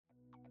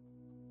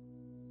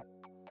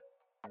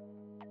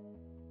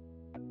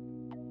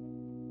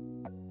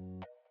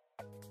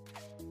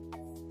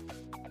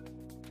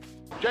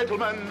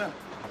Gentlemen,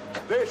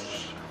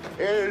 this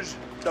is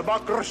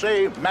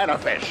Democracy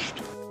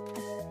Manifest.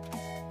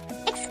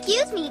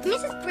 Excuse me,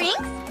 Mrs.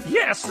 Brinks?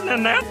 Yes,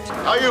 Nanette?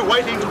 Are you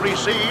waiting to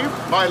receive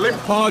my limp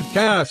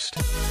podcast?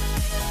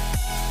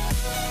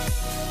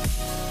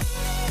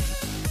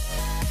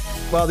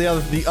 Well, the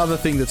other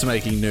thing that's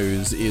making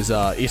news is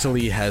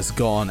Italy has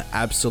gone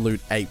absolute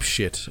ape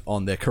shit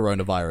on their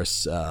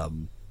coronavirus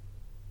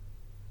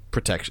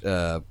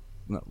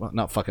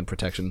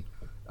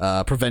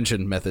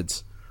prevention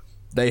methods.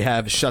 They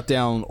have shut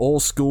down all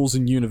schools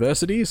and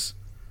universities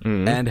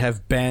and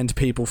have banned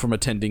people from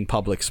attending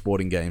public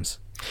sporting games.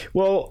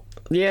 Well,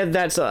 yeah,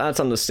 that's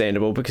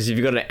understandable, because if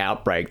you've got an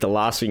outbreak, the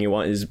last thing you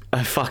want is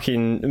a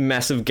fucking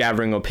massive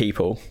gathering of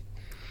people,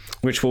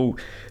 which will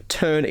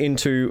turn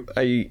into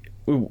it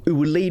will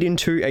lead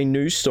into a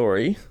news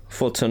story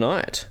for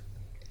tonight.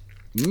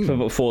 But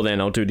before then,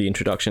 I'll do the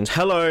introductions.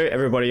 Hello,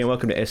 everybody, and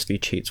welcome to SV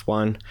Cheats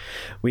 1.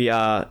 We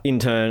are, in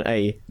turn,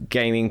 a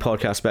gaming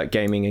podcast about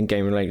gaming and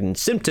game-related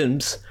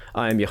symptoms.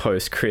 I am your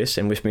host, Chris,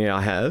 and with me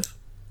I have...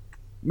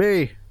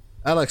 Me,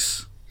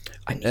 Alex.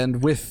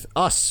 And with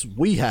us,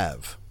 we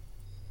have...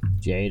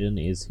 Jaden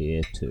is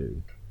here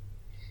too.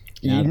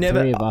 You Now,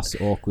 never... three of us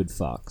awkward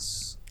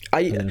fucks.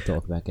 We're going to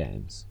talk about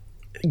games.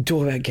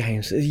 Talk about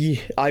games.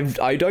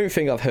 I don't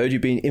think I've heard you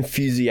being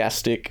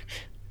enthusiastic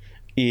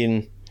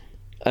in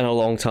a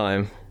long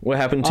time. What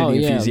happened to the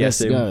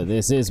enthusiastic? Let's go.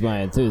 This is my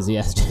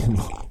enthusiastic.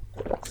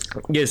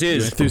 Yes, it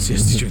is.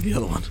 Enthusiastic during the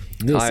other one.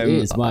 This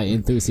is my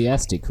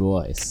enthusiastic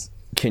voice.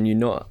 Can you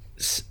not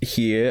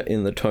hear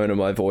in the tone of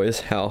my voice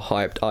how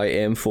hyped I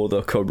am for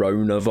the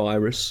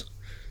coronavirus?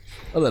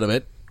 A little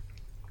bit.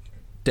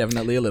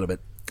 Definitely a little bit.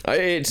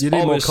 It's you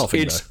need more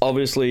coffee, It's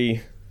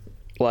obviously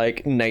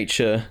like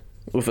nature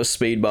with a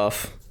speed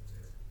buff,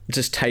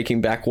 just taking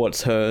back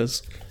what's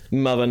hers.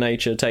 Mother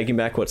Nature taking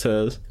back what's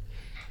hers.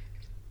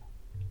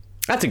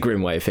 That's a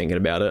grim way of thinking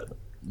about it.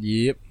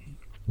 Yep.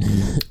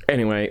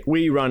 Anyway,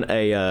 we run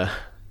a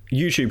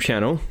YouTube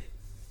channel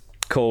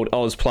called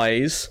Oz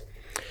Plays.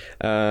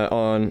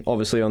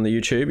 Obviously on the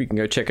YouTube, you can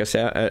go check us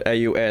out at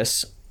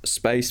AUS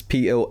space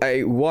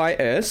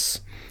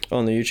PLAYS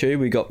on the YouTube.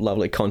 We got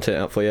lovely content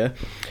out for you.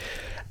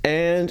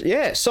 And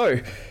yeah,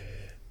 so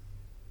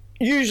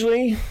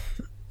usually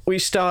we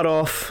start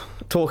off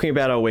talking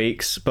about our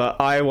weeks, but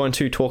I want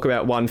to talk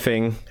about one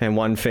thing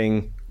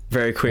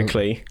very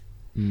quickly.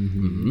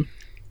 Mm-hmm.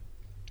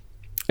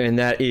 And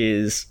that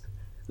is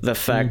the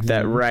fact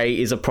that Rey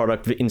is a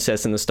product of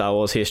incest in the Star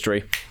Wars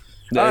history.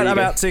 Alright, I'm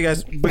out. See you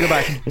guys. We'll go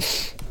back.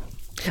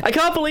 I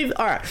can't believe...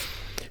 Alright.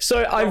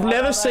 So I've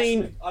never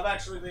seen... I'm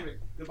actually leaving.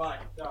 Goodbye.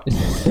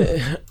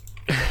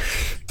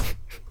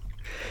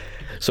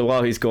 So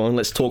while he's gone,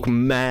 let's talk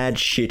mad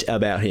shit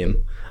about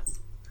him.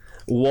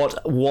 What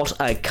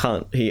a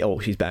cunt.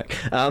 He's back.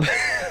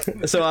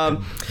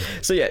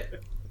 So yeah,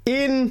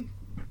 in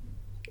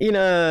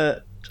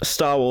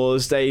Star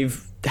Wars,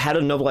 they've had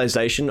a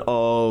novelization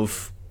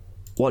of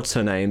what's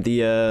her name? They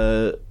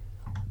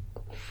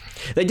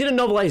did a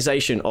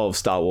novelization of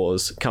Star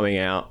Wars coming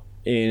out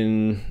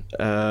in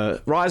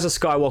Rise of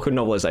Skywalker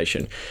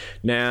novelization.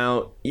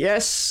 Now,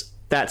 yes,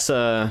 that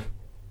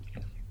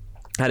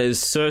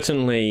is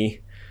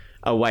certainly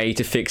a way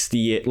to fix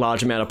the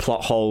large amount of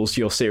plot holes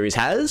your series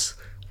has,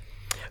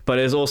 but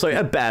there's also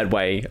a bad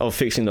way of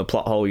fixing the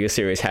plot hole your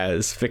series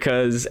has,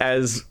 because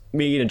as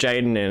me and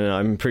Jaden, and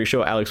I'm pretty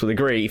sure Alex would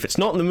agree, if it's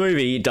not in the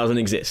movie, it doesn't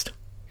exist.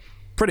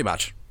 Pretty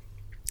much.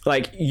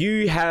 Like,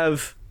 you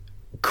have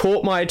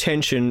caught my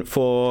attention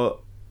for,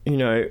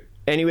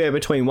 anywhere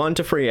between 1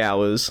 to 3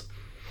 hours,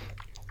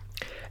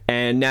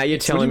 and now you're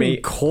telling me...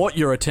 caught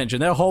your attention.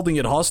 They're holding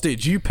it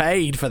hostage. You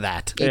paid for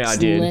that. Yeah, I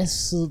did.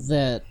 It's less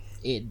that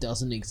it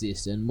doesn't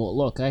exist and more...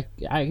 Look, I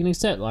can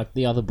accept, like,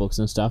 the other books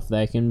and stuff.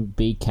 They can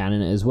be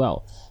canon as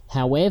well.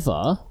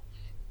 However,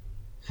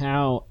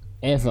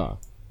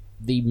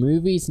 the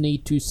movies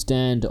need to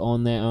stand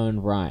on their own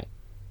right.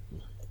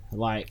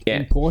 Like,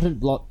 important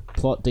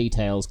plot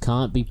details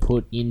can't be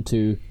put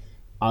into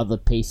other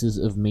pieces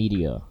of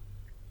media.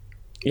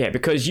 Yeah,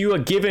 because you are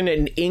given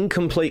an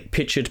incomplete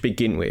picture to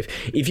begin with.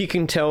 If you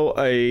can tell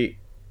a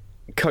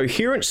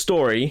coherent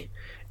story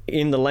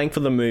in the length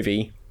of the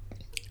movie,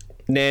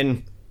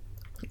 then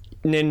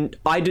you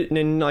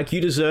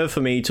deserve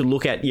for me to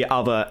look at your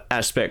other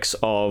aspects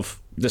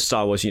of the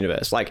Star Wars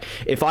universe. Like,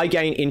 if I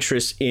gain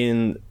interest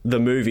in the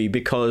movie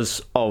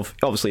because of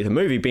obviously the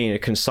movie being a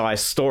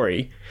concise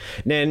story,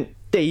 then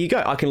there you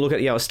go. I can look at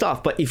the other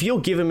stuff. But if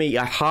you're giving me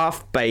a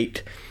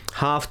half-baked,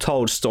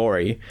 half-told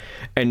story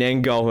and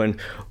then going,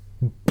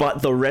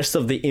 but the rest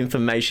of the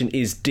information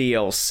is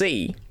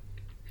DLC,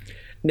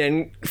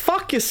 then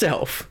fuck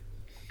yourself.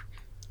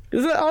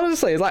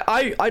 Honestly, it's like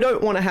I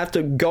don't want to have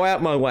to go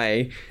out my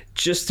way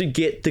just to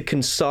get the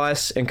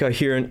concise and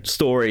coherent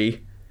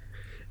story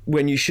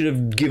when you should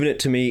have given it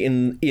to me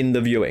in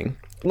the viewing.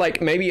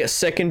 Like, maybe a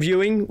second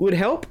viewing would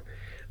help,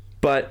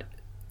 but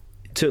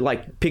to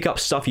like pick up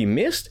stuff you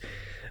missed.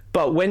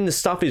 But when the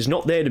stuff is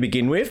not there to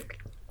begin with,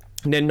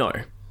 then no.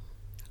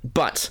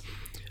 But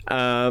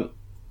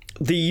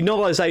the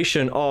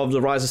novelization of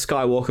The Rise of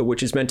Skywalker,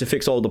 which is meant to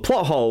fix all the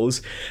plot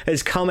holes,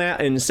 has come out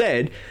and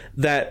said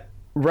that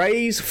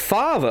Rey's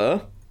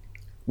father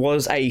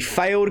was a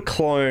failed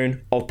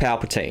clone of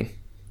Palpatine.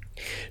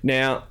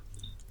 Now,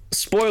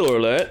 spoiler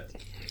alert,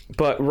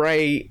 but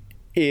Rey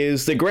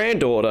is the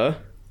granddaughter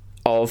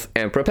of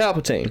Emperor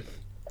Palpatine.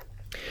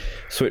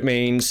 So it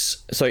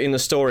means, so in the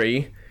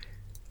story,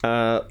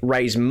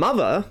 Rey's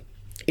mother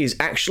is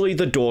actually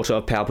the daughter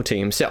of Palpatine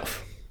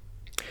himself.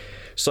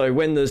 So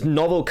when the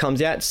novel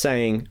comes out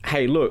saying,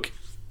 hey, look,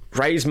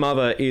 Rey's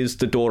mother is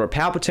the daughter of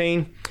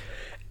Palpatine,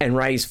 and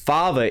Rey's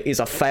father is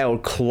a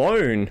failed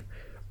clone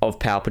of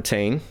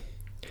Palpatine.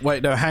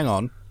 Wait, no, hang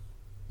on.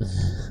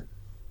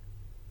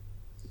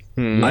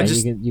 Yeah,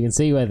 you can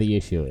see where the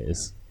issue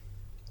is.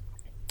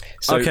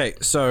 So, okay,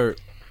 so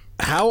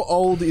how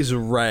old is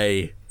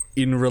Rey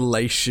in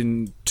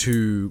relation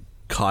to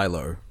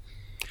Kylo?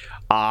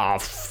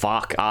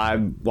 Fuck. I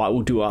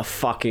will do a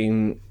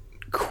fucking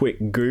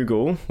quick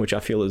Google, which I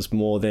feel is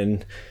more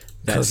than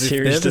that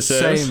series deserves. If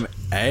they're the same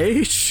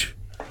age,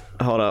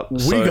 hold up.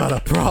 We got a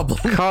problem.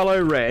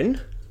 Kylo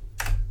Ren.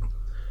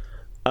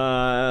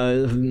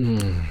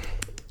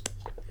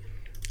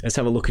 Let's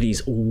have a look at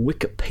his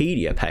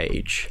Wikipedia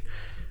page.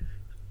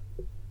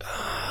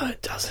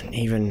 It doesn't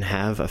even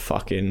have a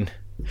fucking...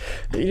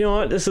 You know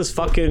what? This is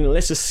fucking...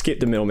 Let's just skip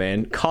the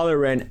middleman. Kylo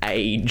Ren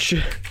age.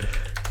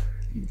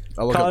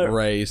 I'll look up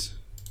Rey's.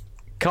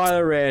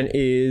 Kylo Ren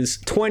is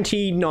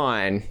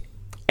 29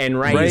 and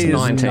Rey is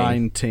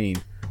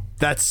 19.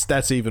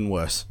 That's even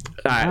worse.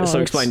 Alright, so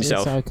explain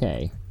yourself. It's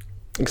okay.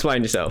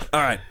 Explain yourself.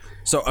 Alright,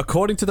 so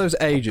according to those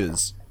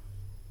ages,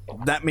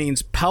 that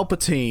means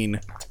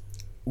Palpatine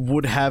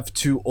would have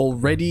to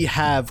already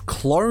have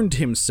cloned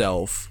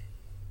himself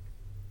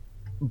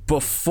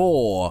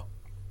before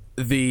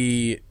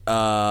the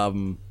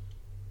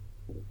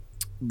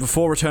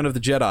before Return of the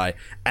Jedi,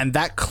 and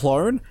that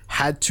clone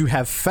had to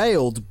have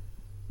failed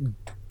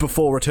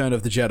before Return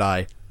of the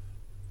Jedi,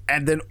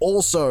 and then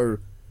also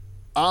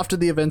after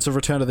the events of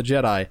Return of the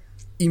Jedi,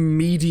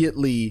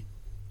 immediately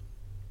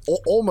or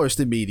almost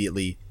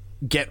immediately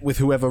get with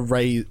whoever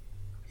Rey's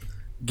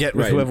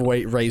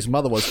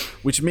mother was,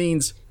 which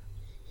means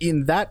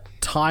in that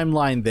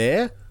timeline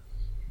there,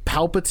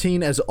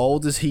 Palpatine, as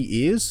old as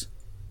he is,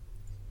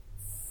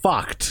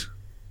 fucked.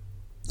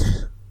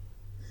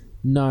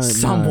 No,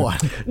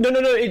 somewhat. No.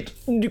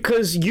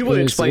 Because you were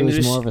explaining this. It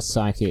was more of a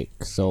psychic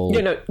soul.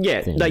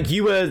 Thing. Like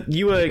you were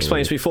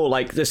explaining this before.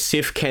 Like the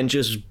Sith can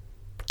just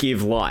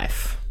give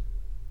life.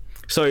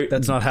 So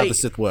that's not how the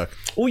Sith work.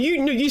 Well,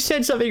 you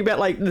said something about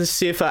like the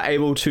Sith are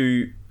able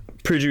to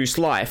produce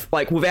life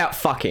like without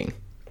fucking.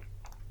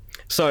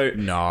 So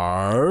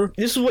no,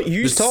 this is what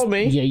you told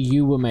me. Yeah,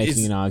 you were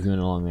making an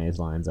argument along these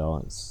lines,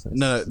 Alex.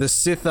 No, the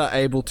Sith are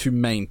able to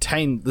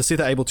maintain. The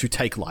Sith are able to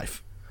take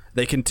life.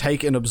 They can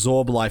take and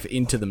absorb life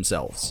into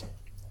themselves.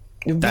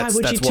 Why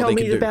would you tell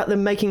me about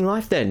them making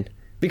life then?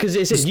 Because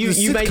it says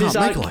you made this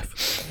argument.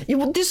 Yeah,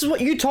 well, this is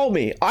what you told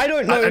me. I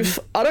don't know.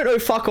 I don't know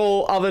fuck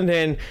all other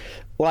than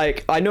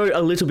like I know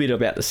a little bit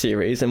about the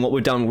series and what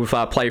we've done with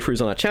our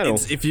playthroughs on our channel.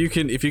 If you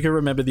can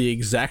remember the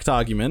exact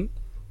argument,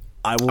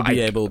 I will be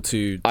able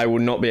to. I will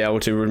not be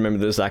able to remember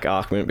the exact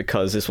argument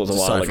because this was a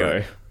while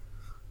ago.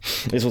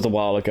 This was a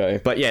while ago,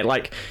 but yeah,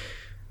 like.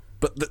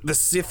 But the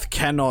Sith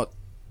cannot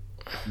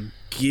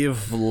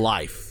give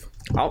life.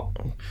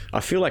 I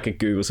feel like a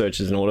Google search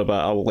is in order,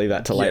 but I will leave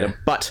that to later.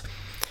 But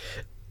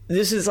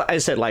this is, as I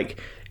said,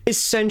 like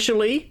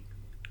essentially,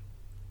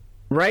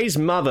 Rey's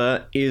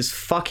mother is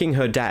fucking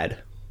her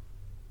dad.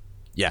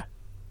 Yeah,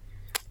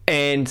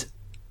 and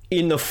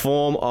in the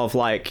form of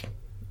like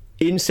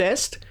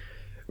incest.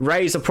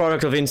 Rey's a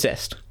product of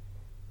incest.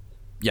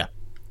 Yeah.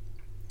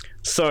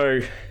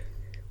 So,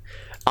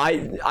 I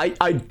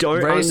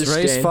don't understand.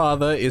 Rey's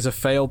father is a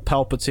failed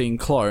Palpatine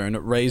clone.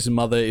 Rey's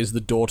mother is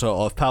the daughter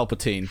of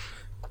Palpatine.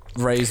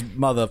 Rey's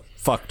mother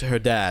fucked her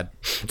dad.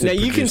 Now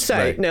you can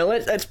say. Now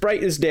let's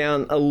break this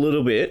down a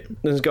little bit.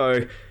 Let's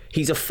go.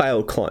 He's a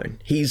failed clone.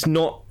 He's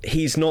not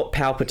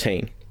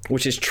Palpatine,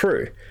 which is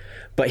true,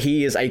 but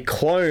he is a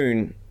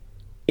clone.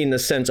 In the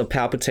sense of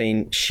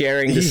Palpatine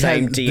sharing the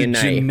same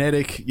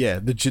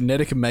DNA. The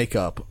genetic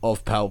makeup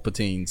of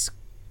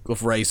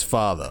Rey's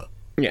father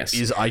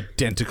is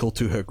identical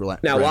to her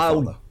grandfather. Now,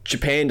 while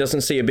Japan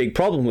doesn't see a big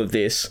problem with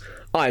this,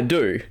 I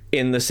do,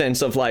 in the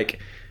sense of,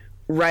 like,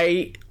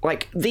 Rey,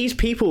 like, these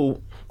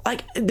people,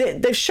 like,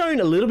 they've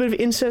shown a little bit of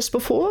incest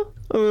before.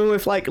 I mean,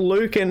 with, like,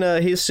 Luke and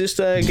his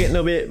sister getting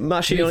a bit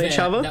mushy on each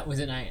other. That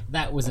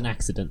was an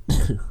accident.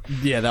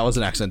 Yeah, that was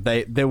an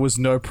accident. There was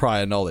no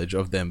prior knowledge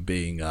of them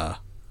being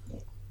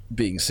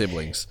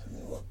siblings.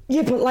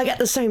 Yeah, but like at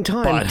the same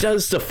time,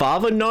 does the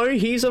father know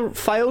he's a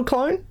failed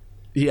clone?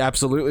 He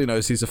absolutely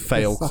knows he's a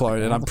failed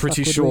clone, and I'm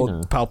pretty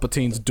sure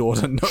Palpatine's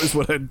daughter knows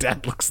what her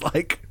dad looks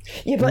like.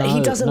 Yeah, but he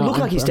doesn't look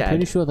like his dad. I'm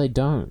pretty sure they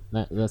don't.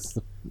 That's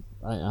the...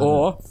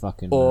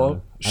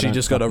 Or she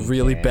just got a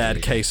really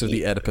bad case of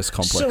the Oedipus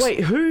complex. So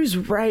wait, who's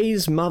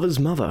Rey's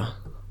mother's mother?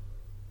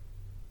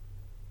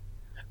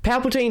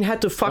 Palpatine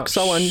had to fuck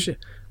someone... Shit.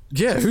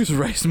 Yeah, who's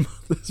Rey's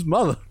mother's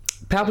mother?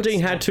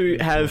 Palpatine had to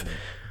have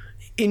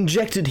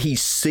injected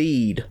his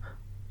seed.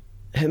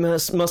 He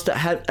must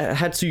have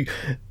had to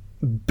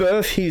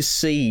birth his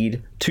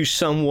seed to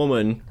some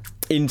woman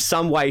in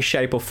some way,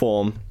 shape, or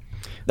form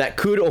that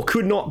could or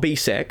could not be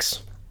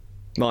sex,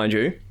 mind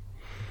you.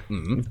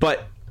 Mm-hmm.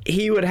 But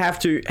he would have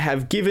to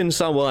have given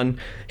someone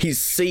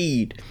his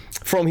seed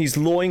from his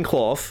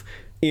loincloth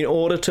in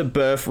order to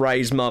birth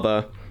Rey's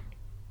mother.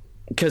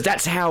 Because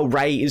that's how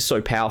Rey is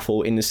so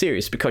powerful in the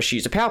series, because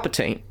she's a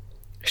Palpatine.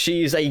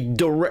 She is a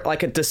direct,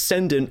 like a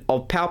descendant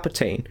of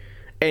Palpatine,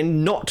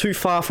 and not too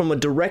far from a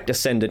direct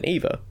descendant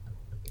either.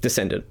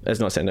 Descendant, as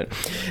not ascendant.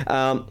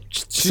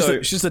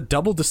 She's a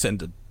double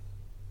descendant.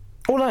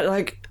 Well,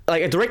 like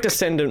a direct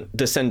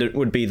descendant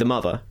would be the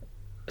mother.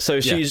 So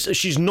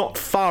she's not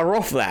far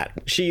off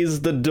that. She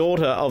is the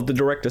daughter of the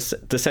direct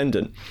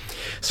descendant.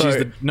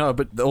 So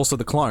but also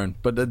the clone.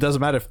 But it doesn't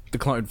matter if the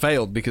clone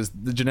failed because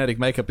the genetic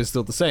makeup is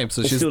still the same.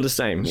 So she's still the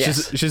same.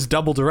 Yes. She's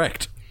double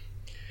direct.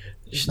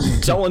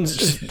 Someone's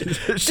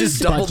she's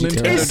double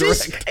Nintendo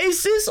Direct.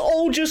 Is this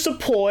all just a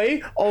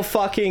ploy of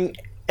fucking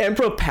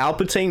Emperor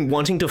Palpatine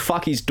wanting to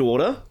fuck his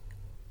daughter?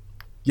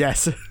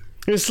 Yes.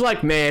 It's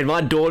like, man,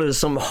 my daughter's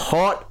some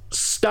hot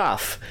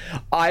stuff.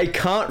 I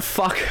can't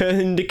fuck her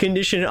in the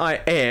condition I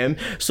am,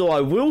 so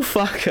I will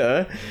fuck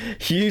her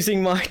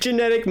using my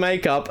genetic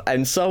makeup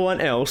and someone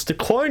else to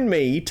clone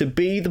me to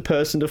be the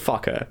person to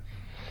fuck her.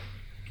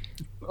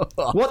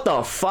 What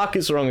the fuck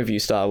is wrong with you,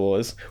 Star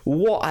Wars?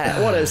 What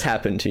has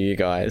happened to you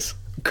guys?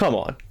 Come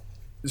on.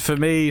 For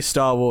me,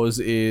 Star Wars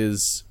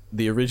is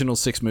the original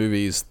 6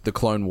 movies, The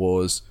Clone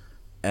Wars,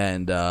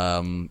 and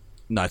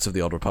Knights of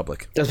the Old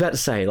Republic. I was about to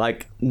say,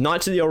 like,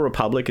 Knights of the Old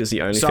Republic is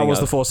the only Star Wars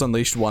The Force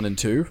Unleashed 1 and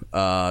 2,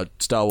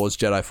 Star Wars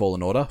Jedi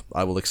Fallen Order,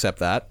 I will accept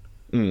that,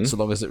 so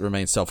long as it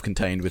remains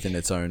self-contained within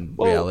its own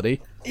reality.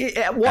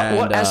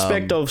 What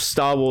aspect of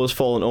Star Wars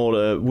Fallen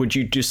Order would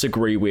you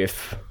disagree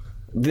with?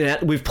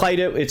 That we've played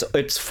it,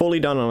 it's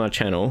fully done on our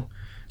channel,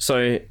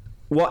 so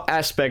what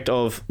aspect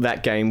of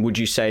that game would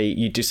you say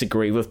you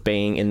disagree with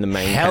being in the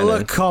main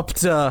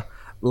helicopter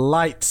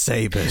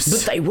lightsabers?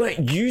 But they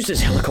weren't used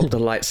as helicopter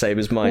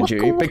lightsabers, mind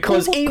you,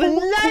 because even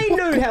they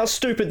knew how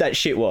stupid that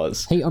shit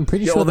was. Hey, I'm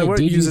pretty sure they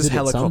did use it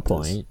at some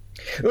point.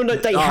 Well, no,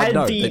 they had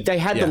the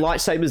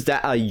lightsabers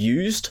that are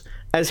used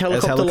as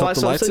helicopter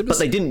lightsabers, but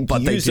they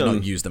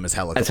didn't use them as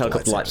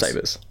helicopter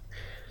lightsabers.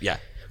 Yeah.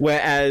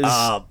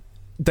 Whereas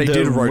they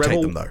did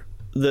rotate them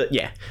though.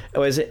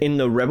 Was it in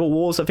the Rebel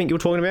Wars? I think you were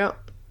talking about.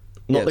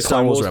 Not the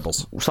Star Wars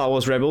Rebels. Star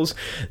Wars Rebels.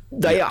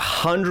 They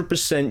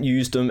 100%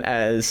 used them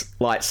as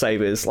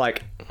lightsabers.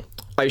 Like,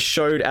 I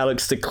showed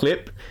Alex the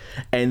clip,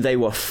 and they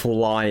were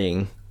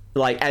flying,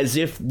 like as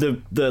if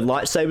the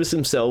lightsabers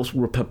themselves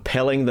were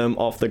propelling them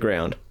off the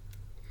ground.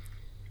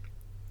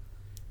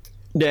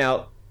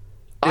 Now,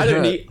 I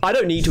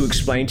don't need to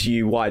explain to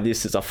you why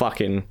this is a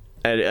fucking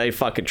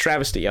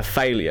travesty, a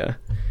failure.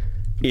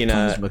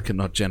 Plasma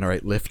cannot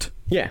generate lift.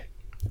 Yeah,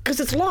 because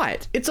it's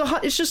light. It's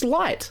just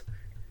light.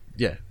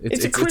 Yeah,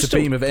 it's a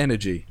beam of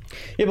energy.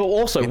 Yeah, but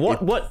also,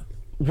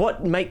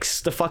 what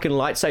makes the fucking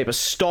lightsaber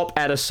stop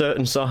at a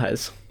certain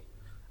size?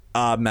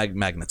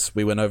 Magnets.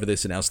 We went over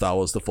this in our Star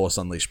Wars The Force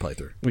Unleashed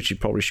playthrough, which you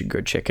probably should go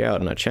check out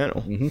on our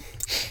channel. Mm-hmm.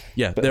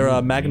 Yeah, there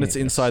are magnets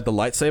inside the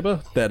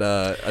lightsaber that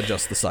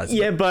adjust the size.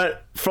 Yeah,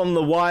 but from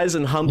the wise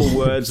and humble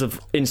words of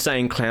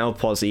Insane Clown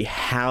Posse,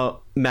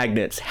 how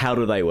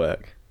do they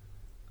work?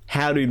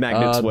 How do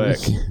magnets work?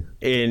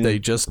 They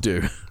just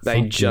do.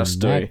 They just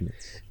do.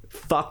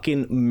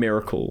 Fucking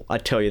miracle, I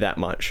tell you that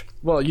much.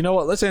 Well, you know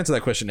what? Let's answer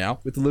that question now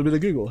with a little bit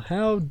of Google.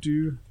 How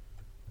do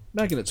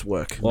magnets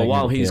work? Well,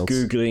 while he's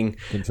Googling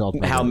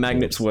how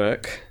magnets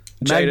work,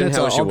 magnets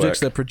are objects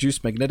that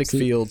produce magnetic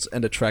fields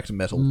and attract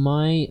metal.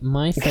 My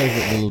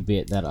favourite little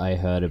bit that I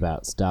heard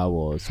about Star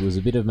Wars was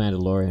a bit of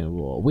Mandalorian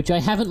lore, which I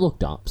haven't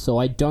looked up, so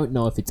I don't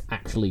know if it's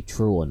actually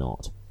true or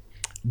not.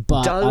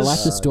 But I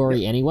like the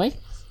story anyway.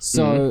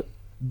 So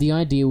the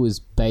idea was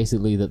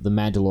basically that the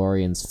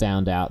Mandalorians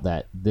found out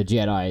that the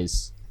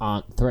Jedis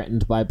aren't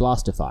threatened by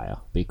blaster fire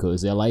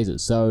because they're lasers.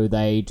 So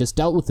they just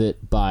dealt with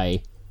it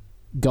by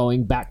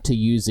going back to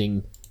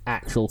using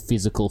actual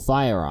physical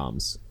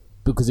firearms.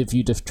 Because if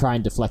you just try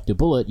and deflect a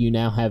bullet, you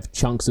now have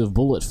chunks of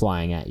bullet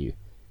flying at you.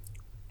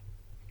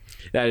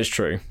 That is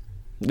true.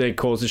 They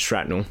cause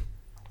shrapnel.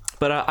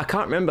 But I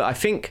can't remember. I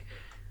think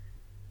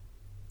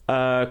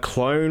not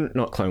Clone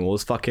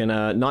Wars, fucking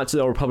Knights of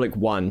the Old Republic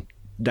 1.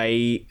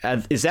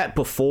 Is that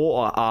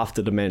before or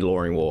after the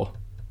Mandalorian War?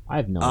 I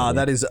have no idea.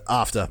 That is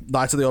after.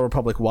 Knights of the Old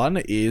Republic 1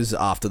 is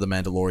after the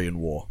Mandalorian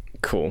War.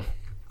 Cool.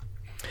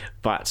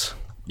 But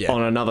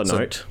on another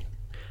note,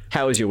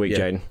 how was your week,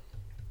 Jaden?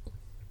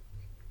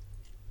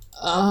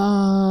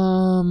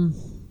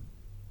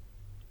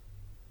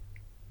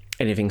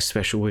 Anything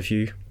special with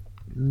you?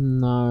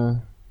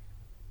 No.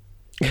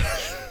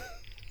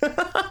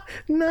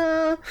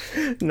 No.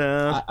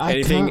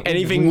 I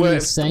anything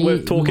worth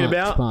talking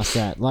about? Past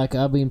that, like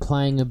I've been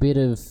playing a bit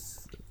of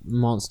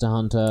Monster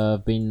Hunter.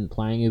 I've been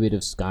playing a bit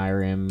of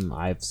Skyrim.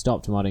 I've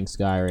stopped modding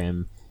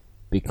Skyrim,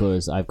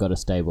 because I've got a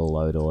stable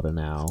load order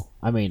now.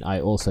 I mean,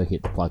 I also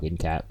hit the plug-in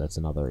cap. That's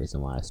another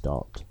reason why I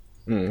stopped.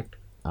 Yeah,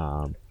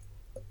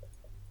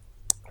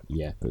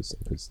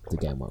 because the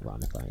game won't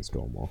run if I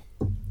install more.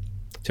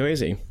 Too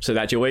easy. So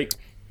that's your week?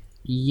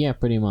 Yeah,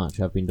 pretty much.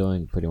 I've been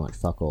doing pretty much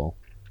fuck all.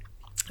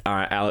 All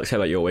right, Alex, how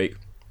about your week?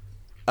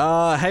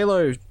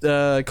 Halo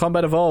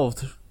Combat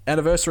Evolved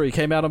Anniversary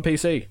came out on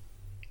PC.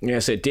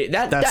 Yes, it did.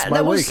 That's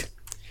my week.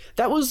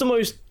 That was the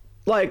most,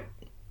 like,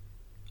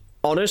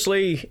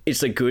 honestly,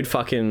 it's a good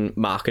fucking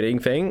marketing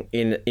thing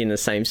in the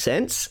same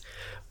sense.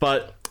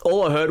 But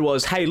all I heard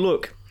was, hey,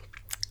 look,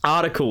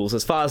 articles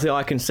as far as the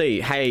eye can see.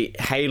 Hey,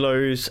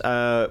 Halo's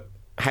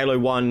Halo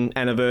 1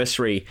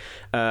 Anniversary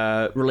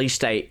release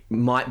date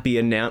might be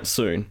announced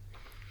soon.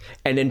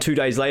 And then 2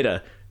 days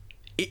later,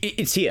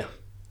 it's here.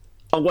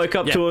 I woke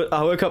up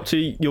to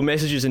your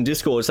messages in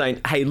Discord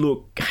saying, hey,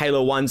 look,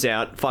 Halo 1's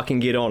out. Fucking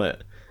get on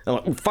it. I'm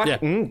like,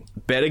 fuck,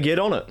 better get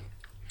on it.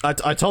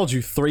 I told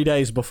you 3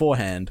 days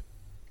beforehand,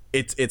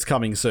 it's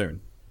coming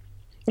soon.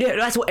 Yeah,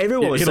 that's what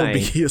everyone was saying. It'll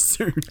be here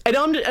soon. And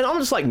I'm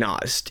just like, nah,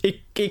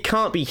 it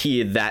can't be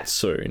here that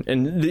soon.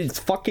 And it's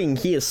fucking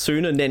here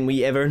sooner than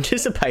we ever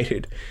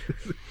anticipated.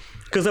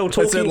 Because they were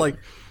talking...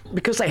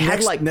 because they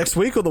had next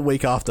week or the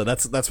week after.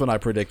 That's when I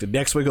predicted.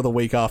 Next week or the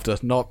week after,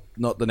 not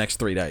the next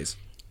 3 days.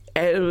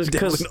 And it was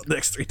because... not the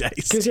next 3 days.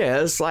 Because,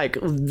 yeah, it's like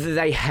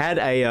they had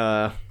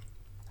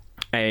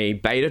a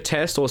beta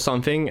test or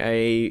something.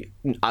 It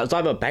was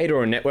either a beta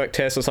or a network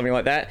test or something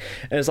like that.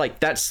 And it's like,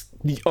 that's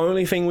the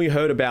only thing we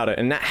heard about it.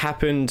 And that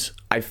happened,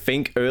 I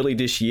think, early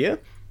this year.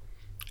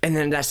 And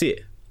then that's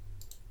it.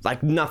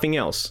 Like, nothing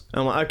else.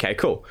 And I'm like, okay,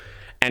 cool.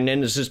 And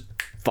then it's just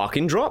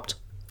fucking dropped.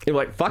 You're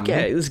like, fuck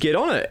yeah, let's get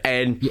on it.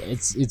 And yeah,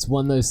 it's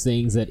one of those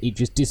things that it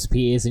just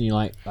disappears and you're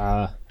like,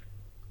 all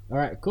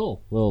right,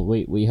 cool. Well,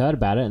 we heard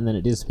about it and then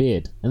it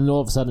disappeared. And then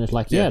all of a sudden it's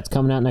like, yeah, it's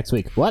coming out next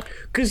week. What?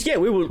 Because, yeah,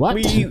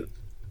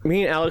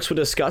 me and Alex were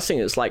discussing,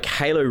 it's like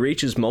Halo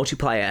Reach's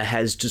multiplayer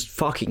has just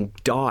fucking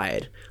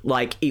died.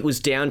 Like, it was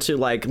down to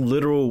like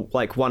literal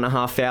like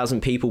 1,500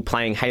 people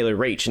playing Halo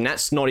Reach, and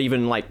that's not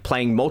even like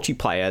playing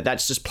multiplayer,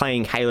 that's just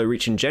playing Halo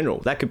Reach in general.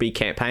 That could be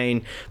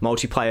campaign,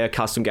 multiplayer,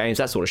 custom games,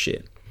 that sort of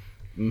shit.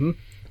 Mm-hmm.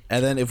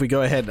 And then if we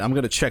go ahead, I'm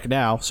going to check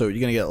now, so you're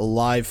going to get a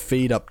live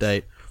feed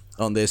update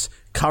on this.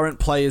 Current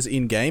players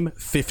in game,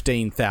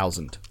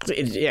 15,000.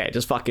 Yeah,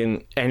 just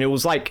fucking, and it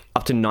was like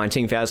up to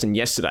 19,000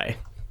 yesterday.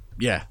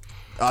 Yeah.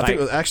 I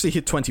think it actually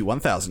hit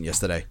 21,000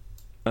 yesterday.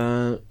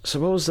 So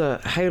what was the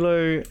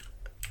Halo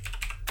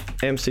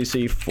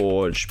MCC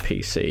Forge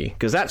PC?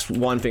 Because that's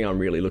one thing I'm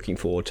really looking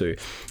forward to,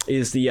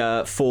 is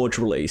the Forge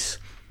release.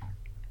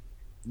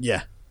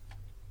 Yeah.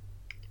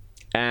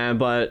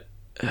 But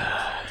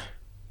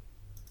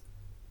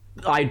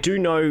I do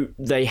know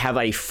they have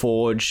a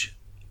Forge,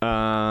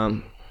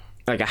 like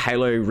a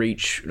Halo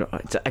Reach,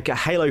 like a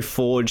Halo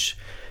Forge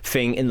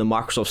thing in the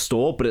Microsoft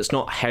Store, but it's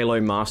not Halo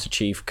Master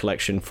Chief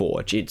Collection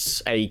Forge.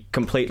 It's a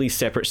completely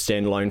separate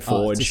standalone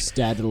Forge. It's a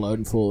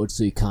standalone Forge,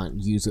 so you can't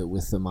use it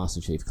with the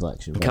Master Chief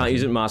Collection. Can't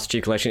use it in Master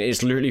Chief Collection.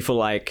 It's literally for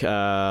like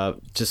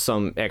just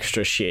some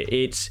extra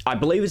shit. I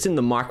believe it's in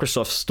the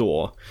Microsoft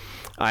Store,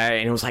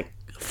 and it was like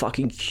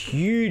fucking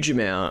huge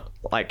amount,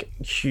 like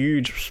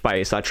huge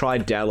space. I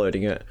tried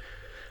downloading it.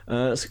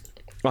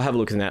 I'll have a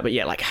look at that. But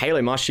yeah, like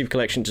Halo Master Chief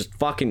Collection just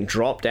fucking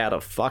dropped out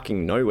of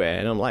fucking nowhere.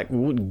 And I'm like,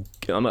 I'm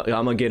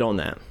gonna get on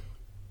that.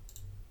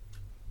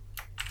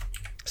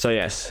 So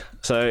yes.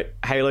 So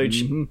Halo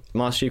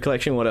Master Chief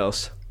Collection, what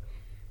else?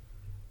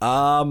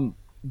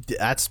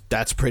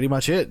 That's pretty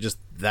much it. Just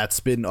that's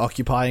been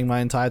occupying my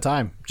entire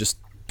time. Just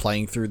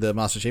playing through the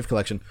Master Chief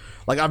Collection.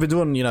 Like, I've been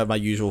doing, my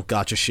usual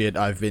gacha shit.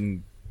 I've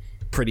been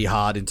pretty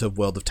hard into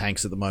World of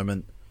Tanks at the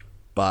moment.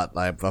 But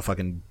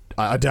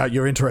I doubt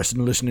you're interested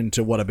in listening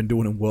to what I've been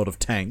doing in World of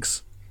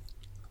Tanks.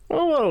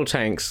 Well, World of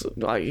Tanks,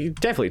 you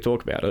definitely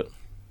talk about it.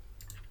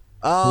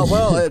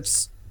 Well,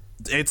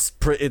 it's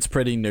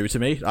pretty new to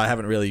me. I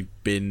haven't really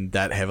been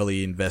that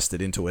heavily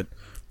invested into it,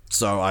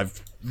 so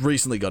I've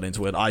recently got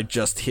into it. I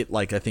just hit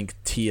I think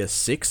tier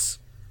 6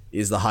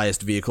 is the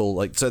highest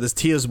vehicle. So there's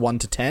tiers 1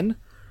 to 10,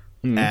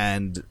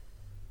 and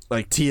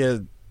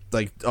tier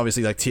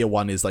obviously tier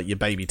 1 is your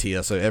baby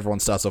tier. So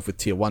everyone starts off with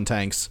tier 1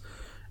 tanks.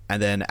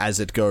 And then as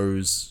you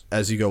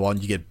go on,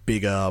 you get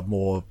bigger,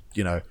 more,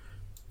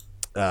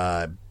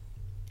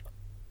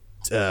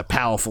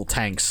 powerful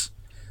tanks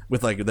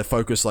with the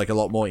focus a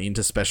lot more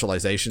into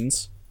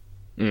specializations.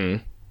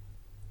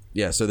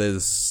 Yeah, so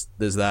there's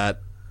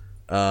that.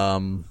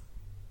 And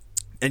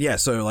yeah,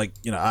 so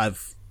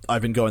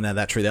I've been going down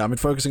that tree there. I've been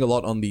focusing a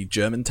lot on the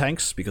German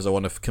tanks because I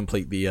want to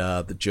complete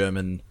the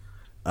German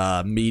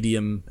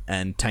medium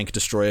and tank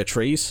destroyer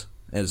trees,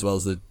 as well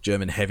as the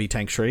German heavy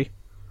tank tree.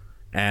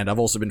 And I've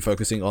also been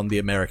focusing on the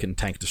American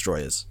tank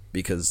destroyers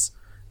because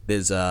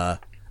there's a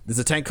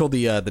tank called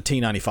the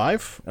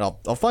T-95, and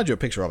I'll find you a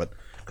picture of it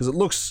because it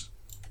looks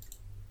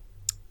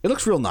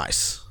real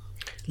nice.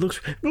 It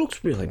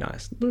looks really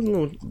nice,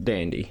 little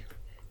dandy.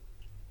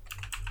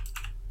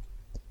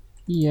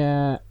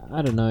 Yeah,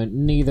 I don't know.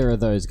 Neither of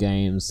those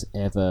games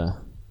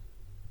ever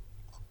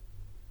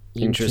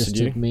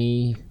interested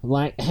me.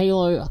 Like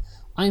Halo,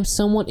 I'm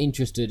somewhat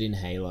interested in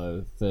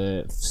Halo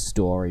for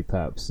story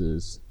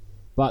purposes,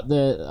 but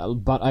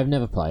I've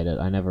never played it.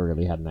 I never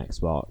really had an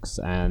Xbox,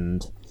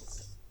 and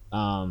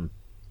I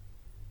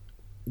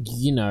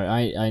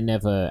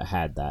never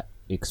had that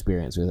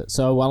experience with it.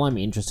 So while I'm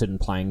interested in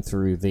playing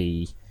through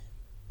the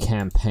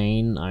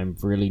campaign, I'm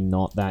really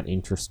not that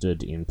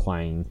interested in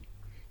playing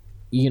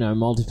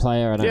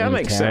multiplayer. I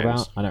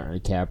don't really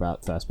care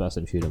about first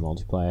person shooter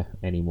multiplayer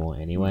anymore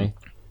anyway.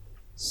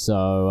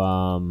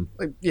 So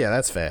yeah,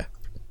 that's fair.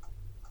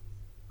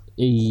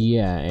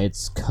 Yeah,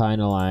 it's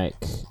kind of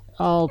like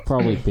I'll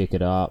probably pick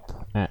it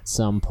up at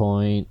some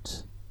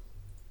point,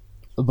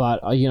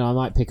 but I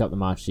might pick up the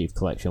Master Chief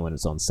Collection when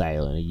it's on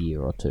sale in a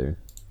year or two.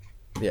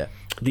 Yeah,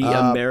 the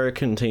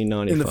American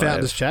T95 in the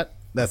founders chat.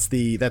 That's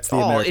the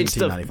American it's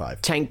T95.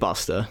 The Tank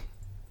Buster,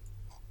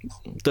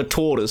 the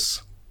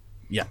tortoise.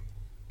 Yeah.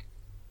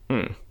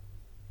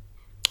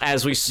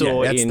 As we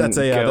saw in that's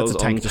a Girls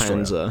tank on destroyer.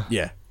 Panzer.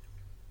 Yeah.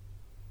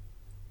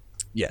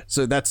 Yeah.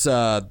 So that's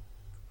Yep.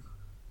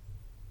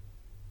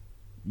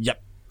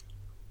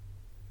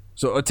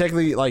 So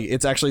technically, like,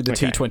 it's actually the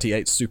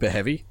T28 Super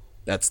Heavy.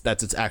 That's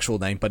its actual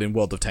name, but in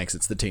World of Tanks,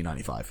 it's the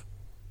T95.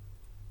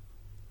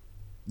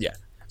 Yeah.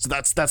 So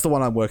that's the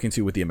one I'm working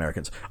to with the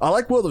Americans. I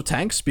like World of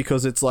Tanks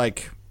because it's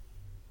like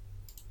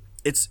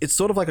it's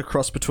sort of like a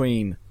cross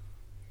between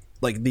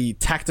like the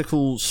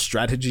tactical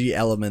strategy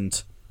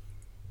element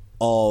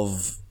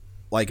of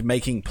like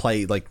making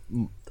play like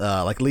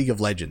League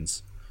of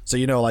Legends. So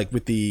like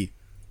with the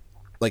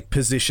like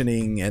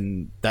positioning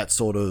and that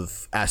sort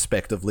of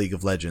aspect of League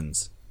of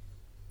Legends.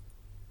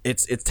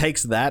 It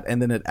takes that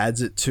and then it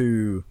adds it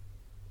to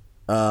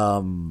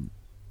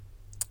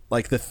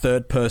like the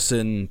third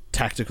person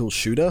tactical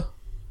shooter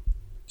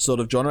sort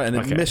of genre, and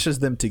it meshes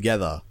them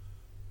together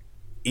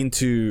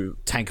into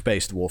tank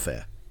based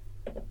warfare.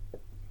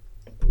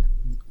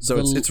 So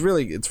it's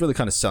really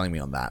kind of selling me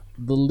on that.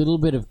 The little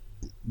bit of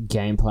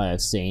gameplay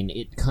I've seen,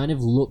 it kind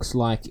of looks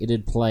like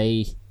it'd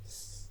play,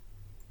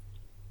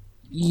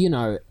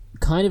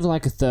 kind of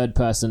like a third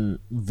person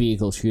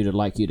vehicle shooter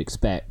like you'd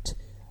expect,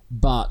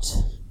 but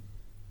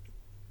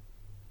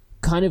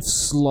kind of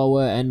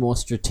slower and more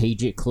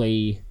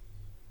strategically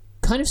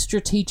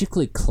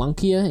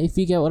clunkier, if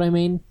you get what I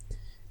mean.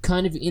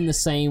 Kind of in the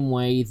same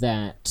way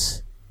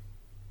that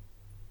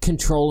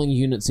controlling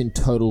units in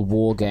Total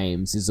War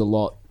games is a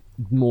lot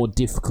more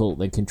difficult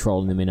than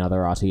controlling them in other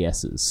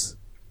RTSs.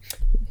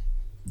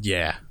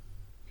 Yeah,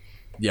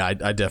 I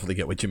definitely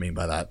get what you mean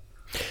by that.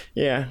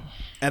 Yeah.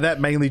 And that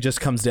mainly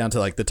just comes down to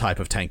like the type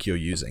of tank you're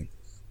using.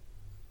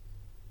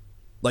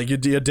 Like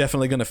you're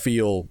definitely going to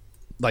feel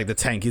like the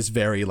tank is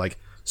very like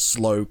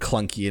slow,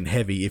 clunky, and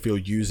heavy if you're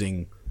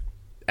using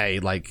a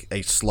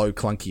slow,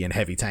 clunky, and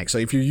heavy tank. So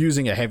if you're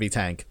using a heavy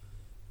tank,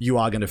 you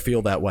are going to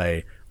feel that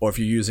way. Or if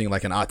you're using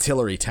like an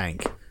artillery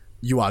tank,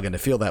 you are going to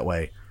feel that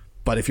way.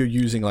 But if you're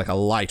using like a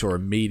light or a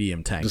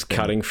medium tank, just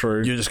cutting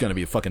through, you're just going to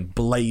be fucking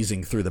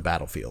blazing through the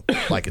battlefield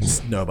like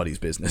it's nobody's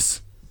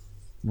business.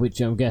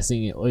 Which I'm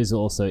guessing is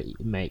also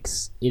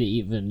makes it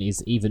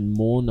even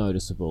more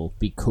noticeable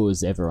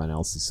because everyone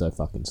else is so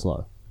fucking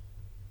slow.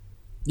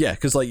 Yeah,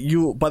 because like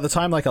by the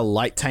time like a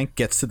light tank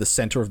gets to the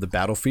center of the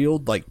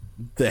battlefield, like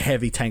the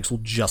heavy tanks will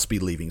just be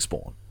leaving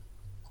spawn.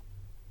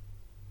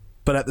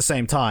 But at the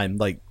same time,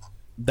 like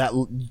that,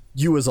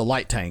 you as a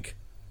light tank,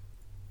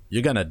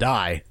 you're gonna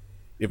die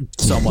if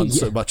someone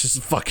so much as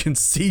fucking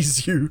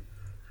sees you,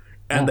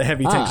 and the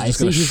heavy tanks are just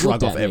gonna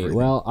shrug off everything.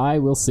 Well, I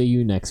will see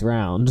you next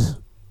round.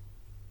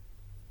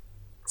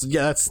 So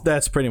yeah,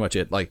 that's pretty much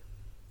it. Like,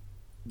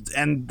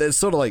 and there's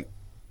sort of like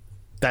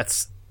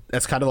that's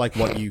kind of like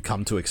what you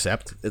come to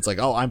accept. It's like,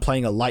 oh, I'm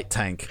playing a light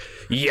tank.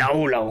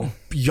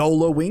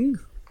 YOLOing.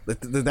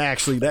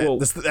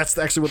 That's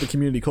actually what the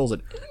community calls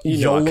it.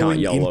 I can't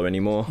YOLO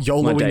anymore.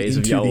 YOLOing My days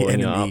into of the YOLOing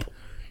enemy up.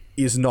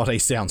 is not a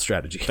sound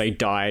strategy. They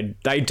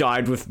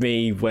died with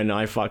me when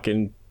I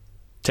fucking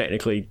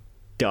technically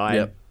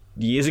died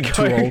years ago.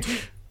 Too old.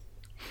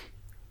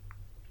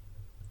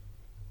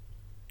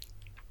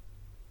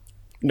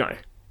 No.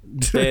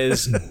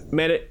 There's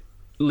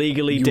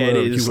legally dead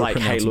is like,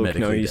 hey, look,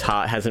 no, his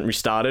heart hasn't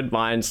restarted.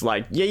 Mine's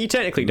like, yeah, you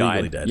technically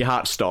died. Dead. Your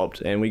heart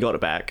stopped, and we got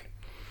it back.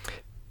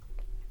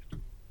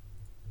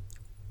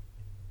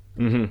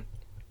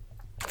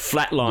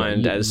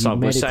 Flatlined, as some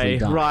would say,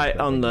 right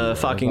on the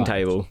fucking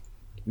table.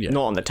 Yeah.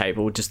 Not on the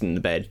table, just in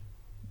the bed.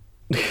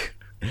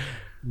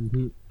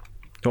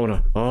 Oh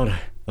no! Oh no!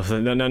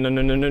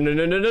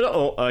 No!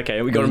 Oh,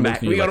 okay, we got him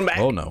back. We got him back.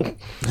 Oh no!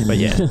 But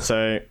yeah,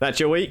 so that's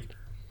your week.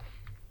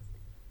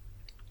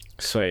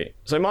 Sweet.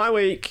 So my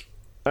week,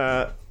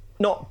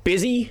 not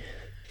busy.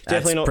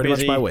 Definitely not busy.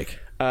 Pretty much my week.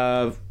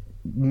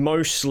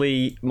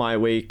 Mostly my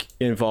week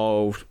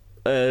involved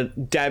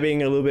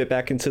dabbing a little bit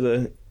back into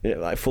the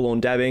like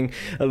full-on dabbing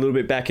a little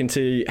bit back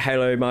into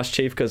Halo Master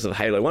Chief because of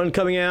Halo 1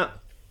 coming out,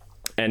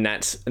 and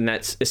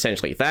that's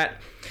essentially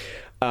that.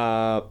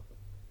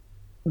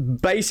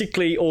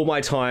 Basically, all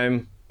my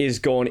time is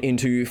gone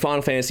into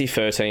Final Fantasy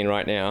 13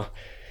 right now,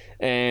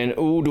 and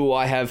do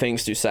I have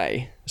things to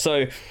say?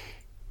 So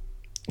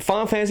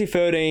Final Fantasy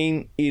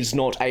 13 is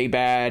not a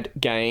bad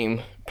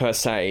game per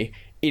se.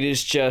 It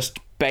is just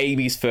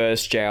baby's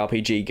first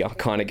JRPG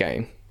kind of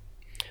game.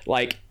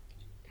 Like,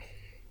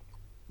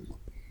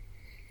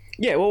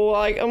 yeah, well,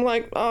 like I'm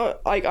like,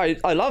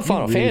 I love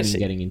Final Fantasy.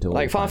 Getting into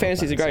like Final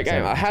Fantasy is a great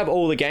game. I have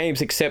all the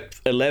games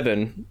except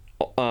 11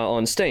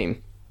 on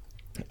Steam,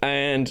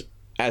 and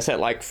as I said,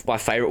 like my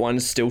favorite one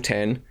is still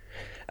 10,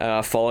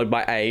 followed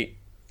by 8,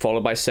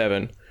 followed by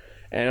 7,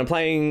 and I'm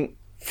playing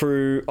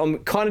through. I'm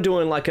kind of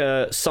doing like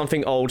a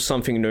something old,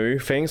 something new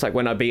things. Like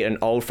when I beat an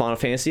old Final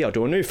Fantasy, I'll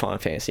do a new Final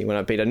Fantasy. When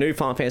I beat a new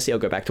Final Fantasy, I'll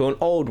go back to an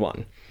old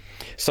one.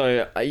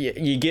 So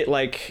you get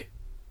like,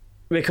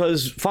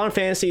 because Final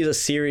Fantasy is a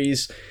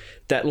series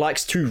that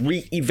likes to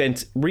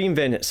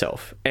reinvent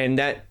itself, and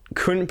that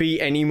couldn't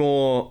be any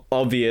more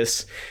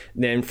obvious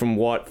than from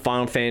what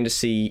Final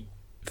Fantasy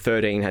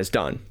 13 has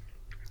done.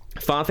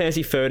 Final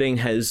Fantasy 13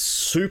 has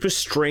super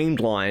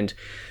streamlined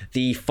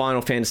the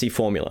Final Fantasy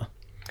formula,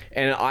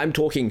 and I'm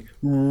talking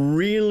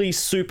really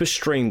super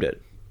streamed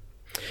it.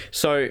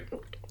 So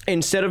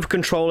instead of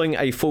controlling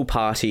a full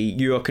party,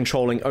 you are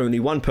controlling only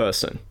one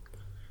person,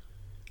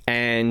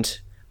 and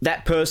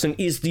that person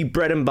is the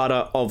bread and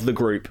butter of the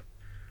group.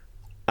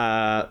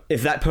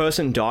 If that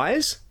person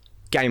dies,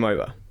 game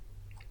over.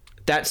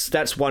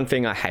 That's one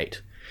thing I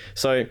hate.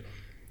 So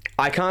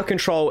I can't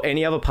control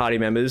any other party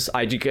members.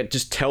 I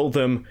just tell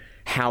them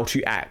how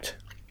to act.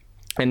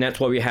 And that's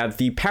why we have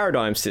the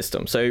paradigm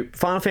system. So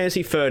Final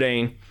Fantasy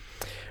 13,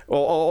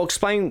 I'll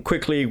explain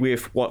quickly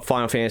with what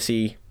Final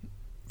Fantasy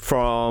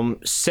from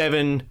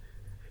 7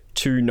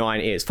 to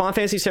 9 is. Final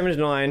Fantasy 7 to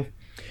 9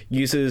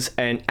 uses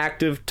an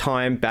active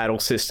time battle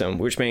system,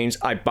 which means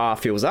a bar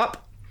fills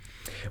up.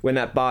 When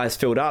that bar is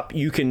filled up,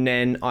 you can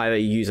then either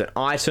use an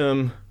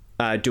item,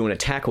 do an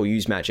attack, or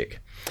use magic.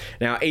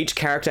 Now, each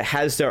character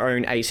has their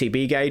own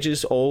ATB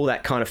gauges, all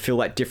that kind of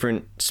fill at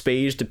different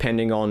speeds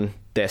depending on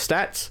their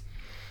stats.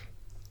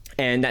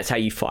 And that's how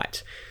you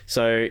fight.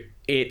 So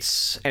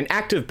it's an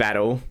active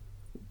battle,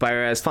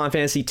 whereas Final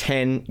Fantasy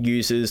X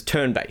uses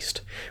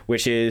turn-based,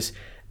 which is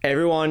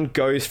everyone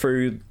goes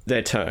through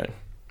their turn.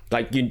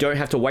 Like, you don't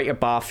have to wait a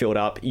bar filled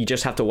up, you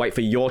just have to wait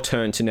for your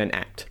turn to then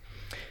act.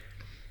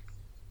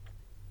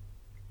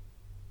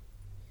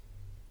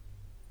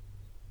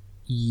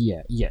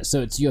 Yeah. So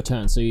it's your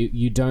turn. So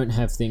you don't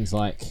have things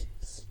like...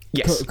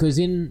 Yes. Because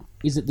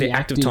is it the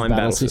active time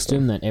battle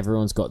system that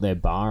everyone's got their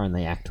bar and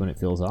they act when it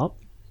fills up?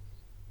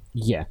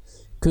 Yeah.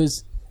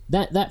 Because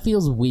that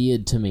feels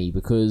weird to me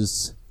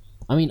because,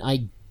 I mean,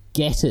 I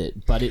get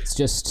it, but it's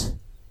just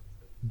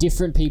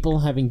different people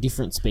having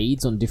different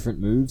speeds on different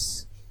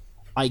moves.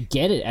 I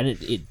get it, and it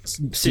gives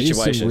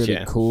some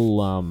really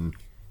cool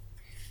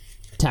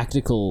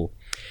tactical...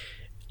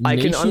 I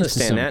can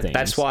understand that. Things,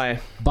 that's why.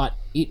 But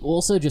it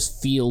also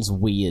just feels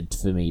weird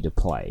for me to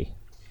play.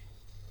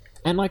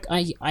 And like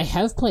I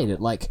have played it.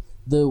 Like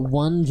the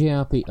one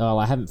JRPG. Oh,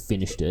 I haven't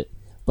finished it.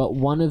 But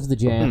one of the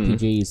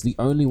JRPGs, the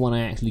only one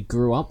I actually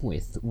grew up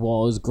with,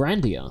 was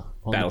Grandia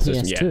on Battle the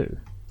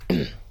system,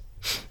 PS2.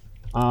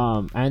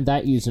 Yeah. And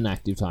that used an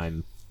active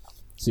time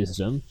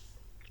system.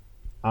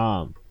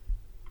 Yeah,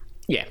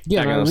 I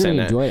can understand really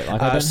that. enjoyed it.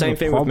 Like, I don't same have a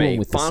thing with me.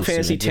 with Final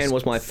Fantasy X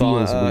was my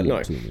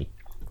no.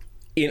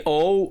 In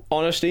all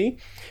honesty,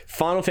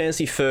 Final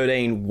Fantasy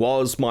 13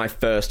 was my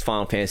first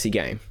Final Fantasy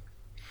game.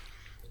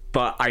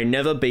 But I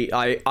never beat...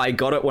 I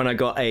got it when I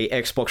got a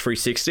Xbox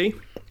 360.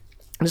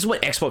 This is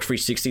what Xbox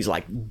 360 is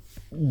like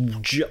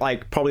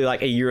probably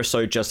like a year or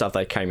so just after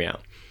they came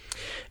out.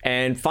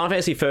 And Final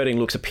Fantasy 13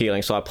 looks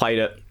appealing, so I played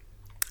it.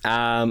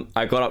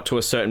 I got up to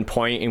a certain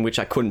point in which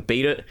I couldn't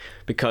beat it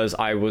because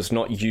I was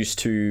not used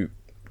to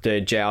the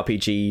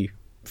JRPG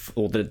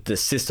or the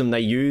system they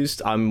used.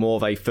 I'm more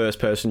of a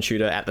first-person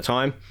shooter at the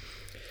time.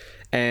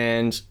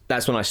 And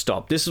that's when I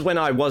stopped. This is when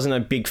I wasn't a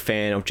big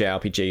fan of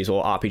JRPGs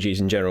or RPGs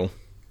in general.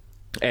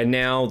 And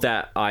now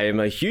that I am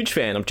a huge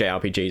fan of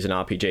JRPGs and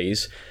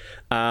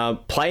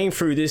RPGs, playing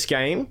through this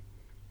game,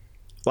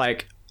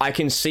 like, I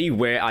can see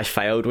where I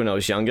failed when I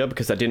was younger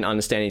because I didn't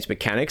understand its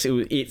mechanics.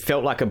 It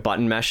felt like a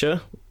button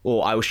masher,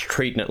 or I was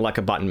treating it like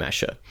a button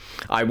masher.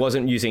 I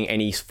wasn't using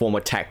any form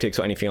of tactics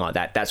or anything like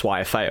that. That's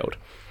why I failed.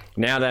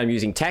 Now that I'm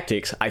using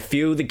tactics, I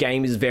feel the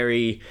game is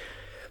very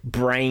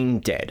brain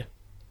dead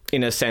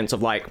in a sense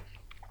of like,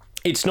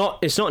 it's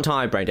not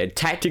entirely brain dead.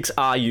 Tactics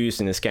are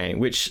used in this game,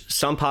 which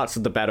some parts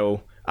of the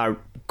battle are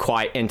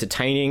quite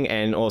entertaining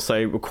and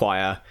also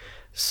require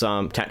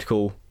some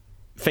tactical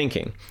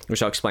thinking,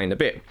 which I'll explain in a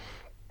bit.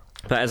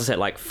 But as I said,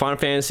 like Final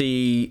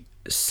Fantasy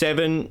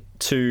 7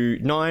 to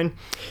 9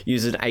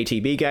 uses an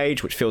ATB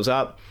gauge, which fills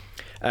up.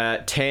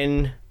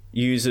 10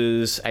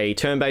 uses a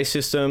turn-based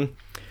system.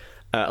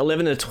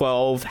 11 to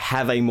 12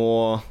 have a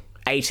more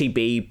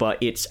ATB, but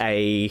it's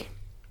a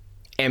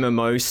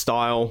MMO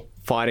style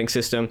fighting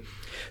system.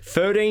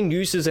 13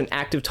 uses an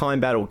active time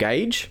battle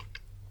gauge,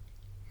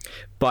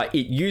 but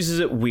it uses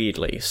it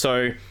weirdly.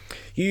 So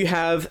you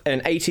have an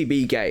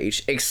ATB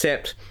gauge,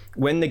 except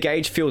when the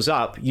gauge fills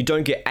up, you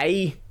don't get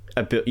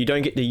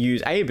to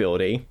use a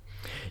ability.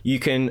 You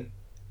can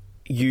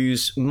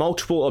use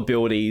multiple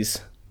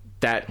abilities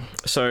that,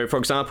 so for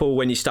example,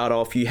 when you start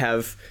off, you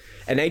have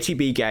an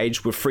ATB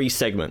gauge with 3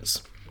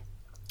 segments.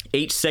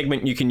 Each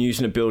segment you can use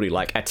an ability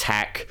like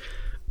attack,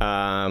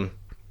 you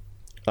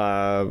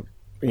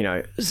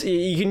know,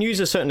 you can use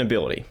a certain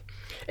ability,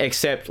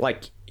 except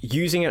like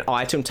using an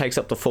item takes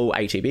up the full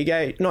ATB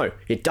gauge. No,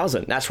 it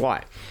doesn't. That's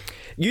right.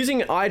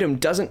 Using an item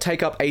doesn't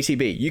take up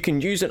ATB. You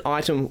can use an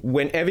item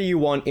whenever you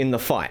want in the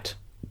fight.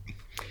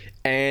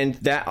 And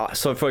that,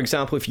 so for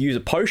example, if you use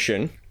a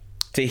potion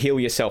to heal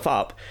yourself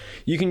up,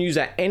 you can use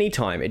that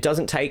anytime. It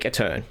doesn't take a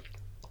turn.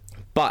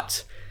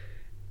 But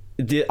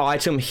the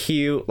item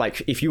heal,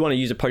 like if you want to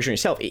use a potion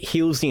yourself, it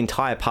heals the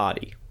entire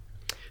party.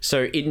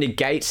 So it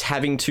negates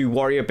having to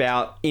worry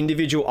about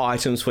individual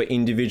items for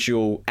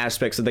individual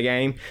aspects of the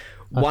game.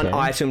 Okay. One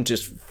item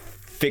just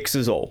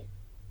fixes all.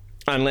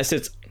 Unless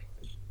it's...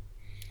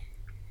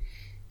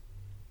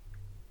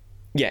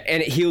 Yeah,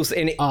 and it heals...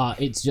 And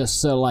it's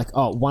just so like,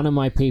 one of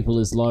my people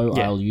is low,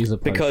 I'll use a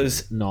potion.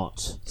 Because...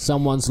 Not.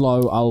 Someone's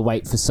low, I'll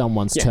wait for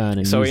someone's turn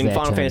and so use in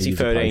Final Fantasy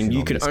 13,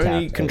 you can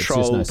only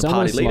control the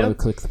party leader. Low,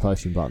 click the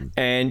potion button.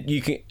 And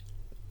you can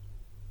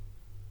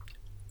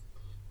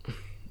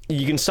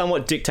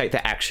somewhat dictate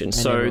the action. And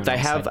so they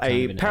have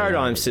a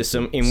paradigm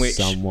system in which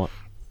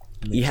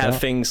you have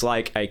things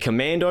like a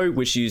commando,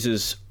 which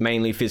uses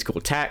mainly physical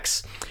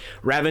attacks,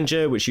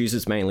 Ravager, which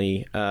uses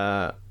mainly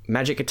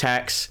magic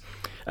attacks,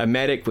 a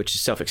medic, which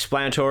is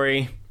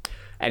self-explanatory,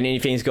 and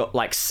anything's got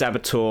like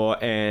Saboteur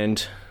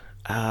and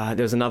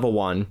there's another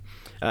one.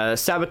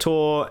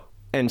 Saboteur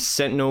and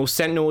Sentinel.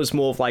 Sentinel is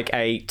more of like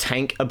a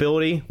tank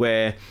ability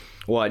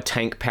or a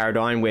tank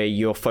paradigm where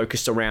you're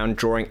focused around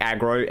drawing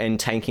aggro and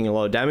tanking a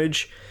lot of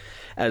damage,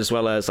 as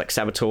well as like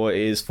Saboteur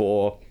is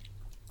for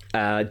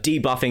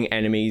debuffing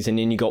enemies, and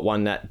then you got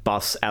one that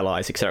buffs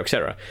allies, etc.,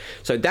 etc.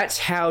 So that's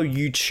how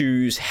you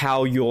choose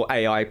how your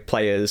AI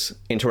players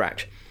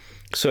interact.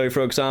 So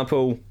for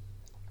example,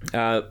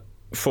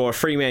 for a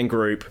 3-man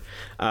group,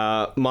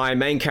 my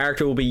main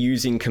character will be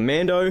using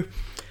Commando,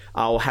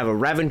 I'll have a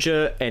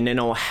Ravager, and then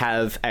I'll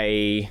have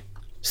a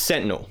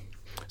Sentinel.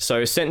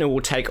 So Sentinel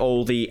will take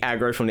all the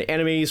aggro from the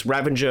enemies,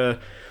 Ravager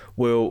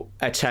will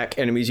attack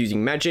enemies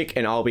using magic,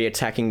 and I'll be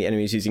attacking the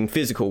enemies using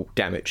physical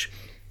damage.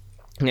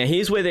 Now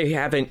here's where they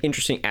have an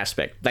interesting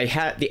aspect.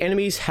 The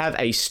enemies have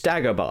a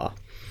stagger bar,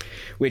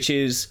 which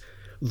is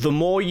the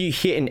more you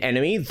hit an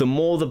enemy, the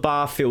more the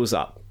bar fills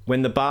up.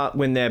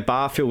 When their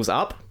bar fills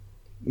up,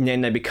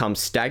 then they become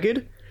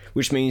staggered,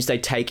 which means they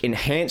take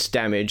enhanced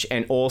damage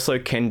and also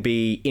can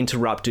be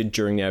interrupted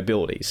during their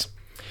abilities.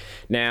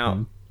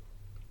 Now,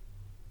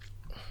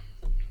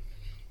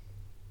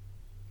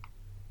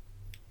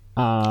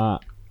 right.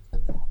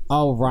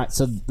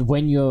 So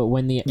when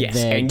their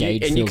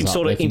gauge and you can fills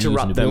sort up, of they can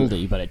interrupt use an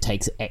ability, but it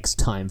takes X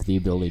time for the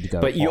ability to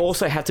go. But you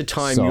also have to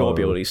time your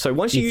abilities. So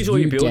once you use all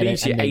your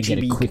abilities, your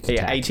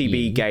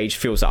ATB gauge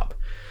fills up,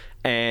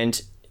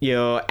 and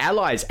your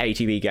allies'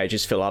 ATB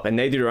gauges fill up, and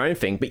they do their own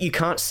thing, but you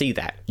can't see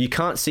that. You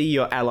can't see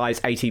your allies'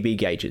 ATB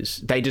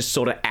gauges. They just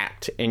sort of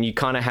act, and you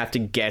kind of have to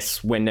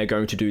guess when they're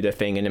going to do their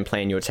thing and then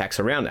plan your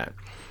attacks around that.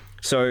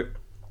 So,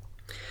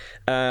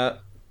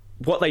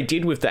 what they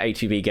did with the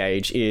ATB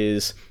gauge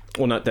is,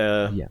 well, not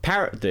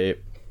the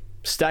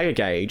stagger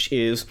gauge,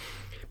 is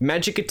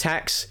magic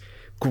attacks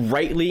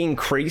greatly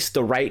increase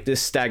the rate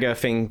this stagger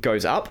thing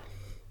goes up.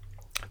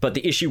 But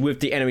the issue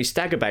with the enemy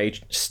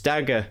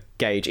stagger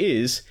gauge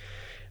is,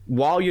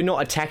 while you're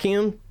not attacking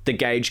them, the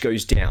gauge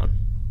goes down.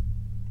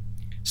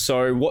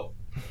 So what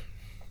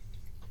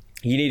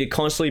you need to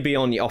constantly be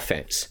on the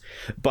offense.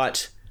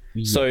 But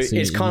so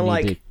it's kind of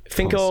like,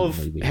 think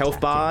of health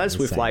bars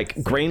with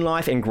like green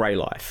life and grey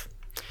life.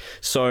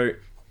 So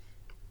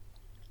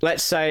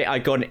let's say I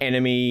got an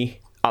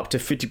enemy up to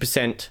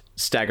 50%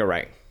 stagger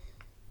rate,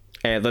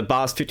 and the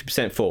bar's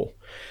 50% full.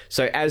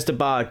 So as the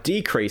bar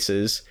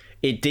decreases,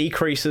 it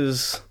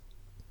decreases.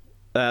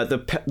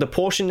 The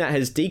portion that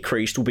has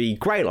decreased will be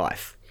grey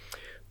life,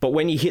 but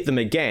when you hit them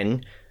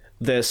again,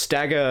 the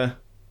stagger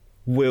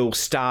will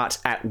start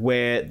at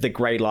where the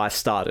grey life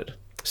started.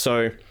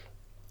 So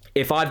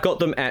if I've got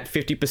them at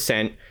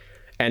 50%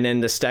 and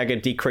then the stagger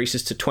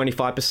decreases to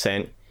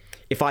 25%,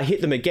 if I hit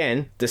them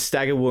again, the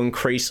stagger will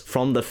increase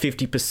from the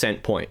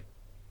 50% point.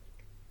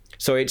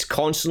 So it's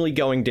constantly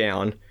going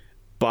down,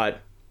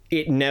 but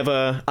it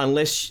never,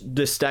 unless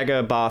the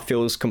stagger bar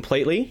fills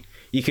completely,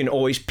 you can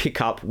always pick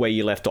up where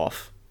you left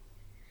off.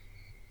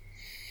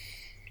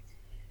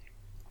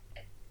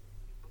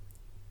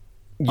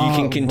 You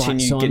can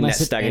continue getting that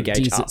stagger gauge up.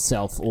 So unless it empties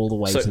itself all the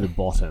way to the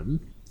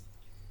bottom,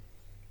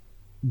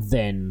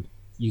 then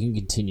you can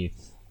continue.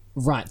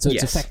 Right, so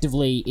it's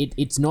effectively,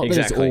 it's not that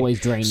it's always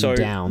draining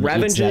down,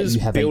 Ravengers it's that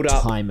you have build a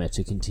up timer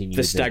to continue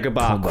the stagger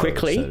bar combo,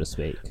 quickly, so to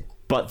speak.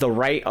 But the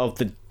rate of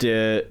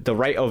the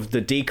rate of the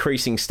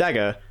decreasing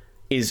stagger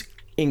is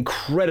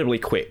incredibly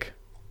quick.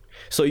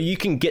 So you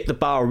can get the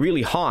bar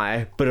really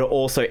high, but it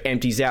also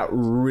empties out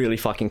really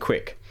fucking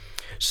quick.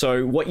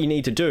 So what you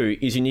need to do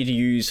is you need to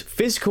use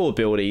physical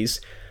abilities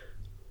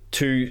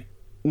to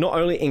not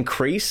only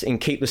increase and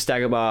keep the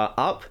stagger bar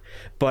up,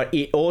 but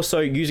it also,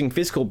 using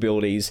physical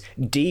abilities,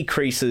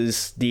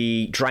 decreases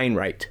the drain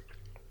rate.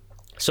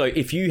 So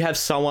if you have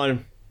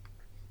someone...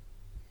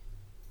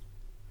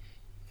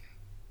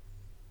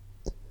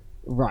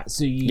 Right,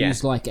 so you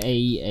use like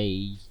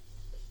a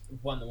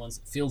one that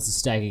fills the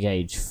stagger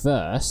gauge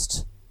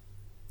first.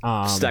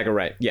 Stagger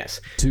rate,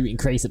 yes. To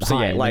increase it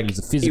higher, like use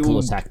a physical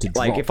attack to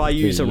drop. Like if I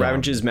use a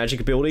Ravager's magic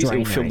abilities, it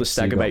will fill the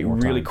stagger rate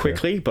really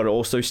quickly, but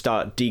also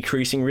start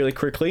decreasing really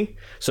quickly.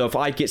 So if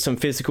I get some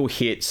physical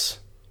hits,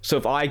 so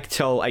if I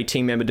tell a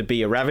team member to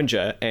be a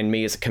Ravager and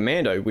me as a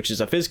commando, which is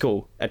a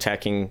physical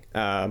attacking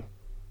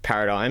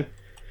paradigm,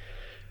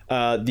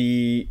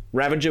 the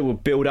Ravager will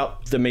build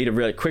up the meter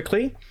really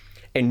quickly,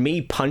 and me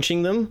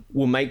punching them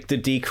will make the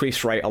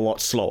decrease rate a lot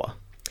slower.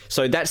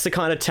 So that's the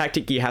kind of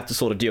tactic you have to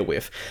sort of deal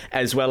with,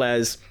 as well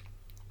as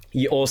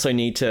you also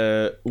need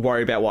to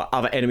worry about what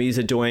other enemies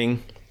are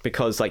doing,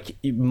 because like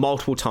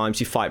multiple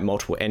times you fight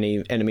multiple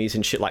enemies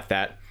and shit like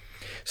that.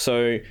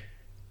 So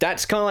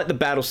that's kind of like the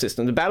battle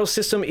system. The battle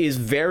system is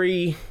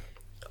very...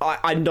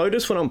 I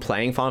notice when I'm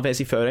playing Final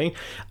Fantasy 13,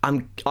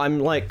 I'm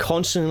like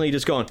constantly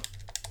just going,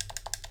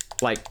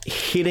 like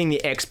hitting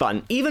the X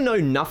button, even though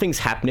nothing's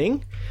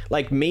happening.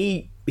 Like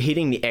me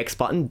hitting the X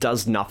button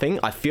does nothing.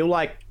 I feel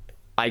like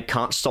I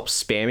can't stop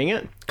spamming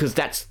it because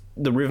that's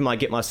the rhythm I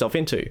get myself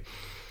into.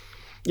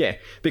 Yeah,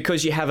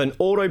 because you have an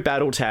auto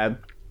battle tab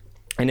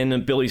and an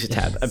abilities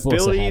tab.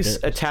 Abilities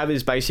tab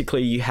is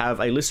basically you have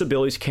a list of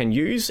abilities you can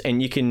use,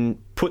 and you can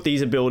put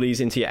these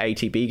abilities into your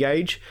ATB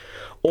gauge.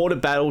 Auto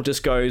battle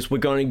just goes, we're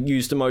going to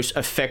use the most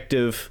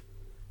effective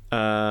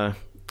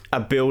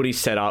ability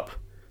setup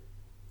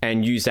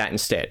and use that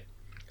instead.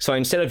 So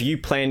instead of you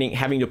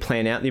having to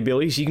plan out the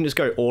abilities, you can just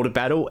go auto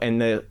battle, and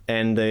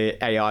the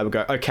AI will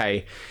go,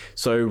 okay,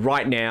 so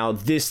right now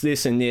this,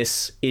 and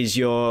this is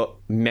your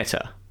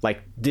meta.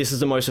 Like this is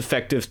the most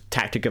effective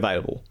tactic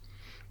available.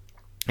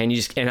 And I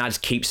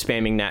just keep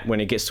spamming that when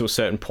it gets to a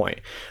certain point.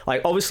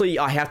 Like obviously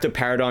I have to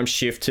paradigm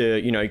shift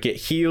to, get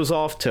heals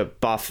off to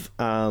buff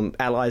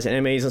allies and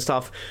enemies and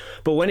stuff.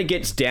 But when it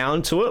gets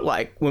down to it,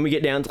 like when we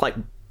get down to like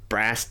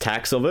brass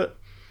tacks of it,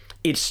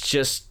 it's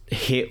just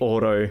hit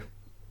auto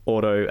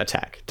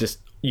attack. Just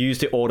use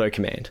the auto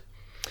command.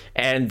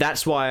 And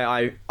that's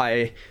why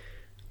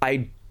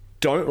I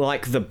don't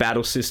like the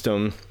battle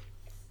system.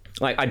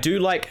 Like I do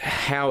like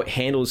how it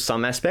handles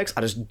some aspects.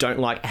 I just don't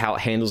like how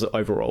it handles it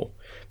overall.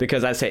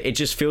 Because as I said, it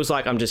just feels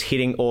like I'm just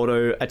hitting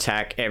auto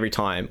attack every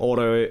time.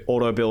 Auto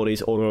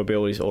abilities.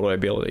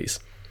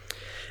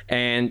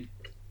 And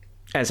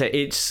as I said,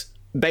 it's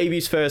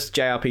baby's first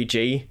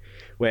JRPG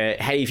where,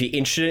 hey, if you're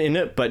interested in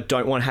it but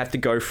don't want to have to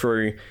go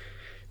through,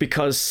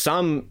 because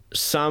some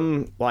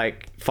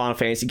like Final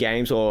Fantasy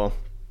games or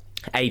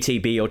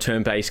ATB or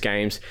turn-based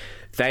games,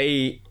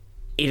 it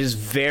is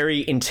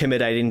very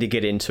intimidating to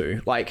get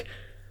into. Like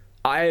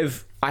I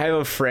have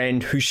a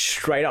friend who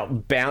straight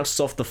up bounced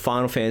off the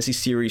Final Fantasy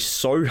series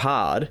so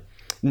hard,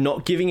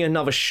 not giving it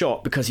another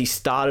shot because he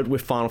started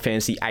with Final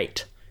Fantasy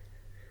 8.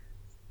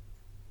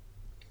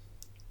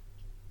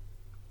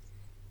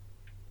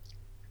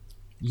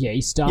 Yeah,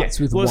 he starts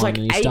with one, like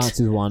and he starts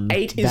with one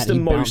 8 that is the he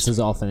most bounces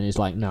off, and he's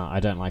like, no,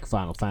 I don't like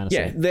Final Fantasy.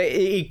 Yeah,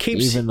 it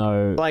keeps, even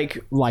though, like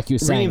you're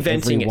saying,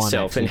 reinventing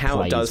itself and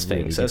how it does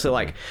things. Really so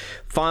like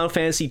Final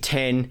Fantasy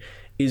 10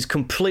 is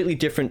completely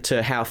different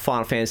to how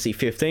Final Fantasy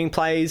 15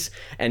 plays,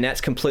 and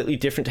that's completely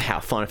different to how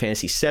Final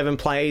Fantasy 7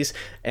 plays,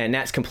 and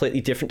that's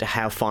completely different to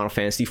how Final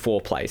Fantasy 4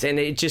 plays, and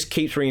it just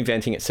keeps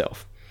reinventing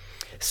itself.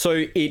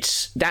 So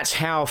that's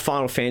how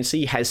Final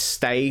Fantasy has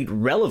stayed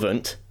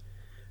relevant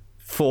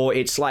for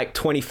its like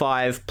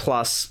 25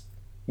 plus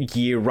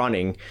year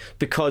running,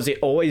 because it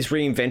always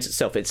reinvents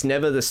itself. It's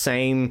never the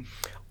same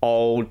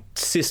old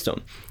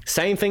system.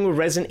 Same thing with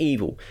Resident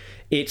Evil.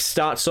 It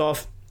starts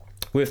off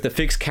with the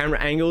fixed camera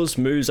angles,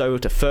 moves over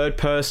to third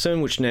person,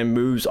 which then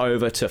moves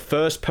over to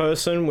first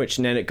person, which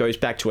then it goes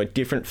back to a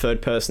different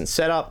third person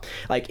setup.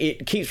 Like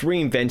it keeps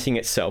reinventing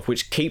itself,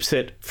 which keeps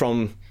it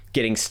from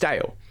getting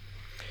stale.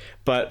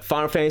 But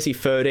Final Fantasy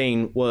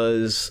 13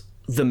 was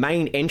the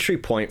main entry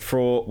point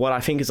for what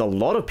I think is a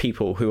lot of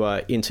people who are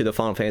into the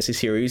Final Fantasy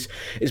series,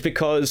 is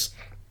because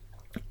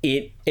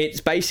it's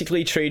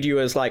basically treated you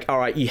as like, all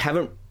right, you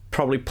haven't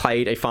probably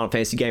played a Final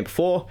Fantasy game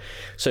before,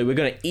 so we're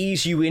going to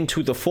ease you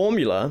into the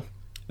formula.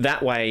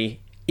 That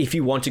way, if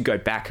you want to go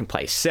back and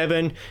play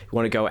 7, you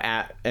want to go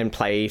out and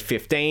play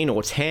 15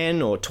 or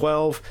 10 or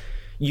 12,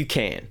 you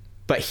can.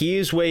 But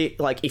here's where,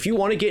 like, if you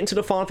want to get into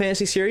the Final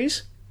Fantasy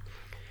series,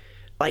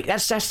 like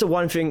that's the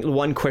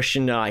one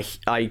question that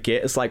I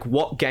get is like,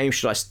 what game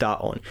should I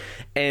start on?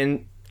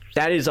 And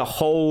that is a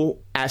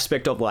whole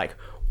aspect of like,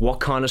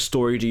 what kind of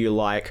story do you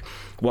like?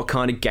 What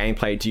kind of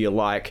gameplay do you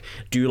like?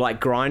 Do you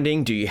like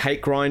grinding? Do you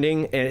hate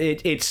grinding?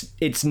 And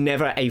it's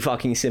never a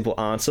fucking simple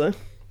answer.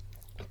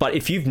 But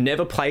if you've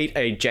never played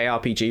a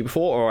JRPG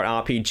before, or an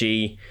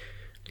RPG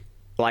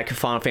like a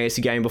Final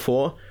Fantasy game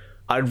before,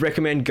 I'd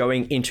recommend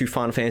going into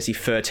Final Fantasy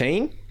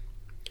 13,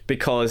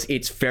 because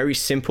it's very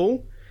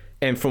simple.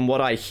 And from what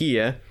I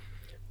hear,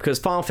 because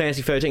Final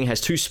Fantasy 13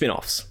 has two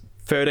spin-offs,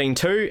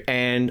 13-2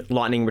 and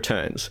Lightning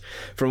Returns.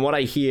 From what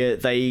I hear,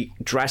 they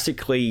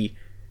drastically,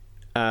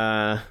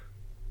 I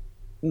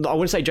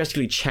wouldn't say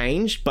drastically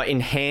changed, but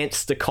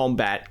enhanced the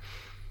combat.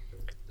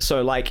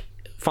 So like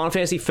Final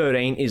Fantasy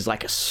 13 is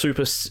like a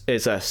super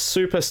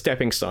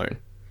stepping stone. And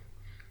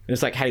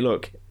it's like, hey,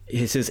 look,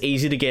 this is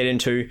easy to get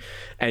into,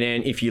 and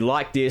then if you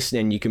like this,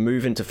 then you can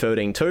move into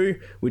 13-2,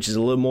 which is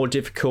a little more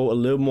difficult, a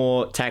little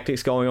more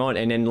tactics going on,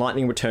 and then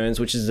Lightning Returns,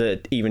 which is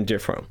even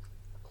different.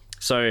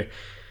 So,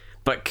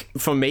 but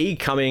for me,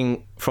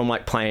 coming from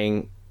like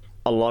playing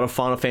a lot of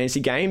Final Fantasy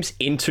games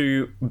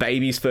into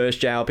baby's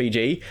first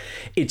JRPG,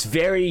 it's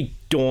very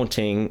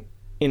daunting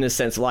in the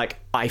sense like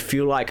I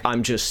feel like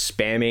I'm just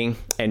spamming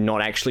and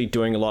not actually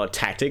doing a lot of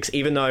tactics,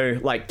 even though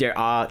like there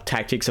are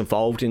tactics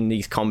involved in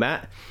these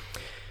combat.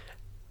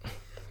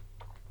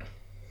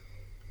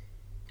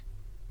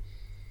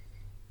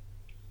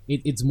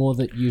 It's more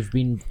that you've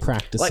been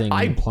practicing.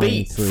 Like, and playing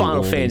beat through Final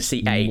all Fantasy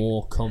these VIII.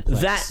 more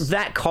complex,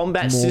 That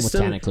combat more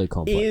system mechanically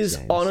complex is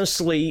games.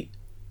 honestly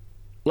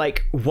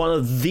like one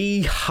of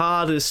the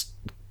hardest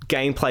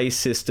gameplay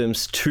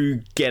systems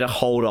to get a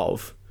hold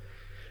of,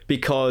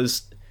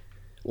 because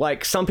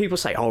like some people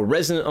say, oh,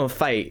 Resonant of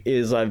Fate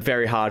is a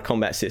very hard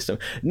combat system.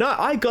 No,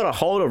 I got a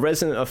hold of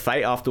Resonant of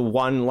Fate after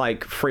one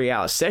like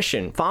 3-hour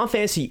session. Final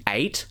Fantasy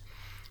VIII,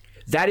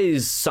 that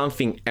is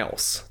something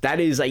else. That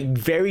is a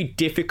very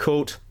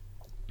difficult,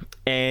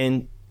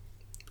 and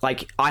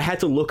like I had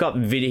to look up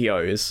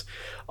videos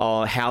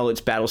on how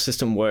its battle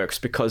system works,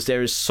 because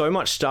there is so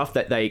much stuff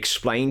that they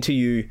explain to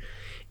you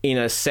in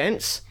a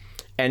sense,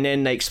 and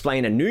then they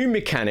explain a new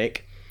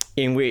mechanic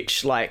in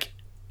which like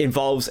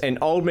involves an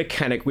old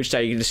mechanic which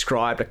they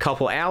described a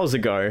couple hours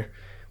ago,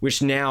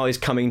 which now is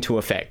coming to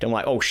effect. I'm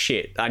like, oh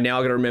shit, I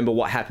now gotta remember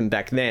what happened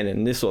back then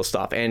and this sort of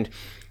stuff. And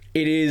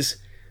it's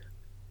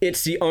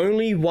the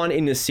only one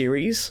in the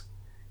series,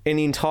 in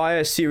the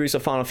entire series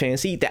of Final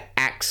Fantasy,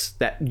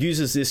 that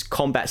uses this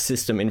combat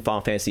system in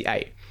Final Fantasy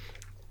VIII.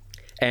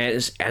 And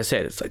as I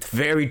said, it's like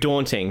very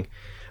daunting,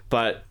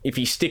 but if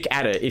you stick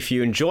at it, if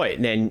you enjoy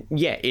it, then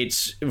yeah,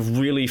 it's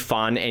really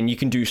fun and you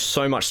can do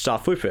so much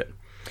stuff with it.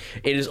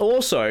 It is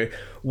also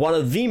one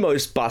of the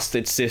most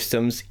busted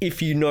systems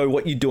if you know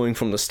what you're doing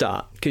from the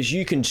start, because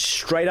you can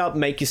straight up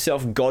make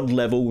yourself god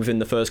level within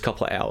the first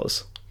couple of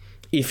hours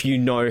if you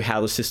know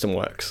how the system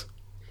works.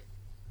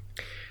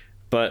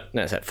 But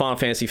that's it, Final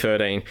Fantasy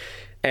 13.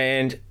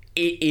 And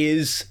it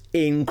is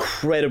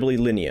incredibly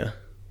linear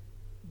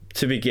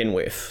to begin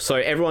with. So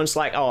everyone's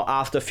like, oh,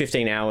 after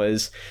 15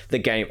 hours, the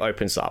game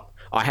opens up.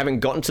 I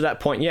haven't gotten to that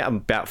point yet. I'm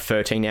about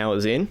 13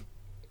 hours in.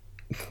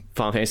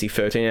 Final Fantasy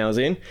 13 hours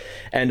in.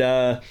 And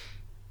yeah,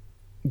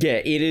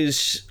 it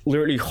is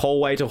literally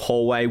hallway to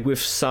hallway with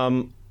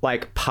some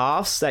like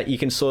paths that you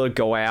can sort of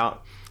go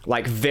out,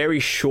 like very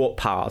short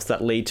paths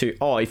that lead to,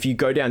 oh, if you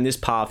go down this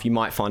path, you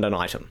might find an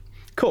item.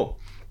 Cool.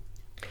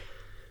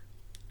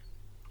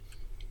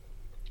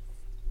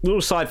 Little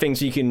side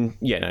things you can,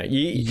 they're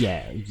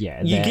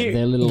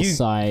little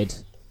side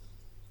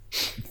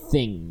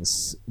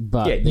things,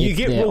 but yeah, you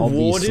get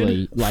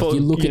rewarded for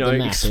you look at the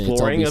map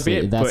exploring a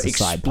bit, but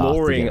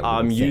exploring,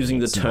 I'm using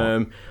the it's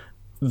term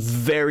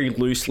very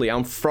loosely.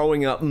 I'm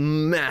throwing up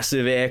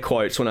massive air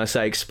quotes when I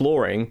say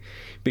exploring,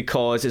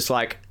 because it's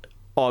like,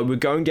 oh, we're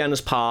going down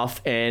this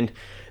path and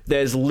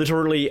there's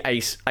literally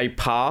a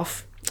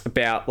path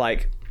about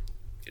like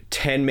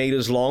 10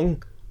 meters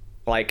long,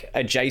 like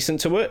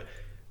adjacent to it,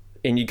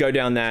 and you go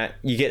down that,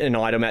 you get an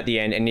item at the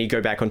end, and you go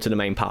back onto the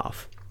main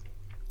path.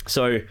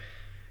 So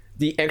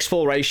the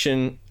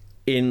exploration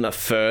in the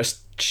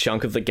first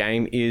chunk of the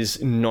game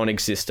is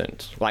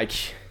non-existent. Like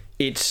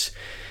it's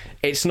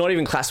not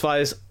even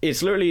classified as,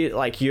 it's literally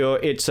like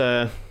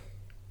I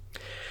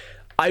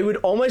would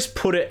almost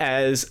put it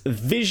as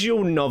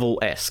visual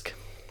novel-esque.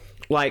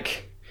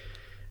 Like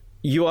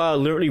you are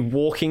literally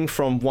walking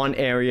from one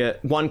area,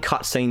 one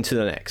cutscene to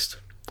the next.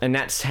 And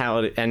that's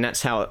how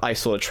I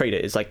sort of treat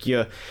it. It's like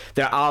there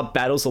are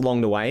battles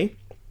along the way,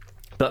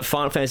 but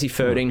Final Fantasy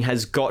 13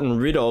 has gotten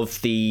rid of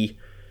the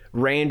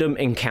random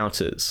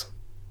encounters.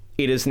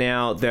 It is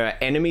now, there are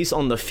enemies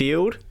on the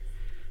field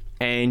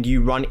and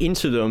you run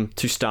into them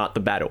to start the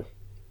battle.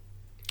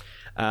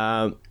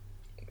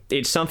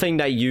 It's something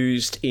they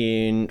used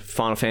in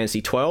Final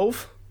Fantasy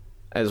 12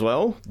 as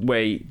well,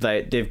 where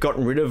they've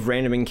gotten rid of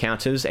random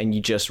encounters and you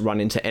just run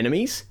into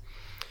enemies.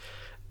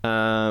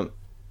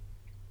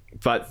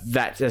 But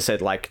that, as I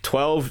said, like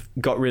 12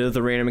 got rid of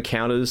the random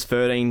encounters,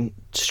 13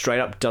 straight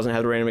up doesn't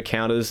have the random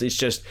encounters. It's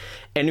just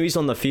enemies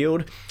on the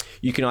field.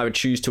 You can either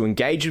choose to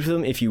engage with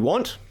them if you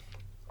want,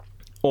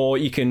 or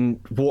you can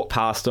walk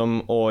past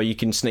them, or you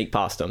can sneak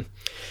past them.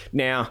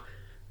 Now,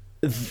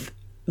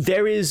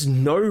 there is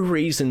no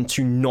reason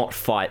to not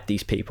fight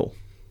these people.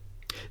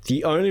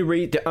 The only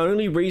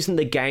reason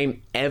the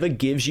game ever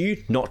gives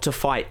you not to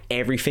fight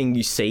everything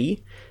you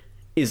see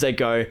is they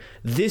go,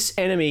 this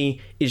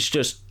enemy is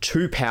just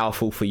too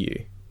powerful for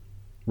you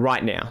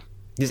right now.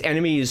 This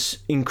enemy is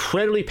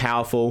incredibly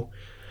powerful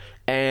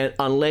And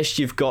unless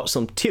you've got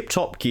some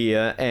tip-top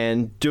gear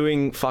and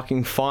doing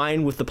fucking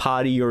fine with the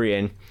party you're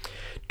in,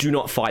 do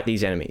not fight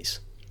these enemies.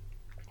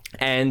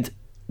 And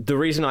the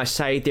reason I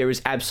say there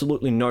is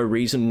absolutely no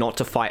reason not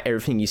to fight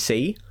everything you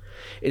see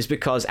is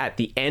because at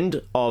the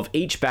end of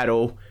each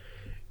battle,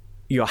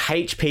 your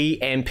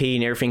HP, MP,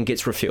 and everything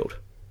gets refilled.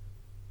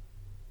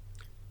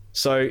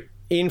 So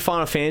in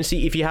Final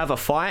Fantasy, if you have a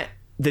fight,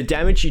 the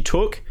damage you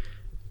took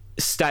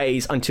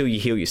stays until you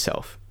heal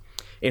yourself.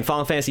 In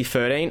Final Fantasy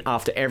 13,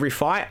 after every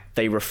fight,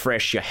 they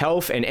refresh your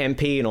health and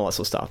MP and all that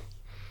sort of stuff.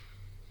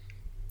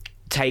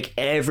 Take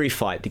every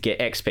fight to get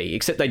XP,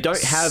 except they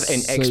don't have an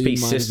So XP you might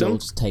as system. well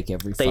just take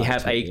every They fight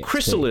have to a get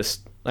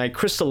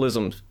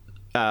crystalism.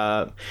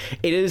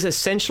 It is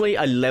essentially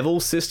a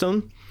level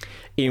system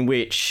in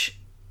which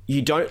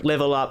you don't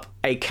level up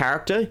a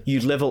character,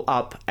 you level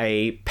up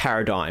a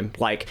paradigm,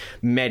 like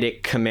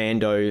medic,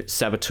 commando,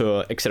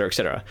 saboteur, etc.,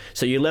 etc.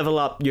 So you level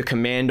up your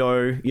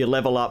commando, you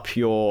level up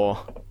your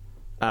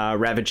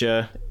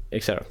ravager,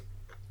 etc.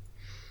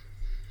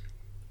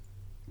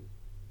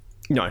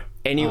 No,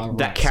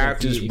 that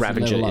character's if you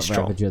ravager level up is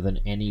strong. Ravager, then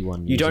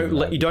anyone You don't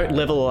using level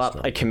Paradigm is up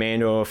strong. a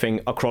commando thing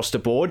across the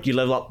board. You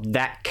level up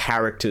that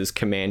character's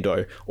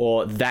commando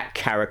or that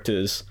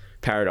character's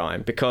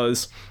paradigm,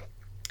 because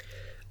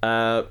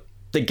the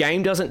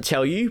game doesn't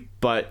tell you,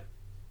 but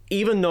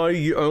even though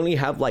you only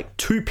have like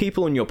 2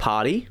 people in your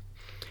party,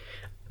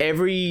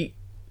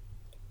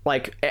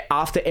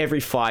 after every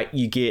fight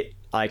you get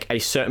like a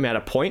certain amount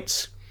of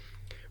points,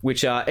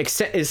 which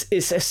is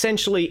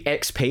essentially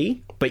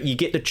XP, but you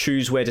get to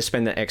choose where to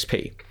spend that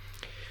XP.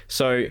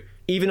 So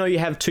even though you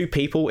have 2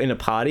 people in a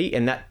party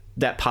and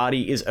that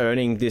party is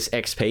earning this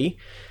XP,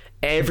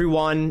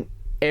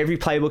 every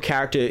playable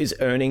character is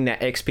earning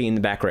that XP in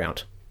the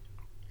background.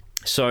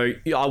 So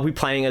I'll be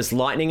playing as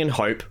Lightning and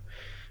Hope,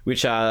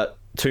 which are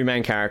 2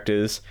 main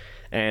characters,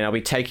 and I'll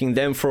be taking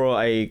them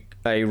for a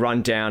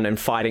rundown and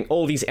fighting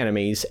all these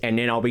enemies, and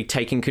then I'll be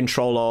taking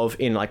control of,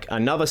 in like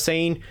another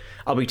scene,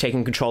 I'll be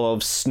taking control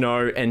of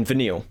Snow and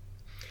Vanille.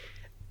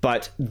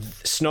 But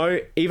Snow,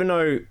 even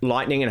though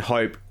Lightning and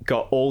Hope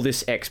got all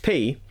this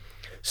XP,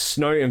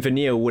 Snow and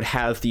Vanille would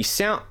have the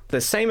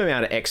same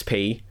amount of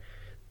XP,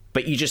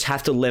 but you just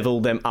have to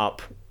level them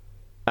up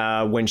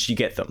once you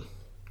get them.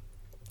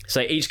 So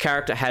each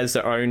character has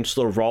their own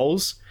sort of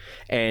roles,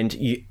 and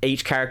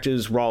each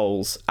character's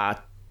roles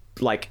are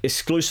like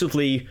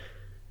exclusively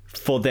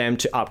for them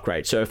to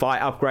upgrade. So if I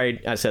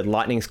upgrade, as I said,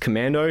 Lightning's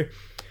commando,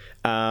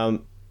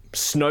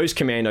 Snow's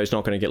commando is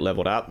not going to get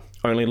leveled up,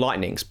 only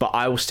Lightning's, but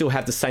I will still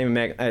have the same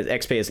amount of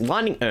XP as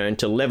Lightning earned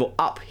to level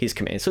up his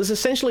command. So it's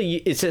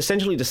essentially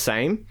the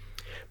same,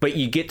 but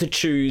you get to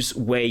choose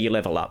where you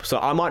level up. So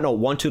I might not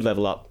want to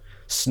level up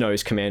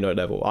Snow's commando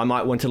level. I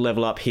might want to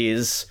level up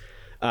his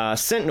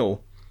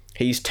Sentinel,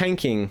 his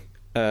tanking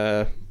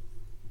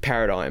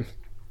paradigm.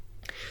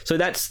 So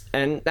that's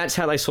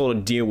how they sort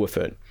of deal with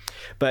it.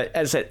 But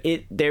as I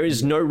said, there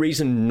is no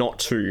reason not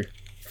to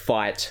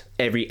fight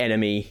every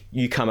enemy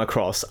you come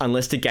across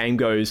unless the game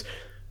goes,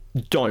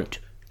 don't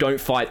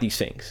fight these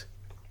things.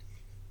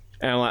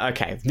 And I'm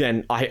like, okay,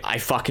 then I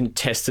fucking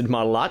tested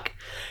my luck,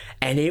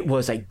 and it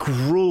was a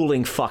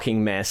grueling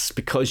fucking mess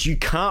because you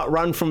can't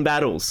run from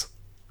battles.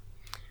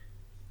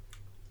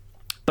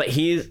 But I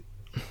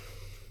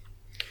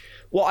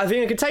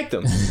think I could take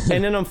them.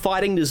 And then I'm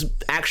fighting this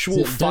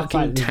actual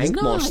fucking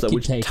tank monster,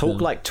 which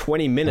took like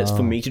 20 minutes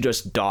for me to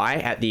just die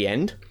at the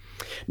end.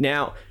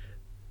 Now,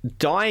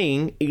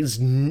 dying is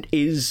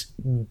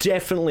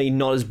definitely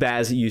not as bad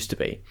as it used to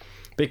be.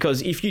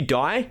 Because if you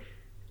die,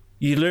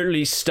 you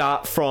literally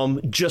start from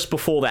just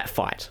before that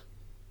fight.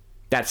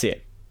 That's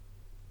it.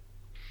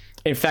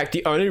 In fact,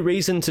 the only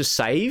reason to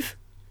save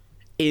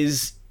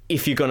is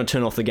if you're going to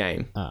turn off the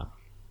game.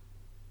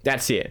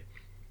 That's it.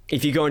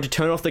 If you're going to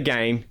turn off the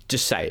game,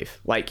 just save.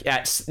 Like,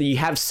 you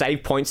have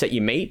save points that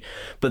you meet,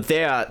 but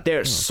there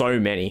are so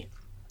many.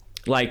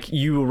 Like,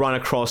 you will run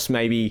across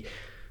maybe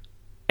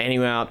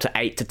anywhere up to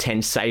 8 to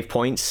 10 save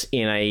points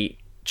in a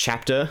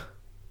chapter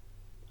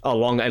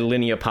along a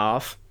linear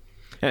path.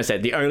 And I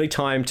said, the only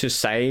time to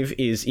save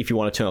is if you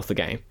want to turn off the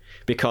game.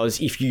 Because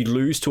if you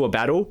lose to a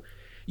battle,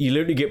 you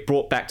literally get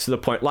brought back to the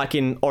point, like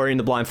in Ori and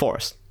the Blind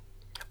Forest.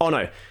 Oh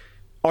no,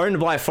 Ori and the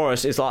Blind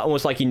Forest is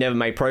almost like you never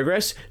made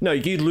progress. No,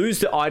 you lose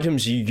the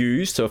items you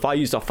used. So if I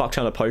used a fuck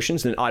ton of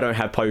potions, then I don't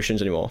have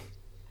potions anymore.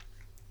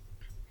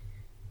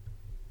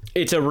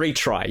 It's a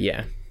retry,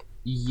 yeah.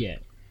 Yeah,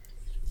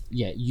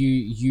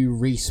 you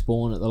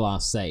respawn at the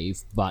last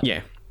save, but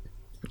yeah,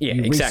 you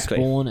exactly.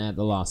 respawn at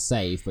the last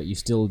save, but you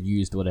still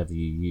used whatever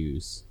you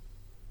use.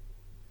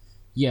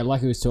 Yeah,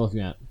 like I was talking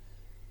about,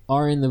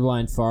 Ori and the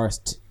Blind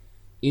Forest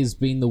has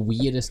been the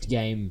weirdest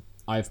game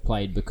I've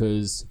played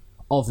because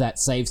of that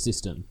save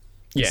system.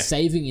 Yeah.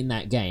 Saving in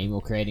that game,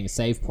 or creating a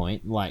save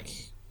point, like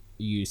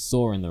you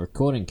saw in the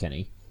recording,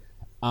 Kenny,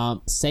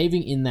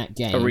 saving in that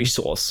game... A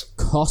resource.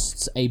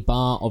 ...costs a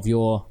bar of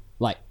your...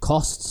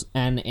 costs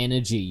an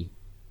energy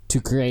to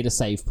create a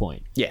save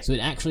point. Yeah. So it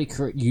actually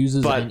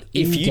uses but an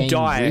if you in-game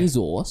die,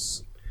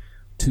 resource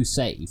to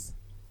save.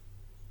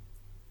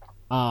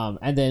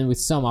 And then with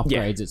some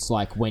upgrades, it's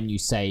like when you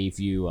save,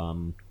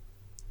 you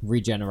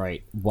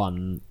regenerate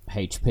 1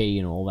 HP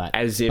and all that.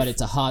 But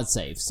it's a hard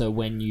save, so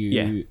when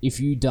you if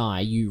you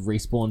die, you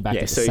respawn back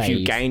at the so save. if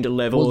you gained a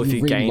level, if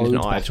you gained an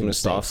item and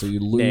stuff, so you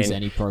lose then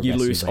any progress. You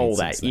lose all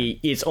that.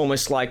 It's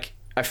almost like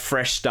a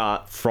fresh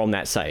start from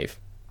that save.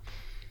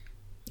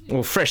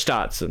 Well, fresh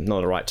start's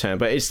not the right term,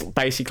 but it's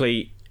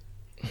basically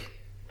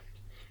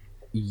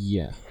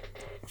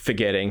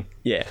forgetting.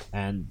 Yeah.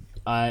 And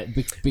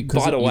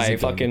because by the way,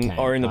 fucking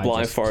Ori and the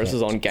Blind Forest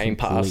is on Game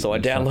Pass, so I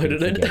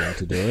downloaded it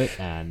to do it,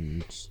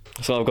 and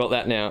so I've got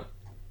that now.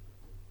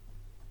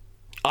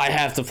 I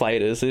have to play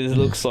this. It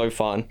looks so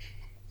fun.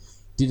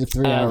 Did a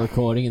 3-hour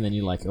recording, and then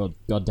you're like, oh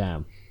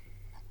goddamn.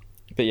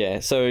 But yeah,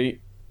 so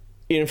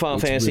in Final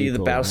Fantasy, the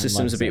battle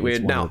system's a bit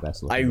weird. Now,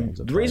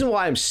 the reason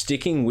why I'm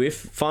sticking with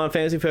Final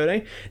Fantasy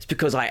 13 is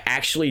because I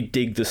actually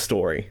dig the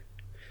story.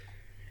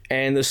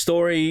 And the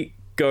story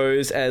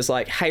goes as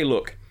like, hey,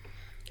 look,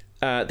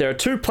 there are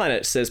 2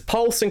 planets. There's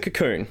Pulse and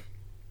Cocoon.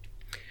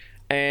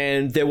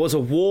 And there was a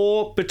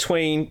war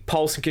between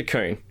Pulse and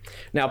Cocoon.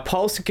 Now,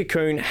 Pulse and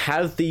Cocoon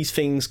have these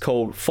things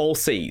called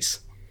fal'Cies.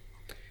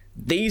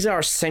 These are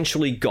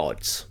essentially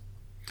gods.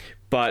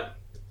 But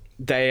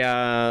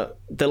they're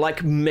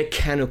like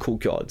mechanical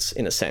gods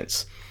in a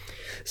sense.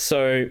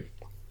 So,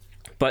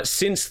 but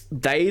since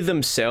they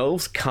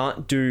themselves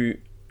can't do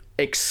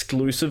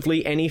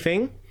exclusively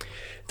anything,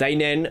 they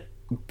then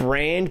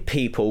brand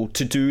people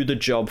to do the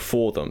job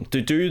for them,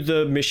 to do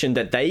the mission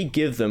that they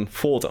give them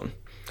for them.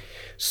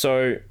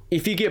 So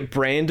if you get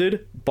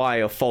branded by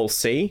a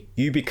fal'Cie,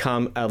 you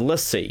become a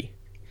l'Cie,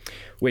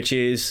 which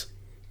is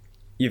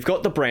you've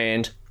got the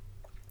brand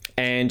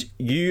and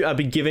you are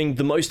giving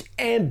the most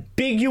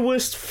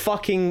ambiguous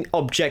fucking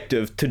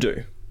objective to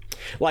do.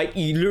 Like,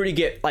 you literally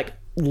get like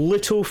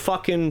little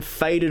fucking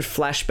faded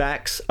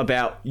flashbacks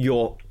about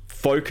your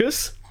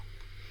focus.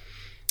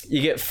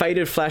 You get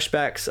faded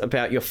flashbacks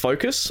about your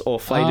focus, or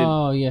faded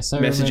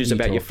messages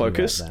about your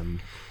focus.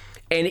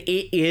 And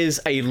it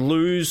is a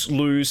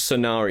lose-lose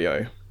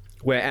scenario.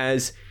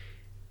 Whereas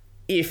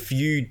if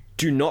you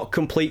do not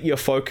complete your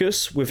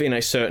focus within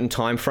a certain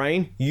time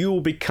frame, you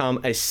will become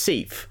a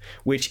Sieve,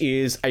 which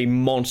is a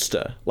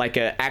monster, like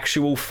an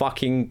actual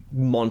fucking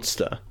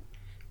monster.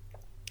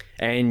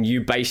 And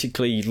you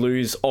basically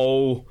lose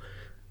all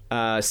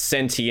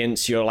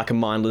sentience. You're like a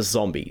mindless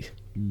zombie.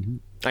 Mm-hmm.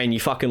 And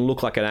you fucking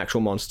look like an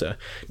actual monster.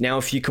 Now,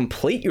 if you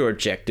complete your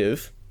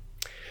objective,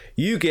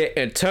 you get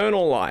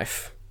eternal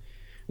life.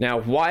 Now,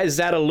 why is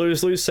that a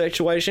lose-lose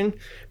situation?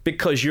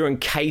 Because you're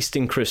encased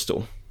in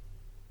crystal.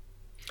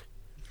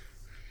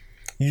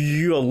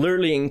 You are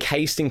literally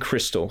encased in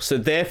crystal. So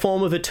their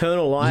form of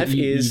eternal life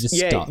is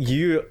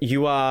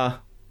you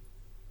are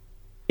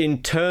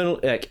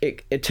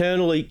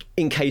eternally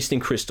encased in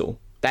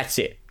crystal. That's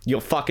it. You're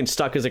fucking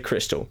stuck as a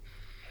crystal.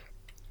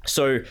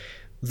 So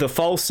the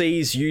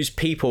fal'Cies use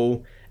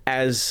people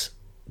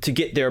to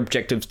get their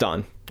objectives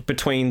done.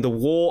 Between the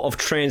War of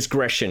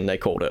Transgression, they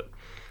called it.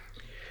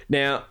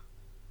 Now,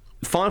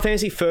 Final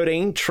Fantasy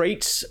 13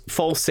 treats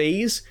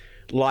fal'Cies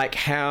like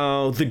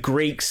how the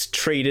Greeks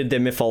treated their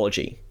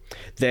mythology.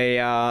 They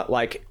are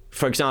like,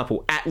 for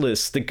example,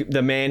 Atlas,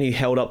 the man who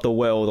held up the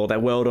world, or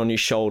that world on his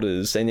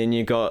shoulders, and then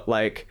you got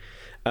like,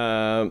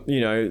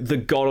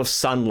 the god of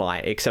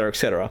sunlight, etc.,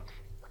 etc.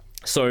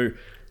 So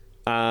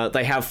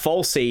they have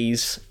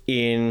fal'Cies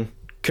in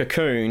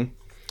Cocoon,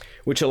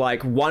 which are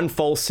like one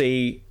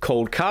fal'Cie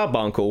called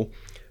Carbuncle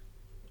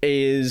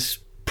is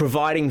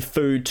providing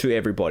food to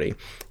everybody.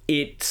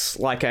 It's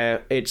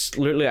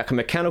literally like a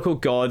mechanical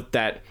god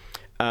that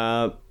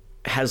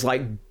has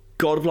like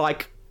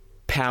godlike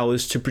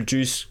powers to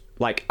produce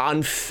like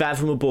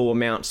unfathomable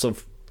amounts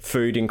of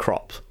food and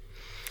crops.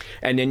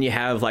 And then you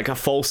have like a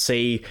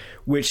fal'Cie,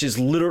 which is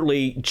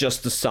literally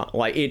just the sun.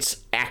 Like, it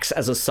acts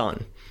as a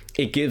sun.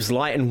 It gives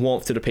light and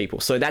warmth to the people.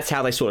 So that's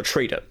how they sort of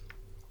treat it.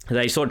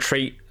 They sort of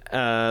treat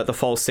the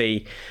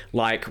fal'Cie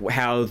like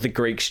how the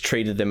Greeks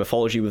treated their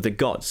mythology with the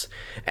gods.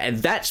 And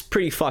that's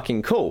pretty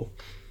fucking cool.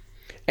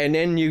 And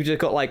then you just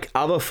got like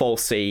other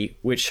fal'Cie,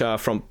 which are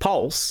from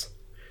Pulse,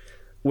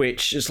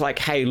 which is like,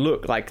 hey,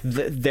 look, like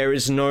there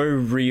is no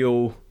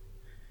real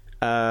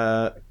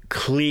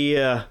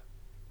clear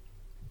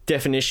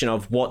definition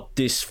of what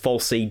this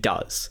fal'Cie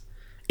does.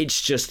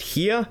 It's just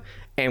here,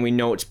 and we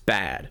know it's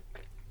bad.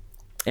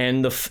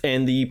 And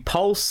the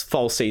Pulse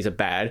fal'Cies are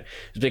bad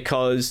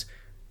because,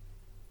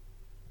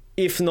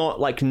 if not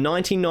like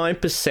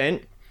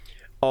 99%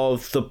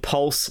 of the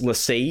Pulse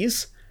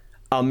l'Cies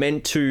are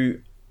meant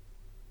to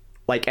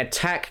like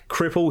attack,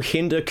 cripple,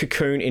 hinder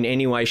Cocoon in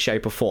any way,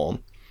 shape, or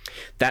form.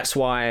 That's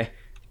why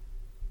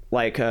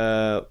like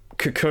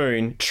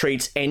Cocoon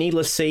treats any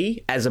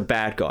l'Cie as a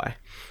bad guy.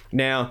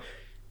 Now,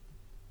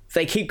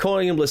 they keep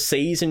calling them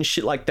l'Cies and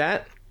shit like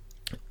that.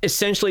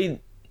 Essentially,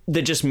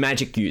 they're just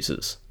magic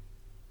users.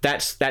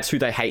 That's who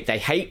they hate. They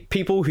hate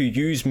people who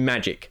use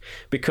magic,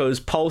 because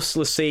Pulse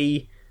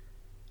l'Cie,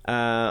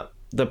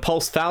 the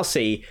Pulse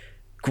fal'Cie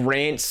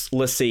grants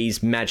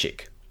l'Cies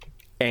magic.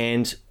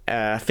 And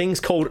things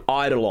called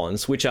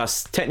Eidolons, which are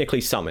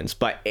technically summons,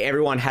 but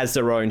everyone has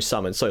their own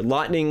summon. So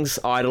Lightning's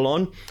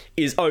Eidolon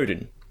is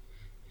Odin,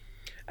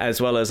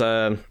 as well as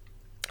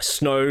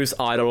Snow's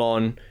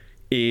Eidolon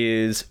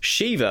is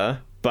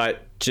Shiva,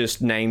 but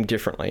just named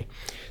differently.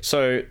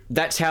 So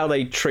that's how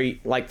they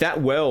treat, like,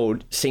 that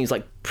world seems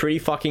like pretty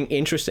fucking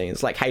interesting.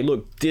 It's like, hey,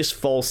 look, this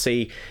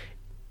fal'Cie,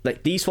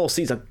 like, these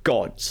fal'Cies are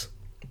gods.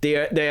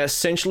 They're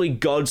essentially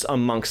gods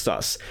amongst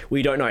us.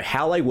 We don't know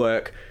how they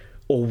work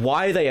or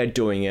why they are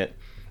doing it.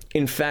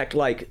 In fact,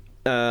 like,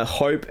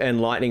 Hope and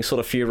Lightning sort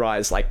of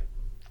theorize, like,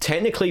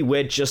 technically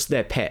we're just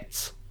their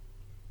pets.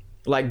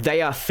 Like,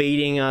 they are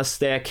feeding us,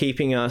 they're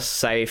keeping us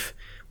safe.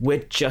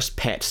 We're just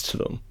pets to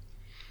them.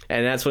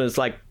 And that's when it's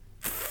like,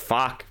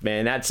 fuck,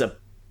 man, that's a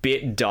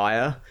bit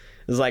dire.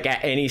 It's like,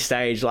 at any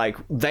stage, like,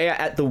 they are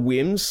at the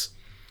whims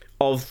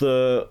of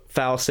the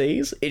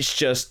fal'Cies. It's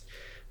just,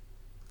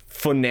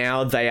 for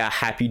now, they are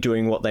happy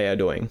doing what they are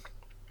doing.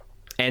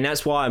 And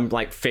that's why I'm,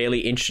 like, fairly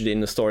interested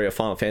in the story of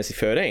Final Fantasy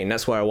 13.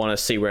 That's why I want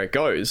to see where it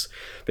goes,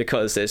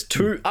 because there's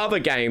 2 other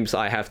games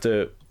I have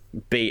to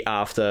beat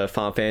after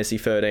Final Fantasy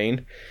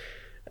 13,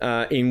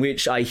 in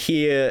which I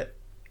hear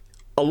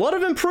a lot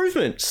of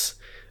improvements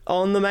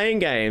on the main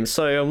game.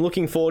 So I'm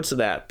looking forward to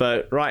that.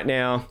 But right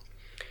now,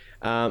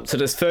 so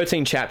there's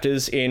 13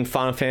 chapters in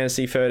Final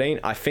Fantasy 13.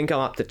 I think I'm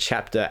up to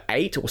chapter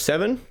 8 or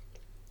 7.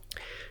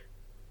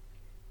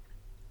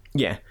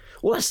 Yeah.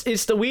 Well,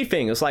 it's the weird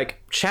thing. It's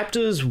like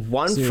chapters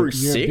 1 through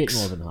 6. You're a bit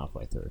more than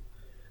halfway through.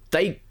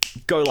 They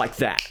go like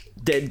that.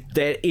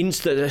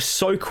 They're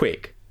so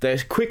quick. They're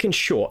quick and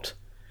short.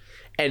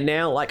 And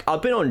now, like,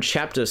 I've been on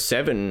chapter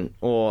 7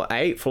 or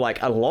 8 for,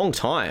 like, a long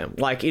time.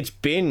 Like, it's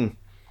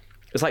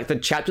like the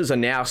chapters are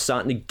now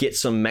starting to get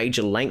some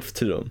major length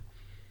to them.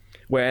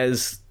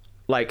 Whereas,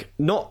 like,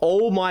 not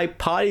all my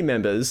party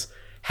members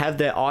have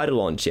their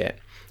Eidolons yet.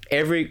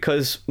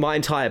 Because my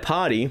entire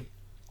party,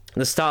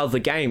 the start of the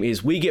game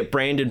is we get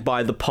branded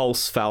by the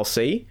Pulse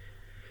fal'Cie,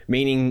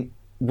 meaning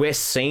we're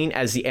seen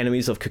as the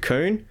enemies of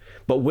Cocoon,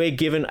 but we're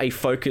given a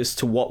focus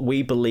to what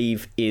we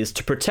believe is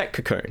to protect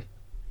Cocoon.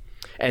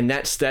 And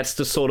that's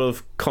the sort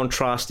of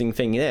contrasting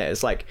thing there.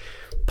 It's like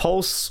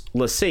Pulse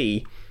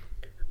l'Cie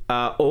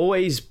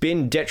always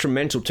been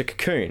detrimental to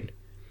Cocoon,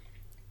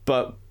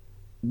 but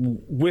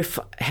with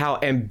how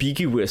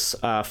ambiguous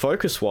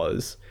focus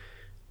was,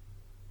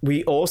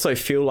 we also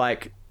feel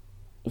like,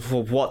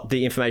 for what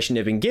the information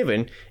they've been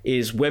given,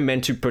 is we're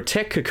meant to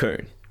protect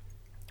Cocoon.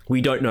 We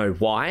don't know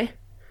why.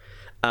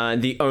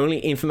 The only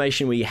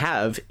information we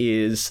have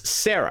is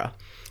Sarah,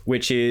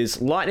 which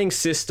is Lightning's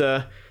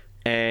sister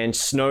and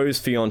Snow's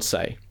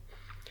fiance.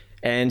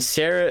 And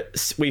Sarah,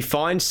 we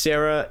find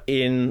Sarah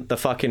in the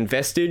fucking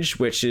vestige,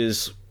 which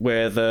is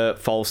where the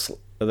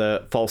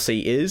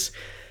fal'Cie is.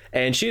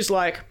 And she's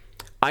like,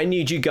 I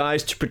need you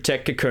guys to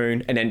protect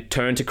Cocoon and then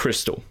turn to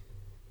Crystal.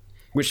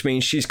 Which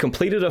means she's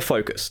completed her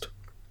focus,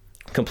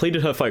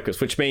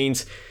 which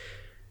means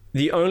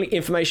the only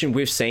information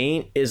we've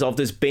seen is of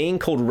this being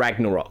called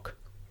Ragnarok.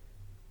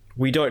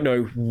 We don't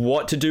know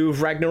what to do with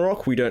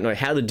Ragnarok. We don't know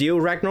how to deal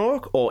with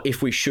Ragnarok, or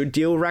if we should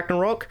deal with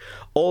Ragnarok.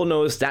 All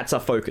know is that's our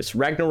focus.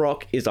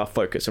 Ragnarok is our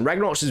focus. And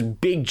Ragnarok's this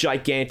big,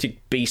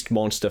 gigantic beast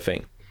monster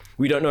thing.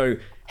 We don't know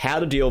how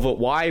to deal with it,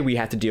 why we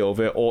have to deal with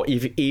it, or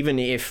even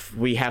if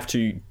we have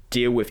to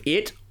deal with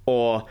it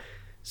or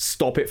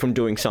stop it from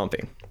doing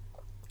something.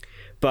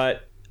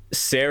 But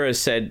Sarah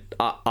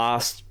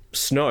asked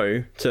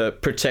Snow to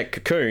protect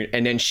Cocoon,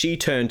 and then she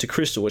turned to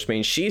Crystal, which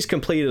means she's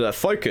completed her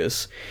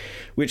focus,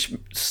 which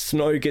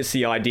Snow gets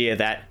the idea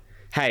that,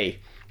 hey,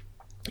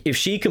 if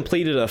she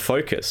completed her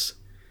focus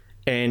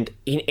and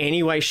in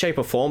any way, shape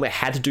or form it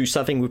had to do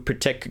something with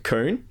protect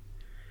Cocoon,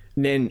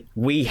 then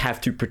we have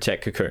to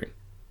protect Cocoon.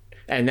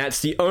 And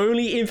that's the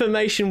only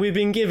information we've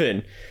been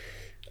given.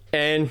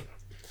 And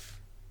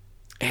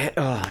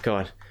oh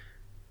god.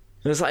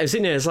 It's like,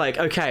 sitting there, it's like,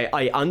 okay,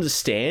 I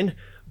understand,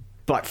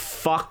 but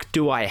fuck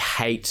do I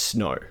hate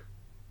Snow.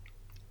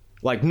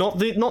 Like, not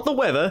the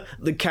weather,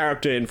 the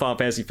character in Final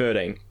Fantasy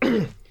 13.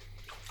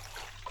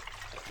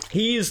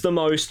 He is the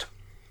most,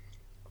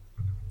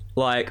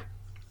 like,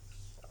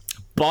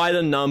 by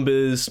the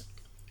numbers,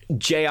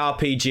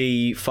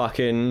 JRPG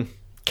fucking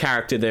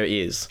character there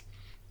is.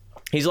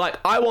 He's like,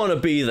 I want to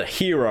be the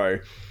hero.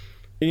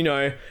 You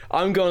know,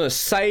 I'm going to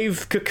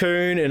save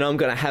Cocoon and I'm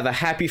going to have a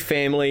happy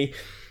family.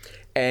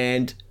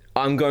 And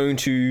I'm going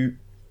to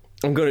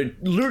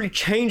literally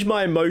change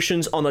my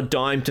emotions on a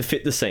dime to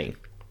fit the scene.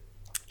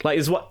 Like,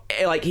 is what,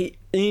 like, the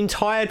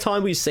entire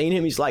time we've seen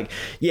him, he's like,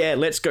 yeah,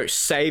 let's go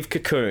save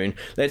Cocoon.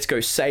 Let's go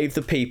save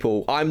the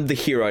people. I'm the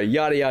hero,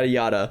 yada, yada,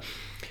 yada.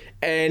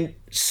 And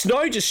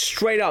Snow just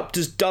straight up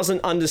just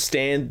doesn't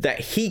understand that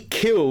he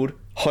killed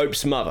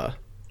Hope's mother.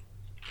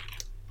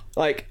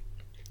 Like,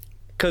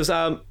 because,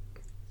 well,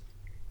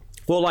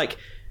 like,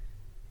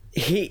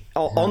 he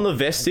on the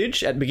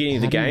vestige at the beginning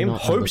of the game,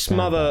 Hope's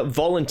mother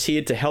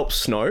volunteered to help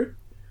Snow,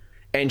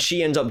 and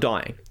she ends up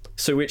dying.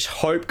 So which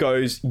Hope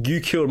goes,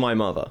 you killed my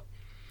mother.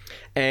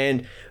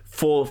 And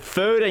for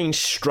 13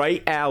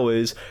 straight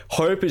hours,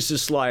 Hope is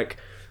just like,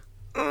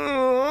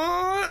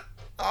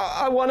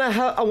 I want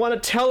to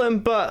tell him,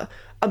 but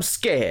I'm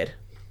scared.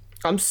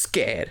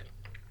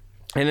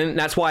 And then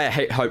that's why I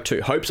hate Hope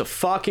too. Hope's a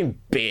fucking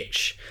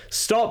bitch.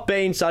 Stop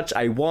being such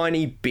a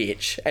whiny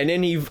bitch. And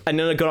then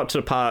I got up to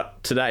the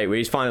part today where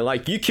he's finally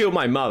like, you killed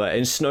my mother.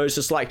 And Snow's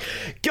just like,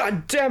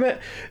 God damn it.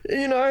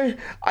 You know,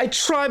 I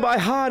try my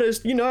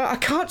hardest. You know, I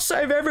can't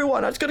save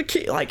everyone. I was gonna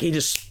kill. Like,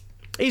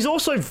 he's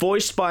also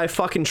voiced by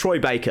fucking Troy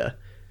Baker.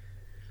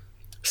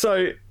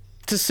 So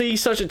to see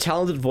such a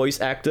talented voice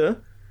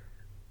actor,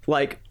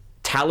 like,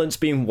 talent's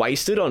being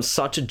wasted on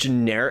such a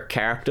generic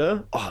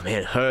character, oh man,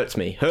 it hurts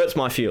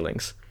my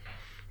feelings.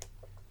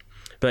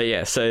 But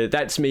yeah, so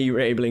that's me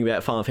rambling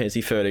about Final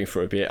Fantasy 13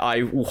 for a bit.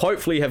 I will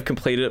hopefully have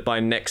completed it by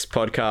next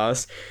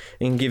podcast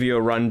and give you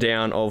a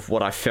rundown of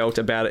what I felt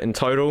about it in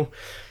total.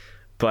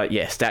 But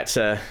yes, that's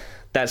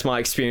my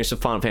experience of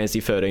Final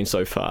Fantasy 13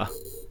 so far.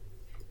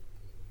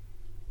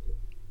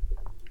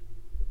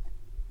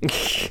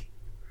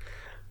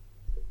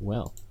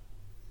 Well,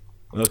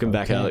 welcome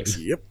back, Alex.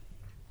 Yep.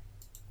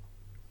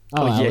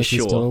 Oh, yeah, Alex sure.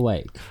 is still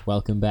awake.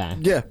 Welcome back.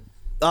 Yeah.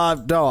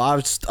 No, I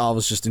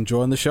was just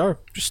enjoying the show.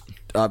 Just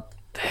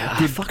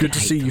good to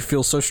see you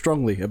feel so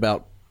strongly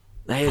about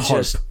They are Hope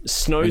just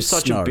Snow's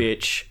such Snow. a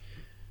bitch.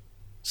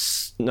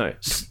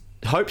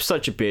 Hope's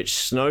such a bitch.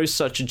 Snow's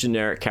such a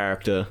generic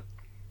character.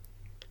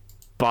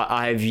 But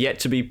I have yet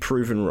to be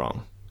proven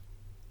wrong.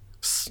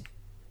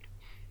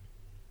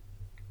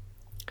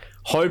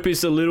 Hope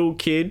is the little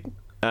kid.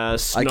 I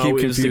Snow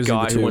keep is the confusing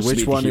guy the who two. wants to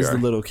Which be one the is hero.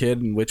 the little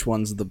kid and which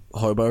one's the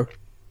hobo?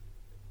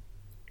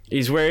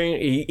 He's wearing.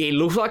 He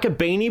looks like a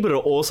beanie, but it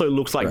also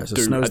looks like Right, so a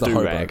Snow's the hobo.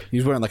 do-rag.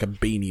 He's wearing like a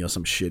beanie or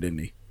some shit, isn't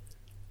he?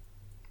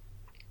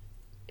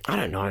 I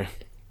don't know.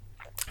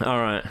 All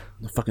right.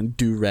 A fucking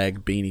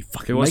do-rag beanie.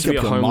 Fucking He wants make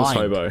to be up a your homeless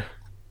mind. hobo.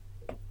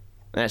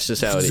 That's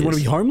just how it Does is. he want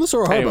to be homeless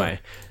or a hobo? Anyway,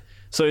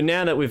 so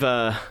now that we've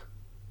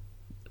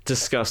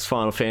discussed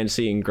Final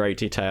Fantasy in great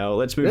detail,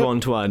 let's move on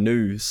to our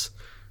news.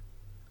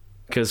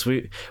 Because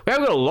we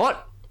haven't got a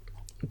lot,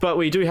 but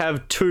we do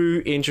have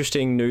two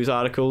interesting news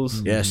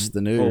articles. Yes,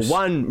 the Well, news.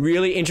 one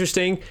really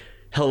interesting,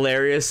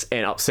 hilarious,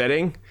 and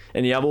upsetting,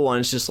 and the other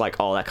one's just like,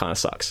 oh, that kind of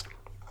sucks.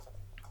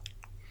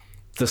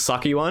 The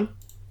sucky one.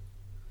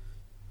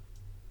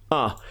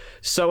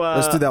 So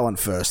Let's do that one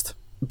first.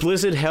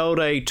 Blizzard held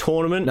a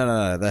tournament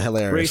No, the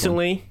hilarious one.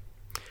 recently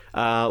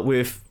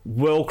with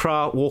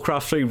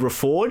Warcraft 3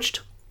 Reforged,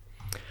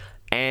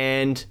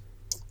 and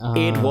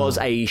it was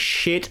a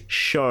shit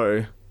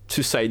show,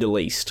 to say the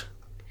least.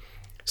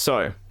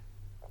 So,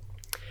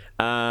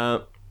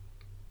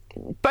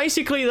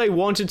 basically they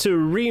wanted to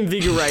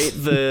reinvigorate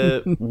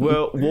the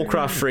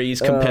Warcraft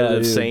 3's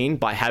competitive scene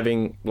by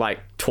having like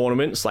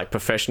tournaments, like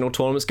professional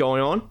tournaments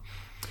going on.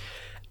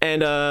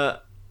 And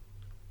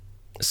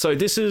so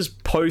this is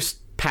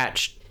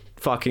post-patch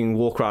fucking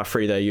Warcraft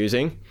 3 they're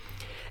using.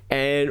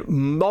 And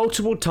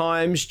multiple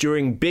times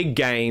during big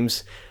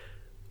games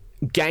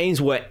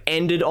were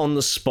ended on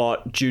the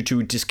spot due to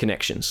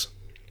disconnections.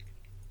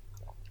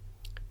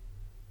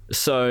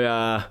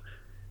 So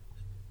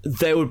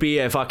there would be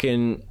a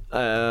fucking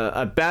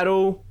a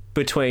battle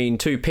between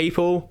two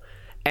people,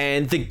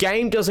 and the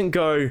game doesn't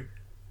go,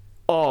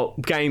 oh,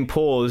 game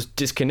pause,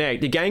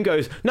 disconnect. The game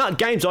goes, no,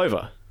 game's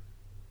over.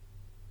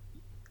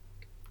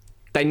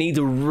 They need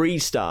to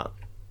restart.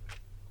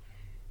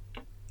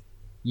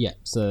 Yeah,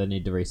 so they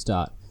need to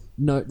restart.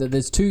 No,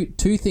 there's two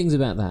things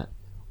about that.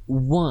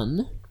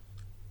 One,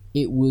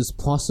 it was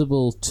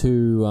possible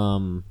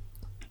to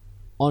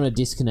on a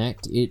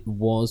disconnect, it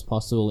was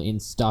possible in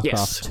StarCraft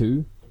Yes.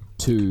 2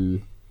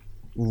 to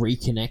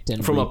reconnect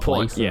and From a replay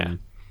point, from, yeah.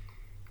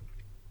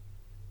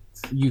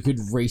 You could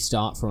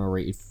restart from a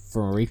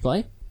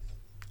replay.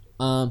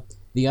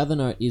 The other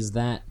note is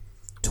that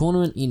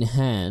tournament in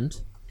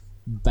hand,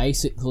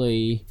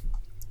 basically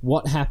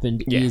what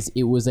happened is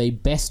it was a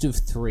best of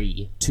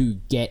 3 to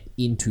get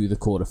into the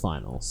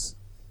quarterfinals.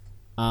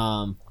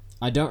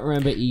 I don't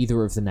remember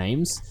either of the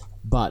names,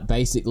 but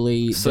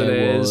basically So there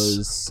there's-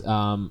 was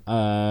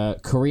a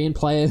Korean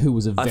player who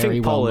was a I very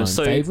think well-known Poland.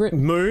 So favorite,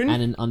 Moon-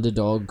 and an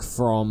underdog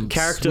from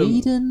Character-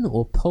 Sweden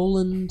or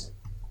Poland.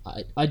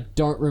 I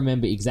don't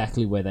remember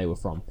exactly where they were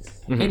from.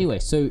 Mm-hmm. Anyway,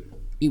 so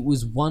it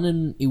was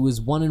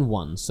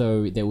 1-1,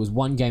 so there was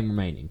one game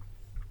remaining.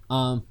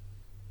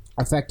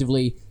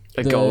 Effectively,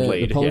 A gold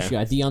lead, the Polish yeah.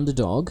 guy, the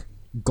underdog,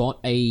 got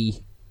a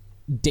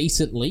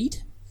decent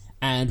lead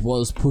and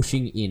was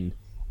pushing in.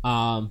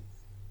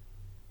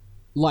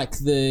 Like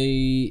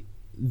the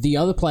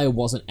other player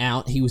wasn't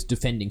out; he was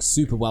defending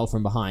super well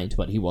from behind,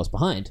 but he was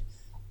behind.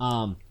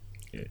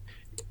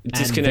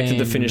 Disconnected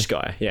the then- Finnish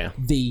guy, yeah.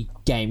 The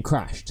game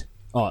crashed.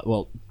 Oh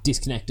well,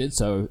 disconnected.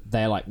 So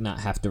they're like, nah,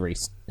 have to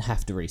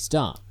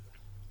restart.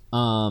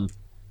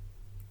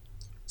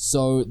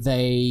 So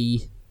they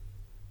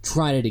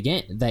tried it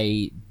again.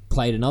 They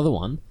played another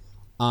one,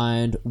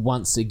 and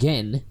once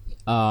again,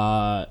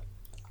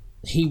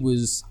 he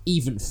was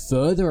even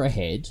further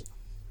ahead.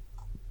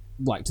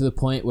 Like to the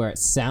point where it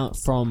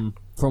from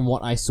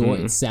what I saw,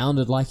 it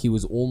sounded like he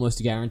was almost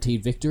a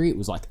guaranteed victory. It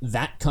was like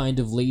that kind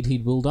of lead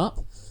he'd build up.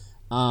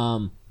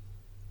 and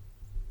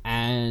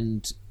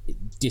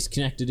it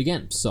disconnected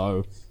again.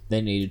 So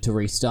they needed to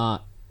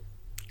restart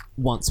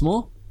once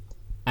more.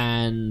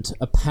 And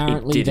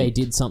apparently they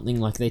did something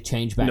like they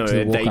changed back to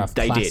the Warcraft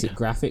classic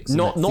graphics.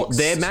 Not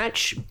their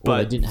match,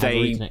 but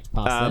they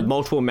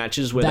multiple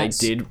matches where they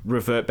did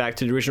revert back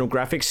to the original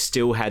graphics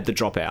still had the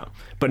dropout,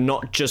 but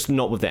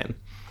not with them.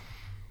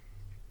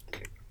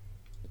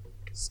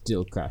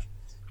 Still crashed.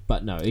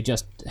 But no, it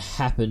just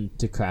happened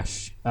to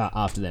crash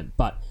after them.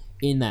 But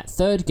in that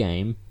third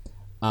game,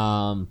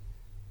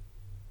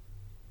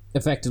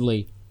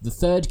 effectively, the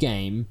third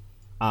game,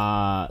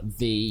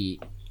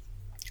 the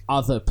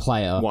other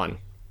player won.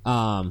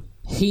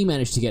 He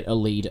managed to get a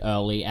lead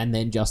early and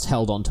then just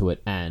held onto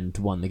it and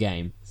won the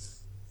game.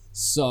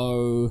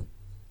 So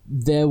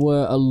there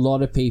were a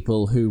lot of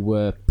people who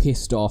were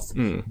pissed off,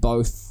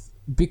 both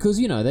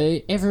because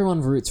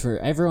everyone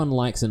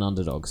likes an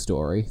underdog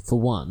story for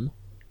one,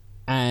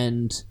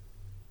 and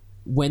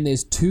when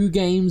there's two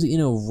games in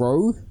a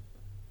row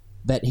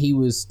that he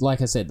was,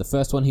 like I said, the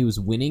first one he was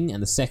winning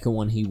and the second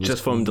one he was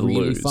just for him to really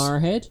lose. Far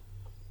ahead,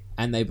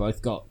 and they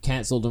both got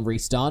cancelled and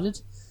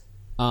restarted.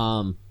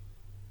 And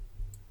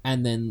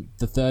then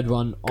the third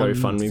one on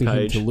for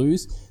him to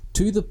lose,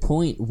 to the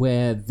point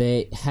where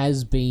there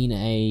has been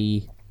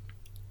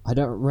I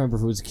don't remember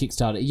if it was a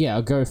Kickstarter,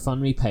 a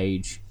GoFundMe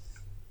page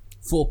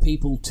for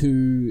people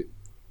to do,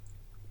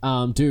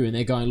 and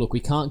they're going, look, we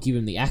can't give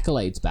him the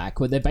accolades back,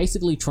 but they're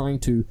basically trying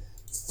to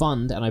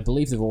fund, and I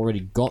believe they've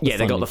already got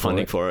they got the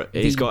funding for it.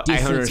 He's got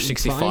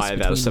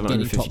 $865 out of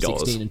 $750. Top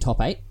 16 and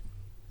top 8.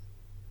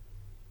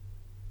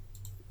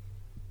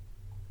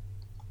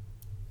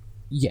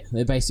 Yeah,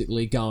 they're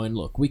basically going,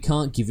 look, we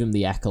can't give him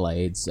the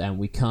accolades and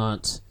we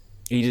can't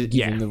give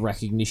him the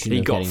recognition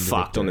of getting the victory. He got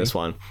fucked on this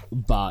one.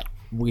 But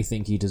we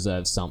think he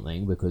deserves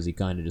something because he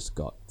kind of just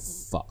got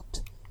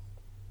fucked.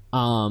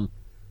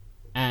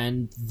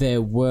 And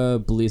there were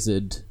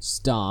Blizzard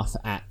staff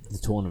at the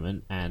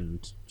tournament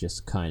and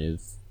just kind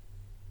of,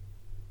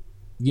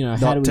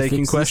 how do we taking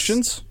fix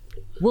questions? This?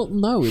 Well,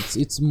 no,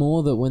 it's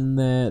more that when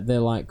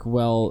they're like,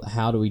 well,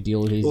 how do we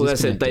deal with these? Well,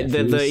 that's it.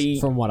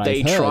 From what I've heard,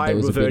 they tried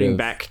reverting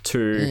back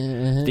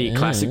to the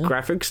classic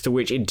graphics, to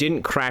which it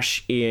didn't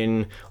crash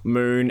in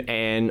Moon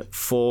and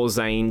For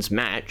Zane's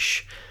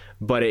match,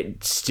 but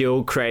it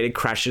still created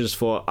crashes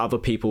for other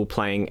people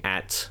playing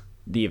at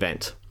the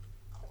event.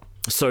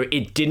 So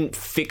it didn't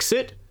fix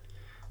it,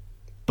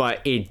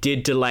 but it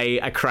did delay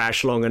a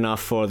crash long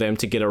enough for them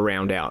to get a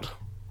round out.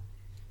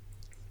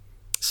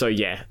 So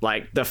yeah,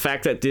 like the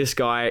fact that this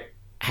guy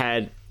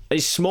had a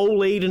small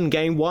lead in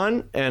game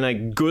 1 and a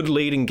good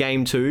lead in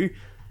game 2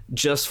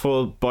 just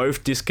for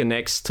both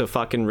disconnects to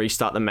fucking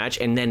restart the match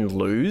and then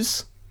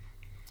lose.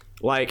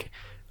 Like,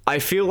 I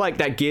feel like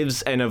that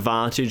gives an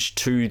advantage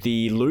to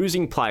the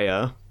losing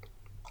player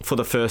for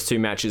the first 2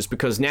 matches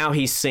because now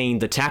he's seen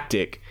the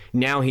tactic.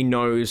 Now he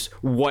knows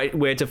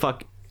where to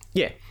fuck...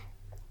 Yeah.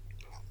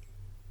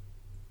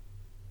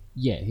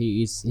 Yeah,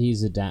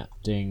 he's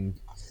adapting...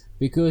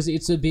 Because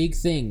it's a big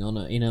thing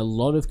in a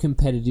lot of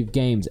competitive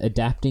games.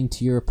 Adapting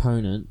to your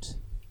opponent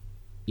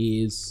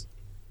is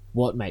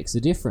what makes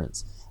a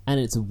difference. And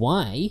it's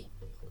why,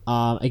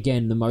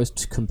 again, the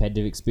most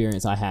competitive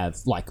experience I have,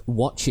 like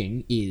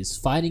watching, is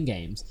fighting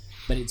games.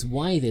 But it's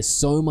why there's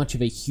so much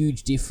of a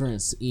huge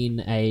difference in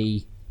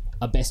a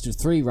best of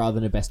 3 rather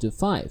than a best of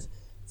 5.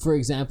 For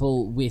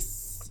example,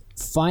 with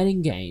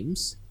fighting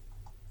games,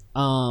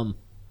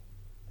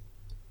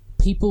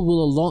 people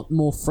will a lot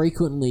more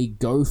frequently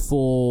go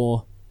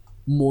for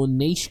more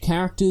niche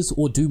characters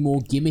or do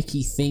more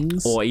gimmicky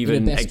things, or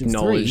even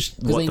acknowledge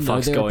what the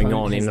fuck's going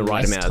on in the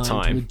right amount of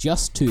time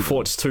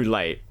before it's too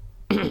late.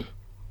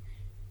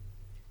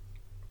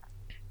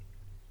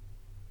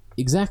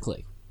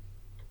 Exactly.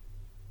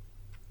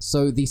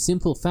 So the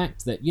simple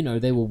fact that,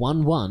 they were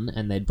 1-1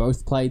 and they'd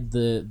both played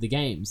the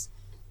games,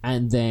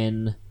 and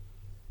then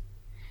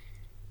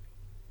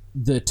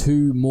the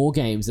 2 more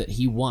games that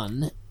he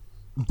won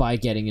by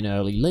getting an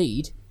early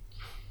lead,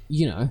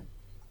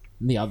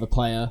 the other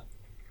player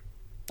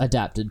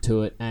adapted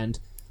to it. And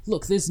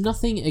look, there's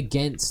nothing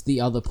against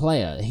the other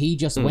player. He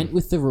just went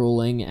with the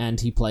ruling and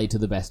he played to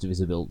the best of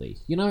his ability.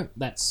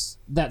 That's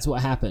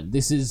what happened.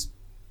 This is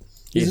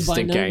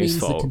by no means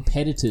the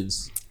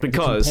competitors.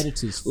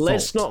 Because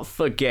let's not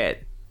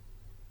forget.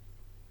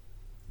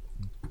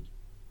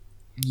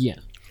 Yeah.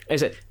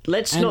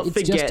 Let's not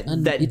forget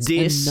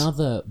that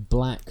another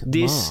black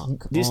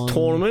mark. This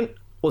tournament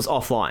was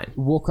offline.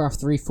 Warcraft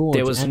 3 Forge.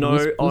 There was no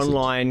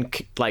online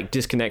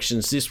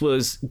disconnections. This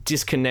was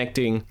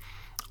disconnecting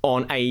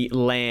on a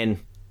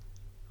LAN.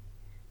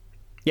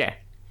 Yeah.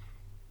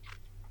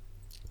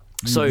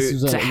 So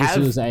to have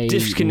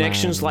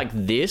disconnections like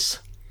this,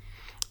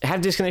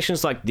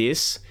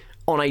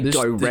 on a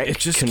direct it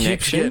just connection,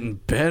 keeps getting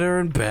better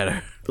and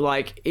better.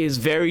 Is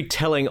very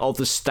telling of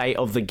the state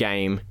of the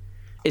game,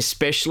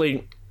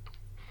 especially.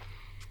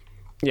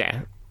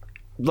 Yeah,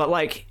 but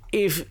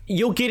if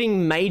you're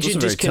getting major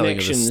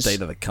disconnections, the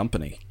state of the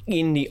company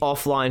in the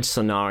offline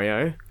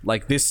scenario,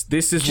 this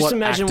is just what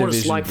imagine Activision what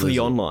it's like for the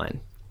Blizzard. online.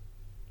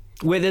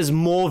 where there's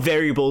more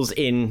variables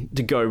in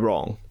to go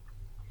wrong.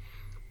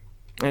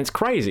 And it's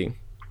crazy.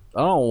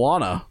 I don't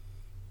wanna.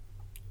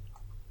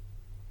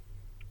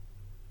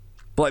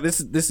 But like this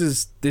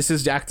is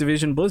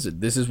Activision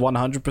Blizzard. This is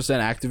 100%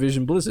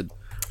 Activision Blizzard.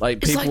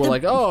 Like people were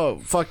like, "Oh,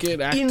 fucking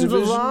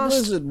Activision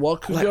Blizzard,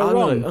 what could go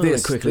wrong?"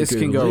 This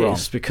can go wrong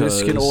because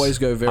this can always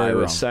go very wrong. I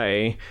would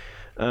say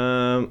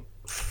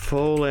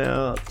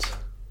Fallout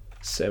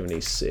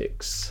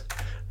 76.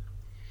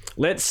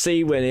 Let's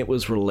see when it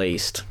was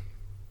released.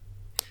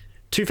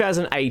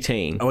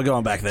 2018. Oh, we're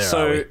going back there.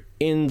 So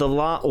in the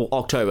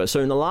October.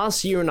 So in the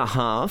last year and a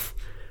half,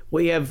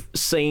 we have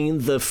seen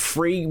the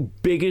 3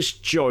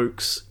 biggest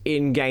jokes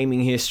in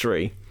gaming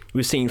history.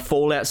 We've seen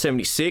Fallout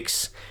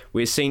 76,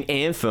 we've seen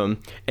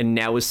Anthem, and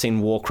now we've seen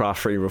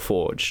Warcraft 3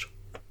 Reforged.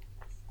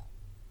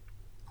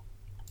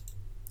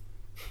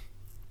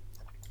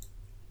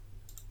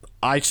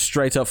 I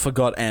straight up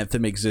forgot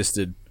Anthem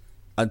existed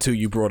until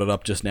you brought it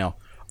up just now.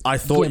 I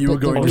thought you were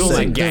going to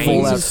say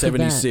Fallout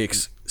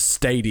 76,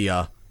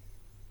 Stadia,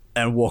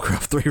 and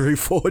Warcraft 3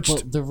 Reforged.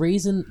 Well,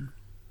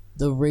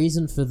 the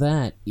reason for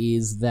that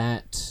is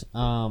that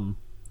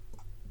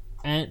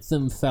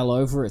Anthem fell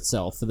over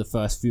itself for the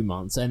first few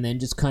months and then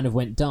just kind of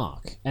went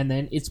dark. And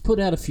then it's put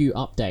out a few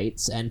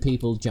updates and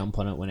people jump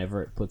on it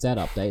whenever it puts out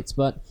updates.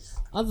 But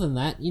other than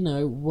that,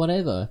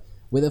 whatever.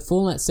 With a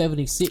Fallout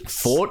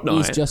 76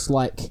 Fortnite is just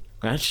like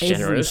that's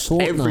generous.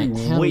 Every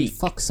week we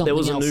fuck something there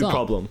was a new up.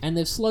 problem. And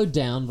they've slowed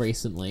down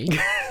recently.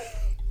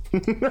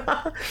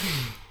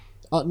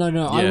 Oh no!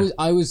 Yeah.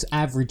 I was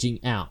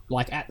averaging out.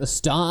 Like at the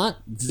start,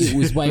 it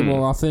was way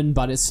more often,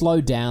 but it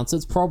slowed down, so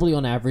it's probably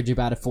on average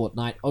about a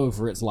fortnight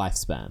over its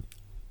lifespan.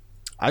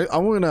 I'm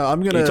gonna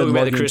talk about the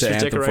log into Christmas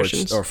Anthem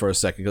decorations for a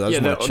second because I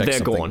just want to check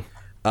they're something.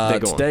 Gone.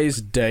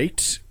 Today's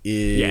date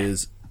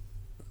is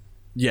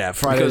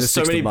Friday Because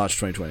the 6th of March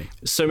 2020.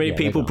 So many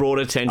people brought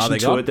attention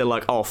to it. They're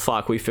like, "Oh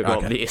fuck, we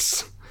forgot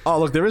this." Oh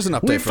look, there is an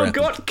update. We for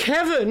forgot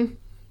Kevin.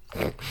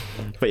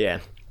 But yeah,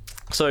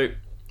 so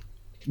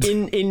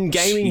in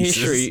gaming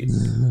history,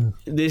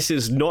 this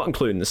is not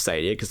including the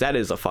Stadia because that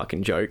is a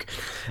fucking joke.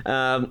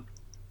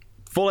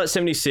 Fallout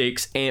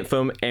 76,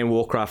 Anthem, and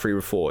Warcraft 3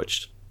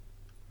 Reforged.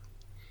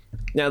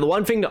 Now, the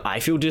one thing that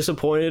I feel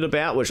disappointed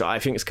about, which I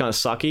think is kind of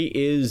sucky,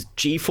 is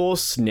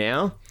GeForce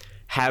now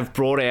have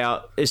brought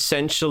out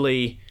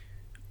essentially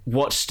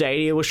what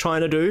Stadia was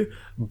trying to do,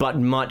 but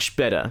much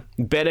better.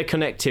 Better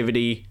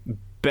connectivity,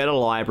 better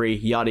library,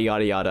 yada,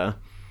 yada, yada.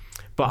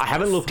 But I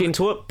haven't looked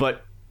into it,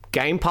 but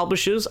game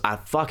publishers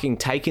are fucking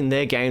taking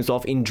their games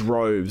off in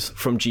droves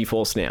from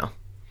GeForce now.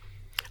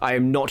 I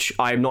am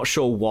not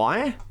sure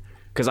why,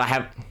 because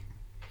I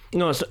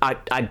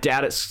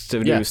doubt it's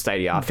to do with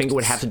Stadia. I think it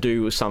would have to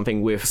do with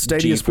something with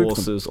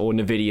GeForce's or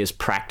Nvidia's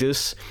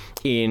practice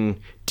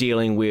in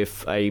dealing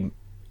with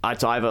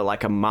it's either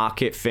like a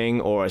market thing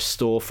or a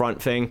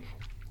storefront thing.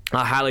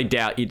 I highly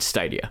doubt it's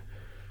Stadia.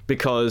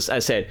 Because,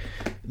 as I said,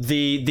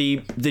 the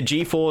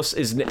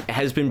GeForce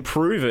has been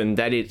proven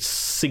that it's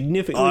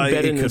significantly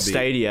better than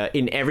Stadia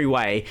in every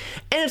way,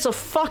 and it's a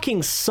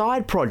fucking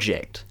side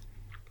project.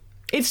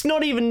 It's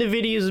not even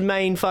NVIDIA's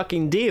main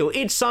fucking deal.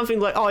 It's something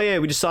like, oh yeah,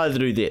 we decided to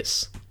do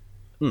this.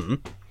 Mm-hmm.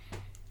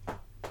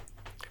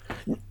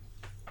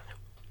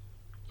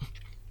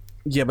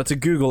 Yeah, but to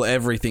Google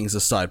everything's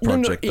a side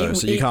project though,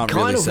 so you can't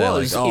really say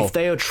like, oh, if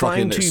they are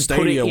trying to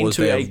put it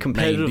into a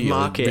competitive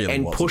market really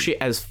and push it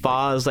as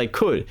far as they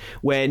could,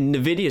 where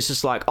Nvidia's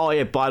just like, oh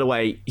yeah, by the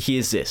way,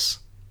 here's this.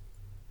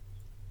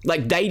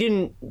 Like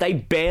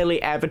they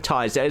barely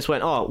advertised. They just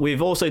went, oh,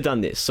 we've also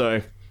done this,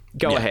 so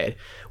go ahead.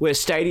 Where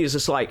Stadia's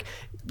just like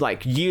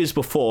years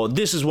before,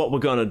 this is what we're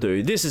gonna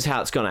do, this is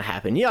how it's gonna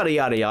happen, yada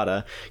yada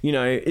yada.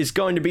 It's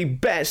going to be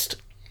best.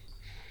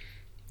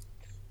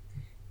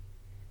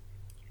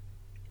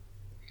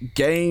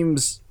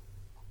 Games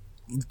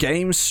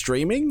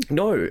streaming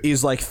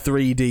is like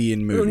 3D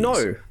in movies.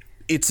 No,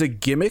 it's a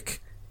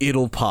gimmick.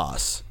 It'll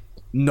pass.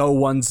 No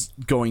one's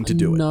going to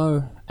do it.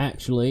 No,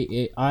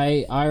 actually,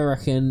 I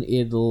reckon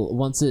it'll,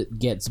 once it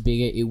gets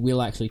bigger, it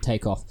will actually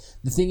take off.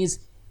 The thing is,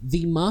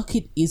 the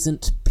market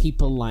isn't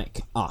people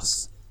like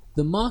us.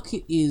 The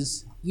market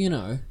is,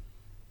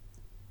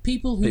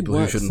 people who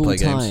work full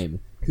time,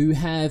 who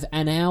have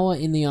an hour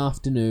in the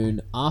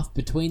afternoon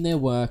between their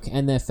work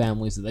and their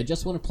families that they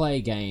just want to play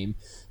a game.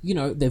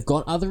 They've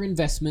got other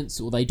investments,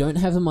 or they don't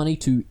have the money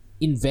to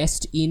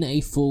invest in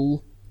a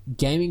full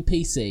gaming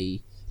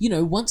PC.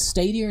 Once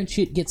Stadia and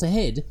shit gets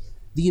ahead,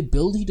 the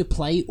ability to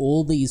play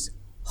all these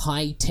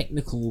high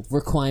technical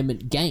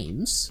requirement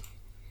games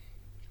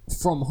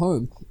from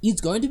home is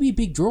going to be a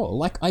big draw.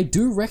 Like, I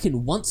do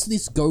reckon once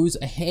this goes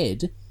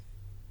ahead,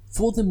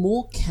 for the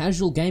more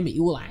casual gamer,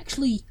 it will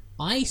actually...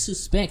 I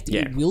suspect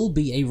it will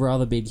be a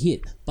rather big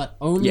hit, but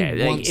only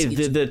once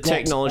the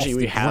technology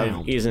we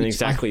have isn't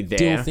exactly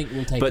there.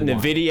 But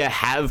Nvidia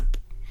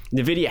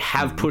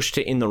have pushed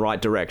it in the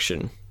right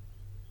direction.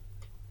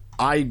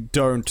 I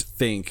don't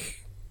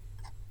think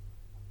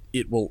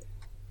it will.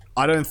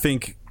 I don't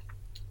think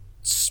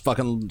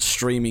fucking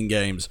streaming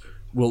games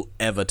will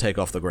ever take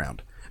off the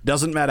ground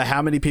Doesn't matter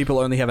how many people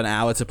only have an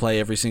hour to play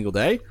every single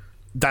day.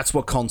 That's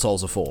what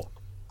consoles are for.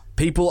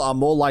 People are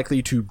more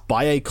likely to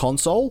buy a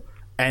console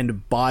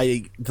and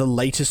buy the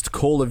latest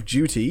Call of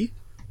Duty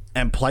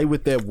and play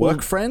with their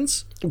work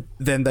friends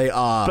than they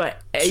are.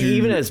 But to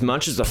even as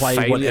much as the play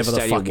failure whatever the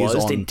Stadia fuck is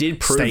was, on they did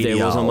prove Stadia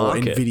there was a or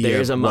market. Nvidia,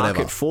 There is a market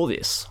whatever. for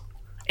this.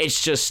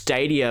 It's just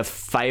Stadia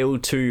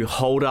failed to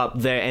hold up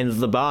their end of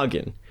the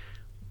bargain.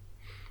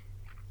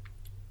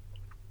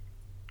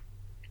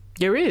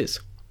 There is.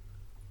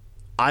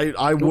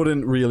 I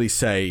wouldn't really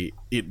say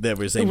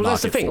there is a market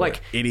that's the thing, for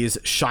like- it. It is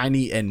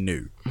shiny and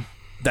new.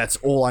 That's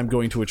all I'm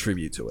going to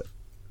attribute to it.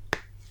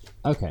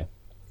 Okay.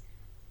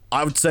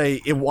 I would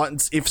say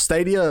if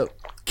Stadia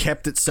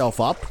kept itself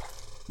up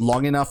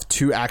long enough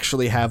to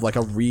actually have like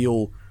a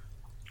real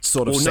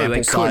sort of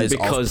sample size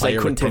because of player they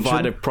couldn't retention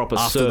provide a proper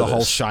after service. the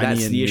whole shiny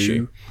That's and the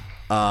new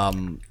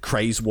issue.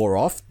 Craze wore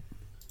off.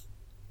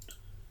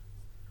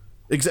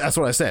 That's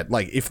what I said.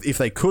 Like if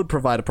they could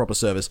provide a proper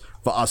service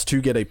for us to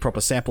get a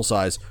proper sample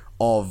size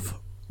of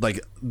like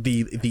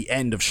the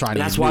end of shiny.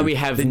 That's and why new, we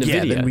have then,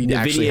 Nvidia. then we'd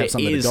actually have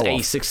something Nvidia is to go a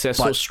off.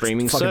 successful But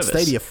streaming fucking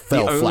service. Stadia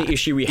fell the only flat.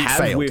 issue we It have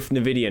failed. with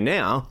Nvidia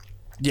now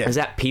Yeah. is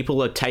that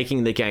people are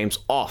taking the games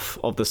off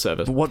of the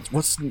service.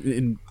 What's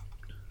in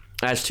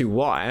As to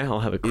why,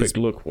 I'll have a quick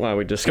look while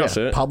we discuss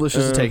it.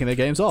 publishers are taking their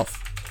games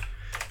off.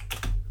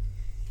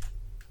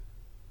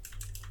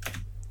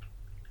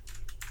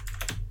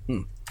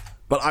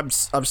 But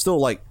I'm still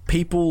like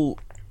people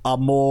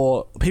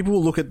will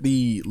look at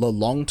the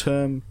long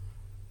term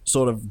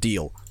sort of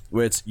deal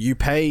where it's you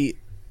pay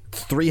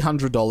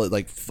 $300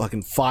 like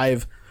fucking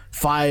five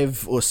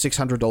or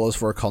 $600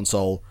 for a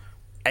console,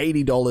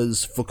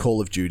 $80 for Call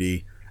of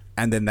Duty,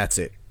 and then that's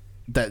it.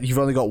 That you've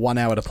only got 1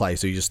 hour to play,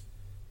 so you just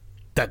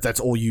that's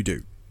all you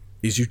do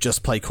is you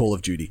just play Call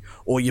of Duty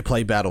or you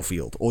play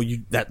Battlefield or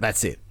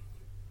that's it.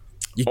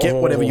 You get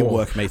whatever your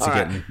workmates are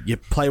getting. You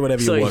play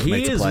whatever your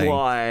workmates are here's playing.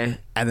 why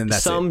and then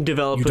that's some it.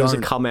 developers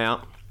have come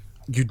out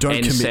You don't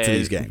and commit said to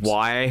these games.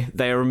 why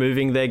they are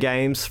removing their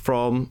games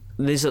from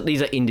these are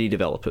indie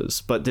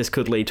developers, but this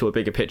could lead to a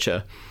bigger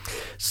picture.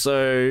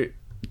 So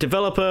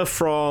developer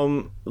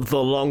from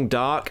The Long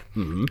Dark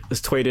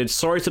has tweeted,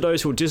 "Sorry to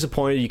those who are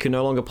disappointed you can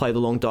no longer play The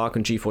Long Dark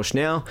on GeForce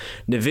Now.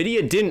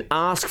 Nvidia didn't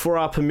ask for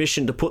our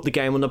permission to put the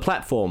game on the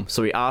platform,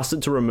 so we asked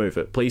it to remove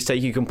it. Please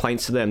take your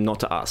complaints to them, not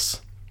to us."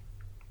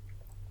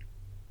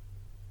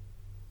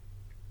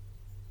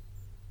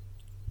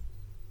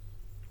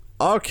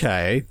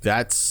 Okay,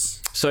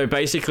 that's So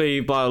basically,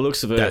 by the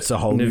looks of it, That's a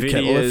whole new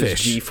kettle of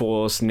NVIDIA's fish.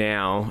 GeForce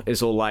Now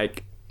is all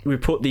like, we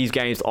put these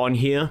games on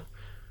here.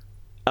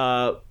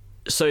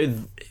 So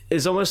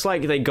it's almost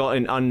like they got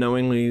an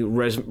unknowingly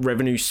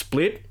revenue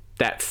split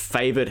that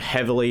favored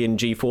heavily in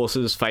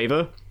GeForce's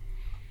favor.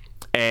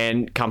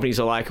 And companies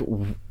are like,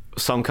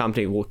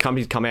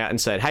 companies come out and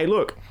said, "Hey,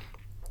 look,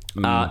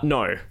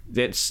 no,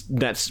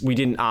 that's we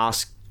didn't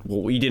ask.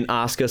 Well, you didn't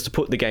ask us to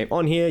put the game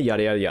on here.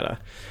 Yada yada yada."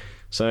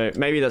 So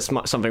maybe that's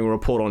something we'll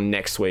report on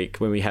next week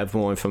when we have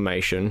more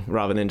information,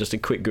 rather than just a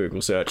quick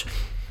Google search.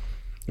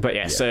 But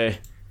yeah. So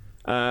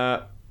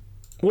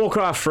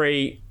Warcraft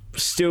 3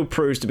 still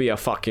proves to be a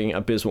fucking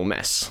abysmal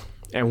mess,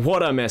 and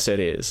what a mess it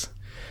is.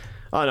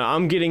 I don't know.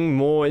 I'm getting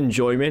more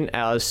enjoyment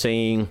out of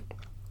seeing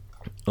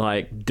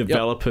like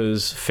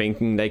developers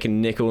thinking they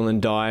can nickel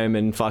and dime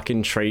and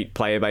fucking treat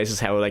player bases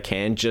however they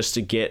can just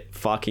to get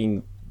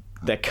fucking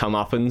their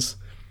comeuppance.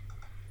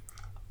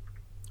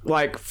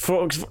 Like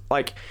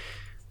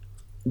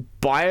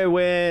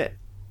BioWare,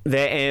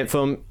 their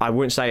Anthem, I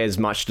wouldn't say as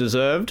much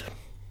deserved,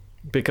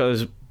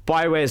 because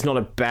BioWare is not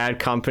a bad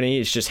company,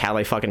 it's just how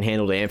they fucking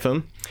handled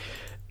Anthem.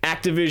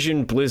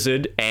 Activision,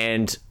 Blizzard,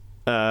 and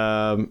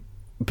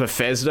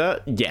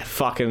Bethesda, yeah,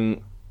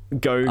 fucking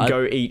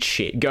go eat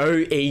shit.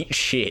 Go eat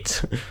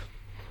shit.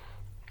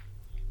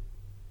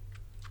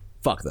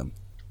 fuck them.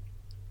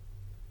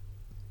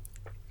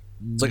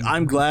 It's like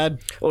I'm glad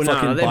Well,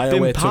 fucking no, they've BioWare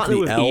been took the partnered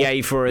with L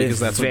EA for a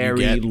because that's what you very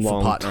get for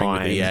long partnering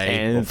time, with EA, or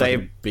and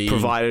fucking they've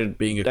provided,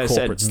 being a they said,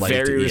 corporate slave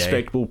to very EA.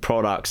 respectable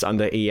products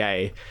under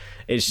EA.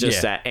 It's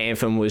just that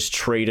Anthem was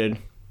treated.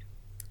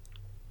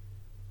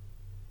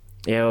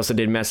 Yeah, they also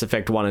did Mass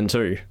Effect 1 and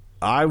 2.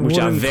 I which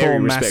are wouldn't very call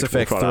Mass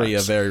respectable Effect 3 a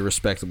products. very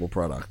respectable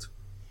product.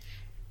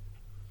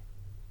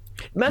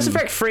 Mass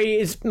Effect 3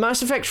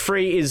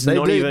 is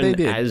not They even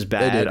did. as They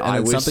bad, did. And I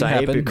then would something say,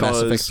 happened.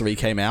 because Mass Effect 3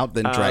 came out,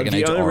 then Dragon the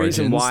Age only Origins,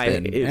 reason why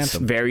then it's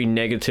Anthem. very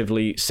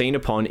negatively seen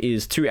upon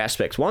is two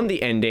aspects. One,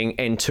 the ending,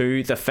 and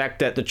two, the fact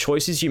that the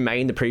choices you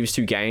made in the previous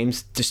two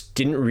games just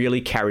didn't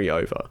really carry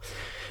over.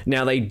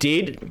 Now, they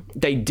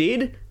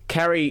did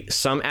carry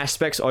some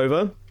aspects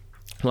over.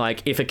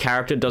 Like, if a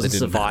character doesn't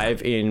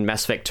survive in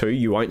Mass Effect 2,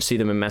 you won't see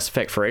them in Mass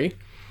Effect 3.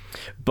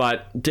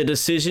 But the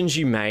decisions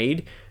you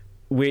made,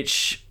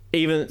 which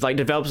even like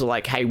developers are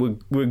like, hey,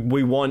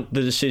 we want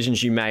the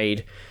decisions you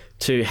made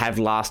to have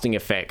lasting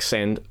effects,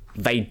 and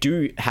they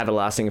do have a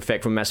lasting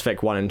effect from Mass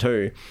Effect 1 and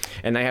 2,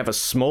 and they have a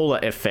smaller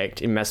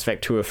effect in Mass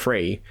Effect 2 or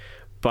 3,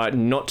 but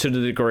not to the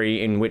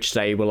degree in which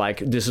they were like,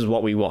 this is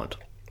what we want.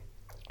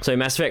 So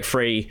Mass Effect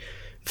 3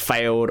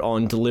 failed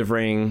on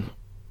delivering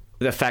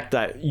the fact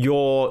that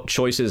your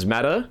choices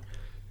matter.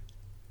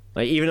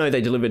 Like, even though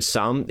they delivered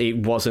some,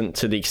 it wasn't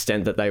to the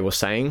extent that they were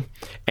saying.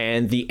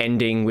 And the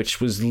ending,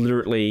 which was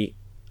literally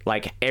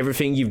like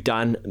everything you've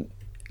done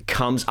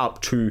comes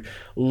up to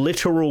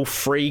literal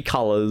 3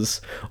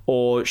 colors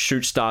or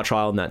shoot Star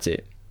Trial, and that's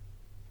it.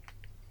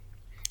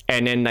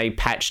 And then they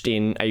patched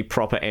in a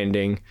proper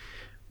ending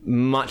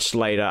much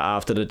later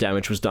after the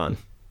damage was done.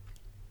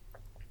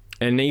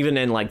 And even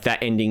then, like,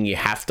 that ending you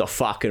have to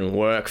fucking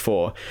work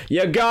for.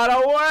 You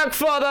gotta work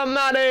for the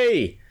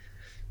money!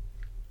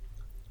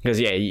 Because,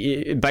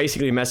 yeah,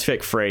 basically Mass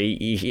Effect 3,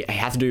 you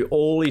have to do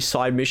all these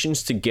side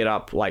missions to get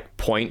up, like,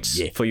 points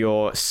for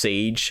your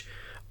siege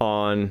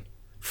on...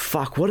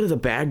 Fuck, what are the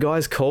bad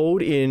guys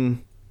called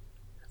in...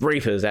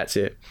 Reapers, that's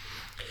it.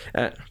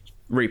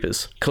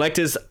 Reapers.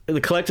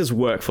 The Collectors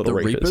work for the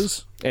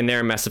Reapers. And they're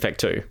in Mass Effect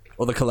 2.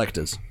 Or the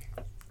Collectors?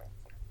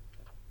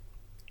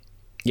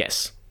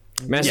 Yes.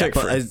 Mass Effect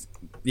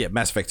 3.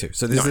 Mass Effect 2.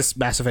 So there's this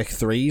Mass Effect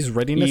 3's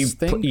readiness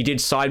thing? You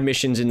did side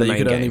missions in the main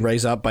game. That you could only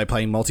raise up by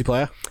playing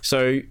multiplayer?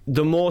 So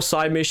the more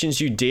side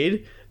missions you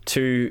did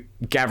to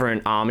gather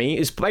an army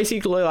is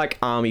basically like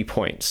army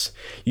points.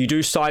 You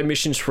do side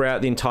missions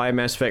throughout the entire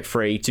Mass Effect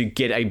 3 to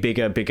get a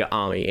bigger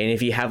army. And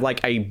if you have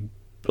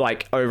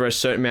like over a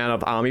certain amount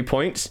of army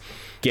points,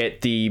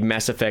 get the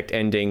Mass Effect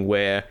ending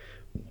where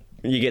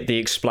you get the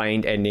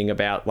explained ending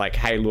about like,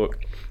 hey, look,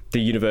 the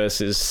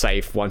universe is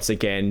safe once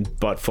again,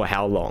 but for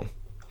how long?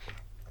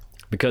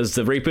 Because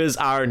the Reapers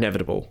are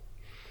inevitable.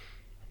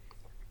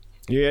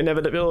 Yeah,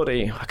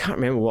 inevitability. I can't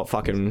remember what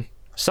fucking...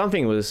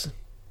 Something was...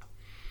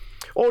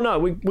 Oh no,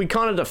 we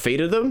kind of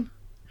defeated them,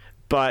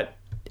 but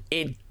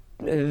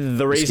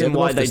the reason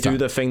why they do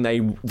the thing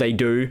they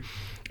do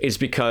is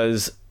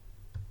because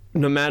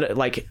no matter,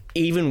 like,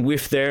 even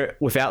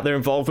without their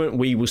involvement,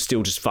 we will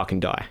still just fucking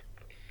die.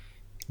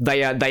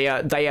 They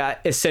are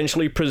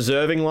essentially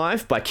preserving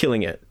life by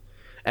killing it,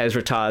 as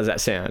retarded as that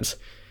sounds.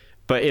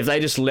 But if they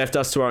just left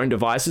us to our own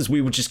devices,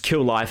 we would just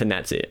kill life and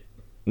that's it.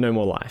 No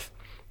more life.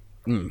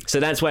 So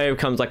that's where it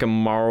becomes like a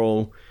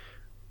moral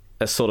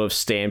sort of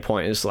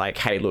standpoint. Is like,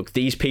 hey, look,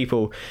 these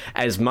people,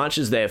 as much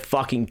as they're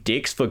fucking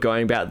dicks for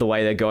going about the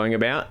way they're going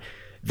about,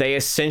 they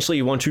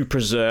essentially want to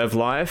preserve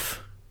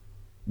life,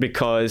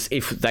 because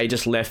if they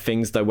just left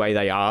things the way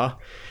they are,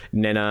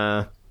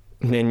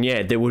 then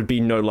yeah, there would be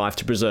no life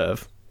to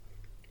preserve.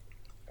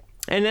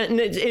 And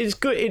it's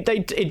good.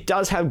 It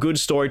does have good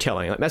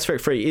storytelling. Like Mass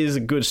Effect 3 is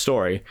a good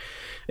story.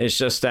 It's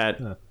just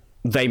that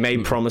they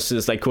made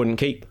promises they couldn't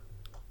keep,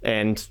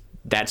 and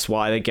that's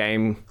why the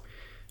game.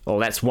 Well,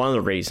 that's one of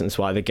the reasons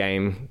why the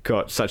game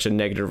got such a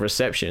negative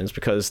reception, is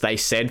because they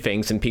said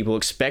things and people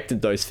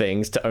expected those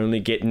things to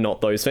only get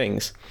not those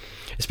things.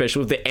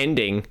 Especially with the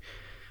ending.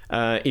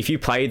 If you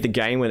played the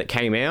game when it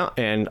came out,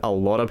 and a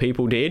lot of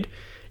people did,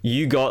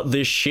 you got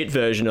this shit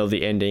version of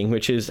the ending,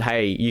 which is,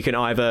 hey, you can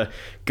either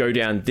go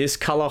down this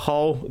color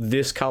hole,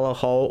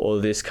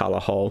 or this color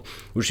hole,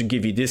 which would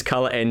give you this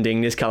color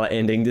ending, this color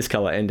ending, this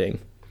color ending.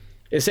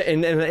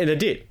 And it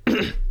did.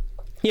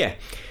 Yeah.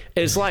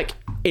 It's like,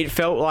 it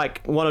felt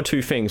like one or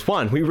two things.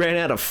 One, we ran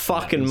out of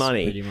fucking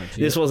money.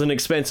 This was an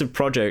expensive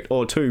project.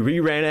 Or two, we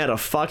ran out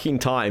of fucking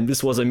time.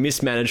 This was a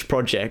mismanaged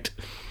project.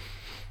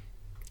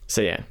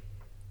 So yeah.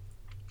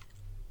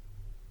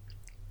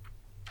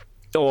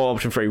 Or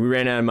option 3, we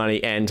ran out of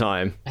money and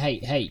time.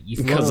 Hey, you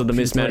because of the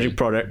mismanaged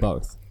product.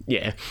 Both.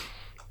 Yeah.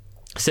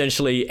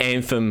 Essentially,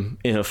 Anthem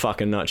in a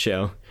fucking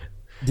nutshell.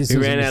 We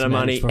ran out of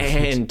money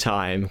and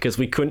time because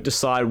we couldn't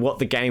decide what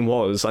the game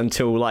was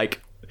until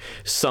like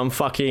some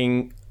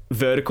fucking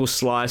vertical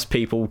slice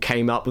people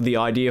came up with the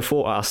idea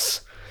for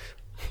us.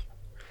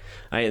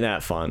 Ain't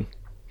that fun?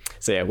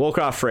 So yeah,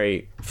 Warcraft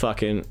 3,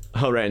 fucking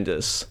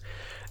horrendous.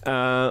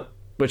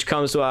 Which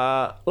comes to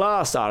our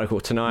last article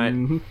tonight.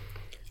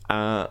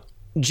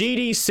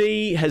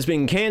 GDC has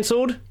been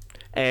cancelled,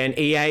 and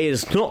E3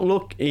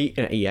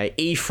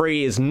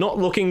 is not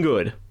looking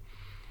good.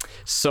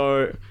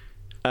 So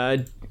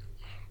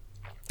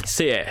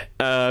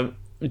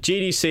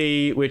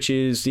GDC, which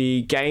is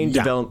the Game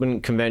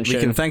Development Convention.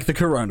 We can thank the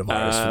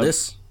coronavirus for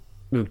this.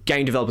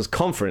 Game Developers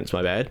Conference,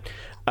 my bad,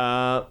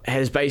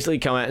 has basically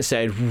come out and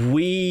said,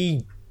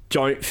 we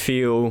don't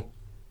feel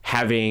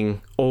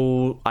having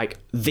all, like,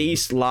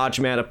 these large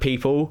amount of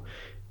people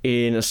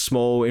in a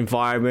small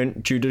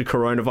environment due to the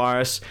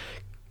coronavirus.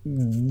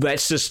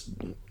 Let's just...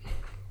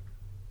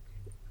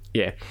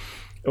 Yeah.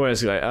 What else?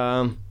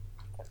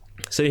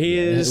 So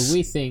here's...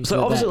 We think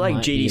so obviously, like,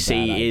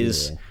 GDC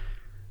is...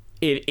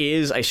 It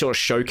is a sort of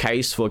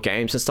showcase for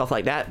games and stuff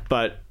like that,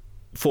 but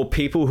for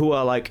people who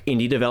are like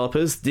indie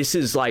developers, this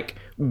is like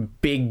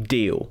big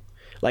deal.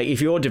 Like if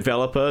you're a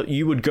developer,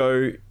 you would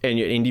go, and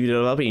you're an indie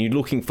developer and you're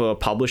looking for a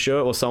publisher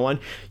or someone,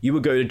 you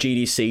would go to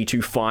GDC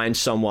to find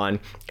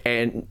someone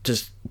and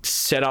just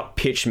set up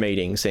pitch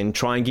meetings and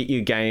try and get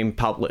your game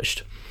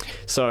published.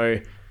 So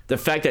the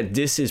fact that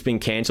this has been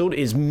cancelled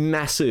is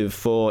massive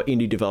for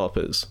indie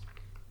developers.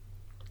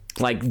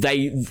 Like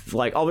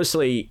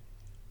obviously,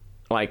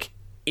 like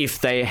if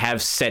they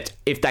have set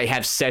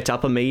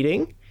up a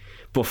meeting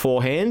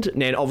beforehand,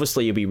 then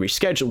obviously you'll be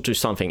rescheduled to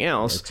something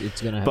else.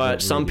 It's gonna have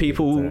but some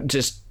people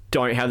just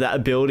don't have that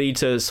ability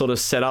to sort of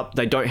set up.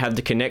 They don't have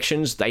the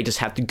connections. They just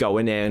have to go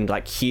in there and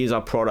like, here's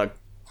our product.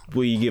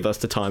 Will you give us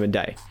the time and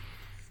day?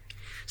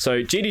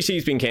 So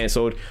GDC's been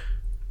cancelled,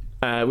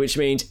 which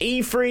means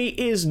E3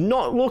 is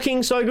not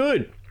looking so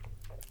good.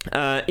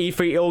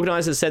 E3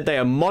 organizers said they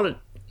are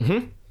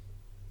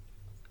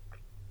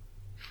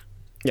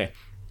Yeah.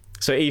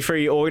 So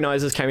E3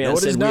 organizers came out and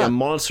said we are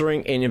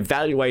monitoring and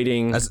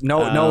evaluating it is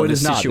not. It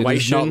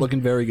is not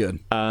looking very good.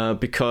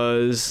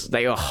 Because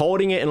they are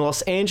holding it in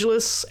Los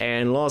Angeles,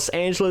 and Los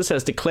Angeles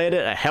has declared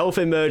it a health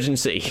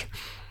emergency.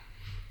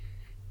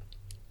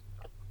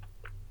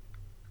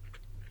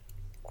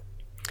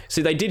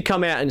 So they did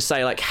come out and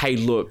say like, hey,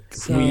 look,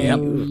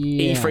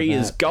 E3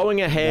 is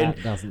going ahead.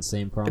 That doesn't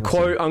seem promising.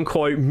 Quote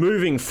unquote,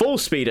 moving full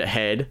speed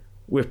ahead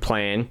with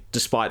plan,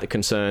 despite the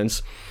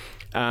concerns.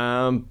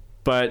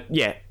 But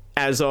yeah,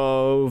 as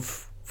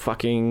of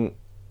fucking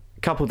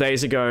a couple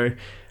days ago,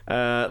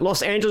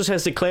 Los Angeles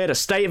has declared a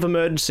state of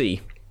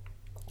emergency,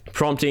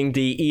 prompting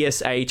the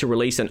ESA to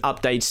release an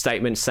update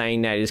statement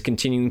saying that it is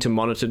continuing to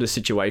monitor the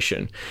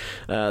situation.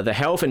 The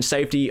health and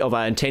safety of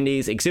our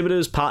attendees,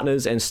 exhibitors,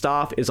 partners, and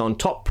staff is on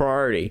top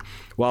priority.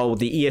 While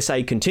the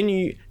ESA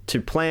continue to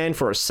plan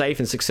for a safe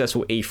and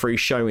successful E3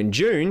 show in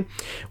June,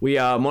 we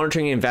are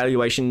monitoring and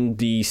evaluating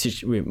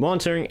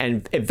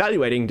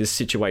the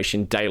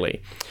situation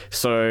daily.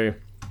 So,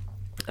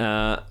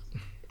 that's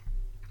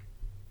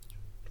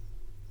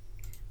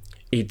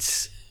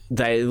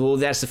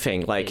the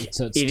thing. Like,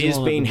 So it's it still is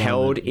on being at the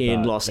held moment,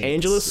 in but Los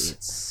Angeles.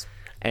 it's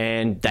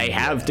And they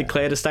have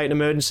declared a state of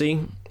emergency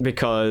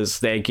because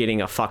they're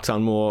getting a fuck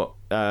ton more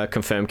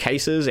confirmed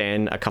cases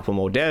and a couple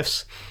more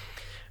deaths.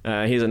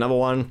 Here's another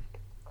one.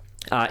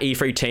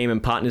 E3 team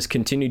and partners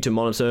continue to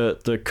monitor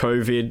the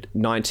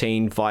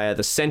COVID-19 via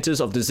the Centers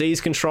of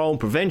Disease Control and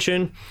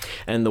Prevention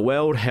and the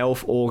World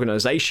Health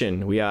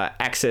Organization. We are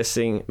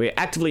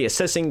actively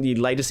assessing the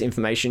latest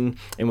information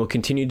and will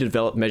continue to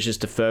develop measures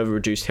to further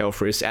reduce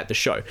health risks at the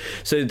show.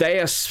 So they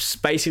are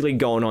basically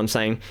going on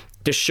saying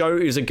the show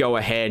is a go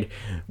ahead.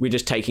 We're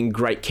just taking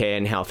great care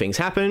in how things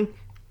happen.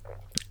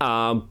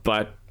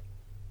 But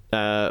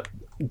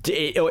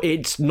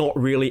it's not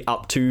really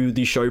up to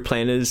the show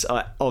planners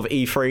of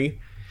E3.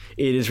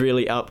 It is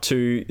really up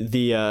to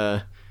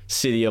the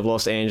city of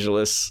Los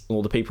Angeles,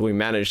 or the people who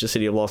manage the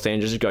city of Los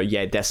Angeles, to go,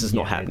 yeah, this is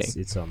not happening.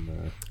 It's on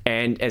the...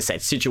 And as I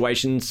said,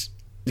 situations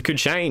could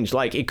change.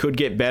 Like, it could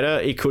get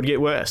better, it could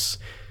get worse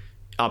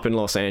up in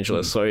Los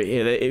Angeles. So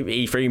yeah,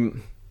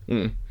 E3...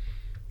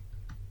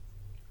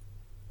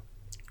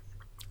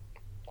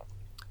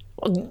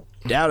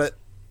 Doubt it.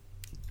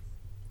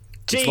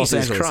 It's Los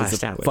Jesus Angeles. Christ,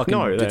 It's a Alec. fucking-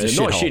 No, they're it's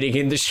a not shithole. shitting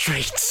in the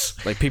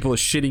streets. Like, people are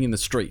shitting in the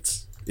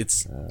streets.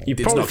 It's You're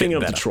it's probably not thinking getting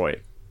of better. Detroit.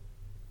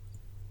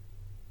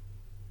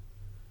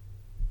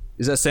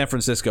 Is that San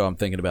Francisco I'm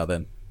thinking about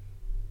then?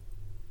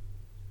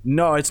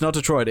 No, it's not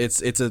Detroit.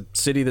 It's a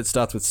city that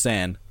starts with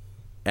San,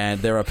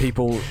 and there are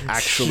people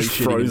actually Just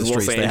shitting in the throws Los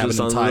streets. They have an Angeles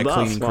under entire the bus.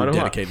 cleaning Why crew not?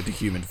 dedicated to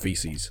human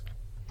feces.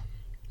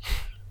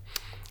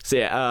 So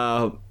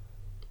yeah,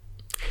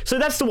 so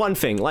that's the one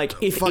thing. Like,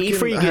 if Fucking-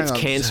 E3 hang gets on.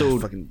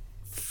 cancelled Fucking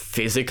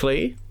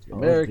physically,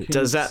 American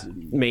does that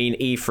city. mean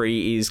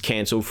E3 is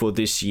cancelled for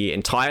this year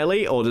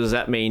entirely, or does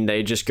that mean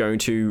they're just going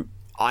to...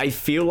 I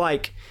feel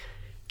like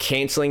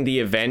cancelling the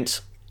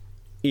event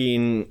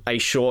in a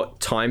short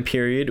time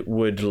period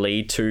would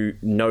lead to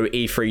no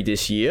E3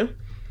 this year.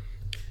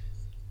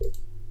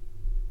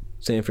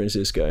 San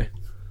Francisco.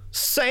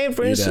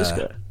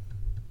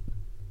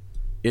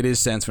 It is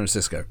San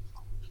Francisco.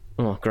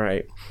 Oh,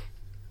 great.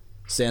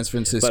 San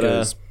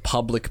Francisco's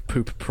public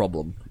poop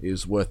problem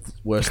is worse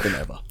than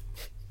ever.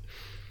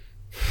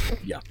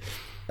 Yeah.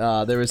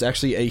 There is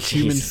actually a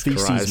human Jesus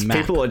feces Christ. map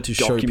People are to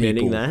show documenting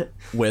people that.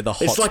 where the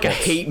hot It's like a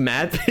spots- heat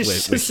map. It's where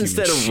just human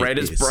instead of shit red,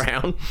 it's is.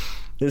 brown.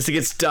 As it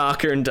gets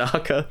darker and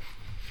darker.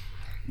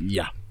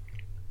 Yeah.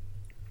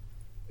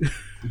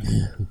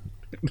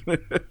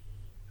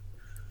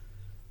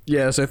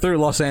 Yeah, so threw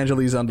Los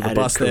Angeles under the Added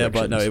bus there,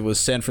 but no, corrections. it was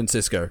San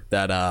Francisco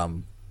that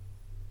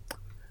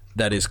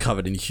is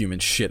covered in human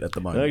shit at the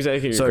moment. Not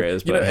exactly so,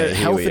 greatest, you know, but hey, here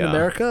health we in are.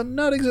 America,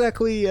 not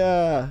exactly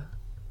the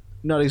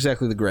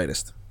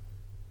greatest.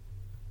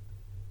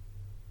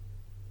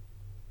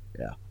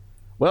 Yeah.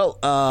 Well,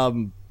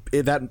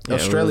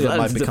 Australia well,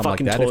 might that's the become like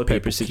fucking that toilet if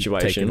paper people keep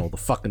situation. taking all the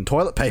fucking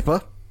toilet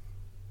paper.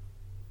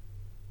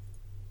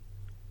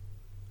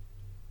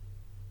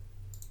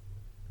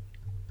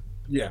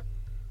 Yeah.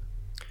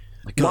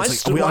 My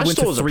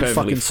stores are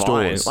perfectly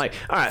fine. Like,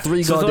 all right,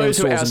 Three so goddamn those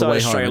who are stores on the outside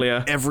way home, Australia,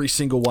 and every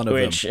single one of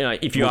which, them. you know,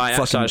 if you were are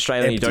outside fucking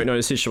Australia and you don't empty. know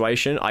the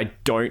situation, I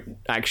don't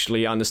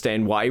actually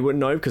understand why you wouldn't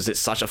know, because it's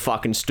such a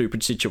fucking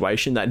stupid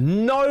situation that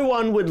no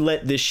one would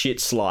let this shit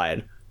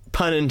slide.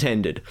 Pun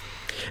intended.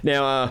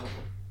 Now,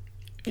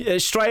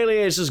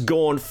 Australia has just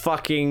gone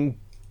fucking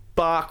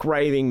bark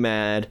raving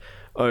mad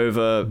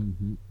over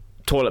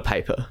toilet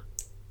paper.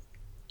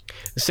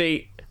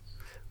 See,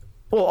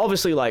 well,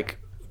 obviously, like,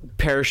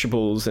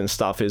 perishables and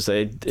stuff is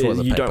you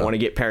don't paper. want to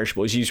get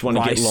perishables. You just want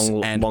to get Rice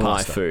long and life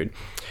pasta. food.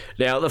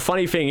 Now, the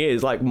funny thing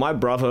is, like, my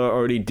brother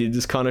already did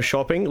this kind of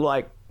shopping,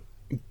 like,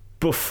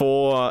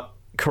 before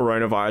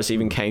coronavirus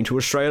even came to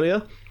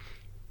Australia.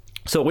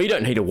 So we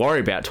don't need to worry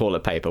about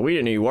toilet paper. We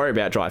don't need to worry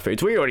about dry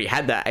foods. We already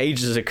had that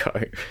ages ago.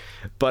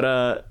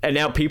 But, and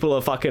now people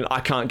are fucking,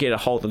 I can't get a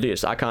hold of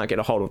this. I can't get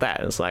a hold of that.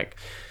 And it's like,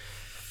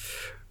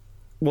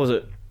 was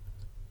it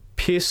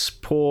piss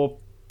poor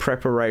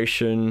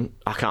preparation?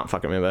 I can't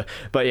fucking remember.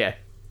 But yeah,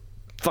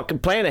 fucking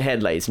plan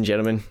ahead, ladies and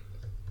gentlemen.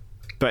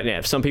 But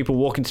yeah, some people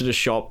walk into the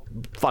shop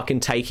fucking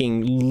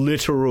taking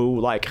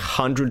literal, like,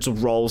 hundreds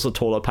of rolls of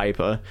toilet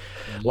paper.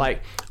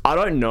 Like, I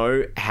don't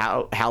know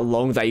how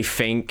long they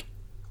think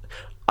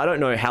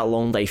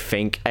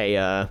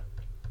a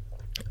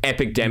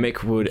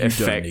epidemic would affect.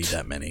 You don't need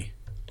that many.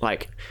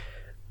 Like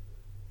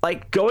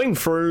going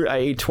through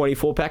a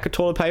 24 pack of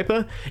toilet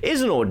paper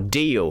is an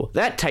ordeal.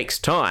 That takes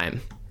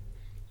time.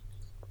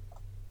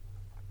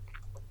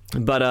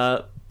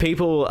 But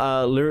people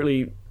are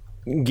literally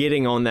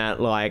getting on that,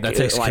 like, That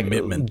takes like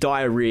commitment.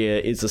 Diarrhea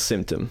is a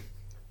symptom.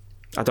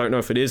 I don't know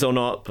if it is or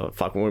not, but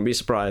fucking wouldn't be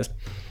surprised.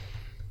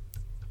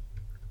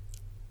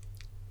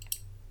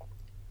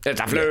 It's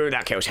a flu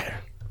that kills you.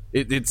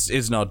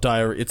 It's not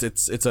diarrhea. It's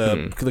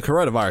the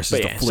coronavirus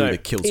is the flu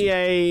that kills you.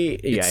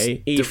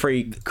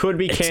 E3 could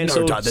be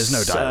cancelled. There's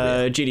no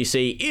diarrhea.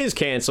 GDC is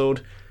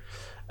cancelled.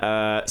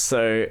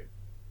 So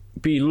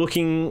be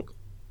looking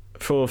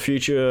for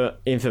future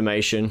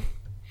information.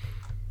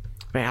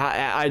 Man,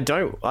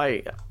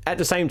 I at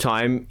the same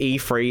time,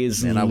 E3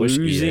 is Man, I wish EA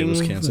was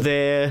losing cancelled.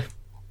 their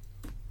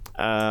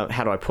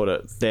how do I put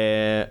it?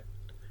 Their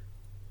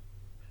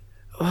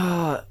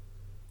well,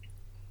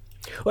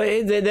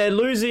 they're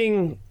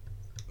losing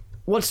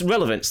what's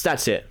relevance.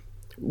 That's it.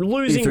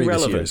 Losing E3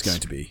 relevance. this year is going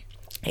to be.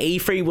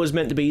 E3 was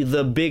meant to be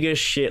the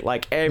biggest shit.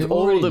 Like, They've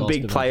all already the lost a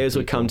big bunch players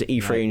of would come to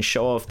people, E3 right? and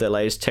show off their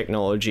latest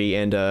technology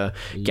and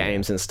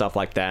games and stuff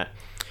like that.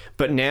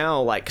 But now,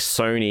 like,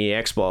 Sony,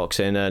 Xbox,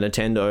 and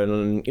Nintendo,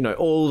 and, you know,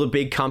 all the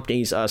big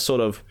companies are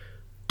sort of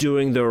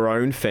doing their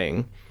own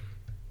thing.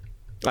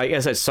 Like I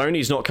said,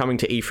 Sony's not coming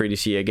to E3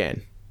 this year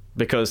again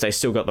because they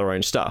still got their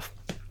own stuff.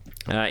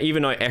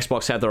 Even though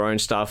Xbox have their own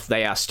stuff,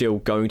 they are still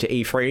going to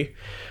E3.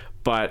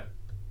 But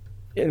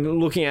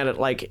looking at it,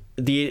 like,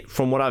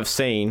 from what I've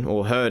seen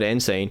or heard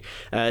and seen,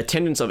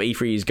 attendance of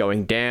E3 is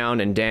going down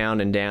and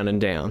down and down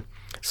and down.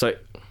 So,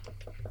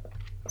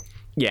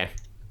 yeah.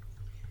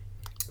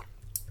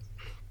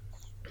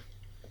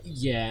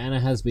 Yeah, and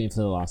it has been for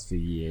the last few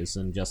years,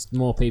 and just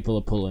more people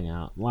are pulling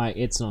out. Like,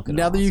 it's not going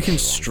to. Now that you can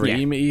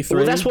stream Yeah. E3,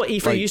 Well, that's what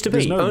E3 used to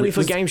there's be, no only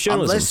for there's- games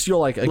journalism. Unless you're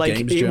like a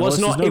games it was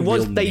journalist, not. there's no It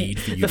was real they. need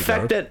for you The to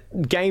fact go.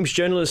 that games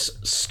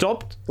journalists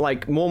stopped,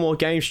 like, more and more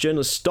games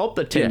journalists stopped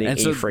attending and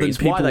so E3 then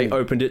is why they people-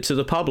 opened it to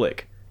the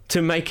public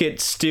to make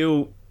it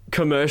still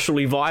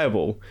commercially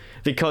viable,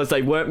 because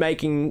they weren't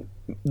making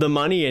the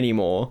money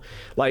anymore.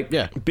 Like,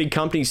 Yeah. big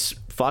companies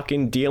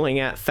fucking dealing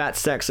out fat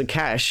stacks of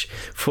cash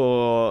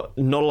for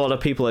not a lot of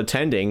people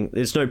attending.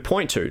 There's no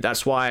point to.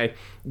 That's why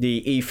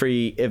the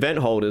E3 event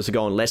holders are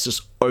going, let's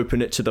just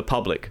open it to the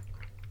public.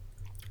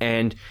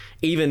 And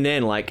even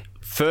then, like,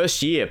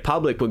 first year,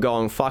 public were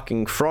going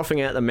fucking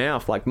frothing out the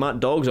mouth like mutt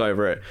dogs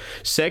over it.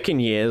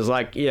 Second year is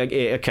like, yeah,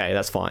 okay,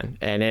 that's fine.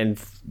 And then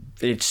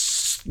it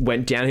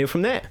went downhill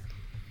from there.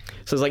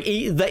 So it's like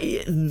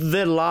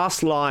the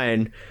last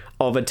line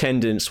of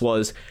attendance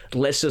was,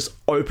 let's just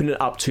open it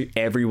up to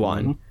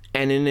everyone. Mm-hmm.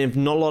 And then if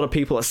not a lot of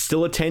people are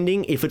still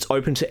attending, if it's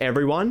open to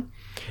everyone,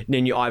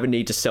 then you either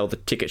need to sell the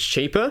tickets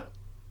cheaper,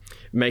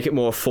 make it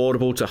more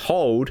affordable to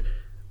hold,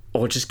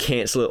 or just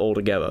cancel it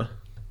altogether.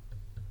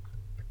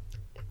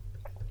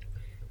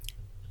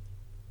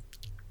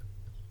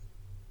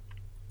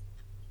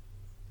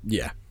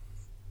 Yeah.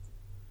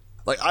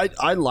 Like,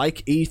 I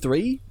like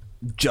E3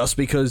 just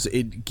because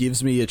it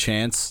gives me a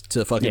chance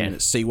to fucking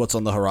see what's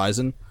on the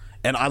horizon.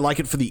 And I like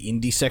it for the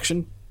indie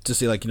section to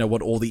see, like, you know,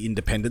 what all the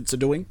independents are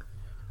doing.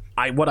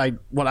 What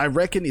I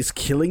reckon is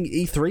killing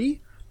E3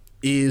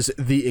 is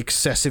the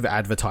excessive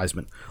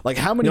advertisement. Like,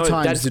 how many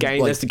times that's the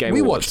Game we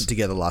Awards. watched it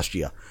together last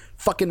year?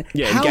 Fucking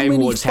Yeah, how Game many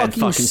Awards had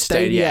fucking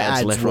Stadia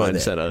ads left, were right, and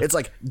there? center. It's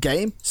like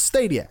Game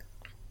Stadia.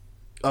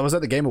 Oh, was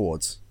that the Game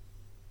Awards?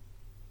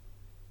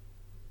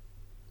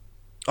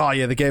 Oh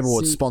yeah, the Game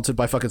Awards See- sponsored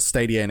by fucking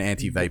Stadia and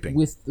anti-vaping.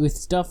 with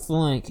stuff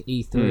like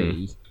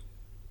E3,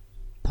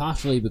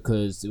 partially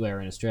because we're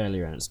in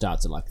Australia and it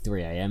starts at like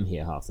 3 a.m.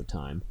 here half the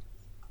time,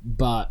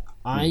 but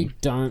I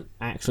don't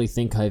actually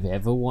think I've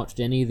ever watched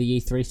any of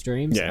the E3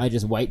 streams. Yeah. I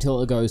just wait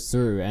till it goes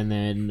through and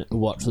then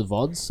watch the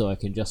VODs so I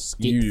can just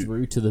skip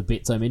through to the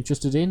bits I'm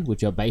interested in,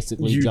 which are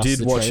basically You just did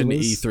the watch an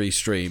trailers. E3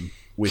 stream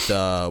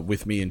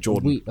with me and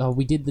Jordan.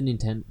 We did the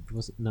Nintendo. It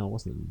wasn't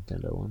the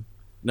Nintendo one.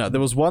 No,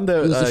 there was one that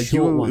It was a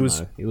short one, it was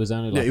though. It was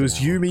only like yeah, it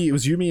was an hour. Yumi. It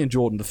was Yumi and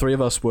Jordan. The three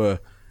of us were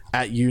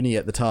at uni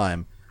at the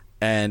time,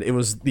 and it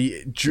was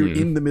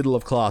in the middle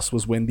of class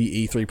was when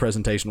the E3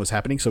 presentation was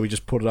happening. So we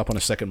just put it up on a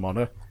second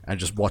monitor and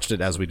just watched it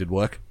as we did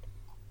work.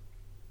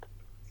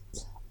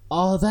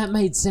 Oh, that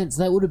made sense.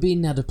 That would have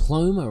been a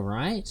diploma,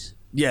 right?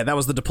 Yeah, that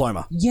was the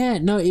diploma. Yeah,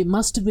 no, it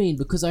must have been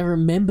because I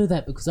remember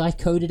that because I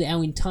coded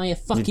our entire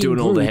fucking doing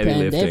group all the heavy and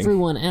lifting.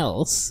 everyone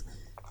else.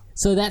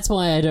 So that's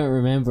why I don't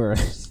remember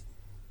it.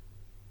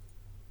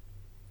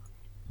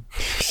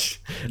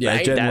 Yeah,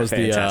 Ain't Jen that was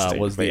fantastic?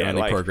 the But yeah,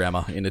 only like,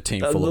 programmer in a team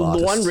the full of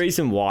artists. one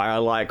reason why I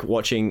like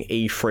watching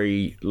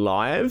E3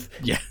 live,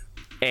 Yeah.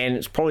 and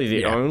it's probably the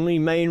Yeah. only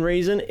main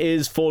reason,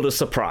 is for the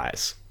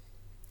surprise.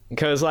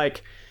 Because,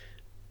 like,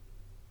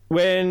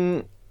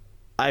 when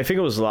I think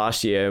it was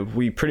last year,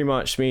 me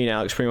and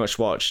Alex pretty much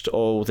watched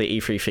all the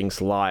E3 things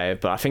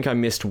live, but I think I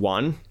missed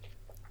one.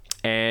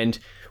 And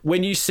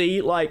when you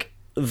see, like,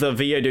 the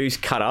VODs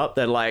cut up,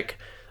 they're like,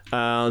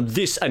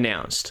 this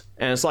announced.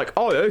 And it's like,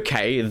 oh,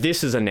 okay,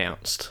 this is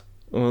announced.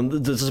 Well,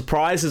 the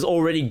surprise is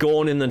already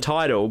gone in the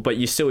title, but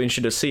you're still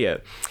interested to see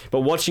it.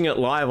 But watching it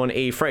live on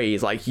E3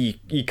 is like, you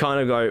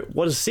kind of go,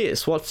 what is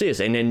this? What's this?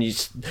 And then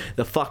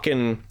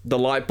the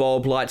light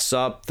bulb lights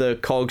up, the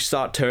cogs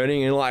start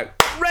turning, and like,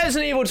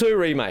 Resident Evil 2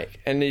 remake.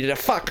 And you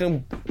just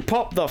fucking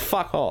pop the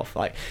fuck off.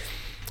 Like,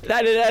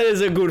 that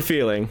is a good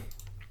feeling.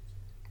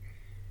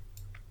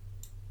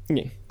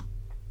 Yeah.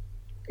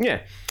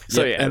 Yeah.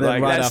 So Yep, yeah, and then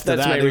like right that's after the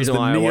that, main it was reason the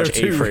why I Neo watch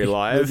 2 E3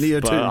 live. the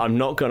Neo But 2 I'm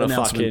not gonna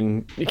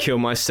announcement. fucking kill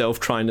myself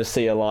trying to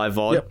see a live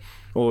VOD Yep.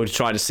 or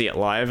try to see it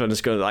live. I'm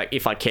just gonna, like,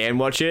 if I can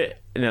watch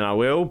it, then I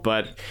will.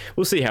 But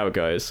we'll see how it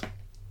goes.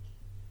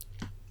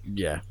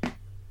 Yeah.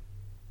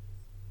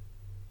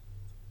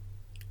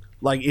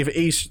 Like if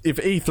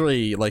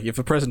E3, like if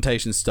a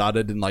presentation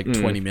started in like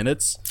 20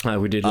 minutes,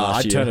 We did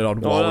last I'd year. turn it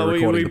on while we're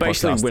recording we the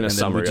basically podcast, win a and then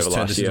summary we just of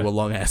turned last it year. into a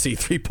long ass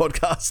E3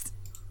 podcast.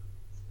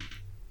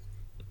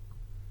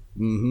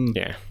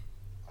 Yeah.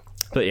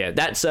 But yeah,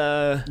 that's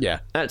Yeah,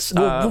 that's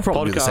we'll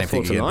probably do the podcast same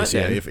thing for again tonight. this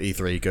year then. if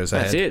E3 goes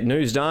That's ahead. it.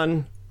 News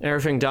done.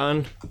 Everything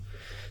done.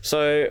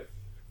 So,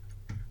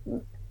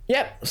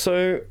 yep.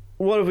 So,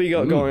 what have we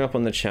got going up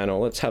on the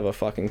channel? Let's have a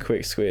fucking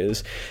quick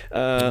squiz.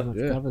 I've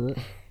covered it.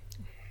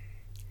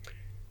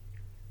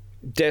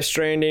 Death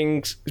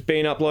Stranding's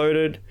been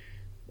uploaded.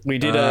 We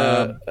did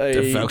a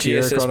the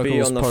Valkyria GSSB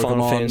Chronicles on the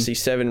Final Pokemon, Fantasy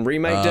VII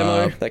remake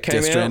demo that came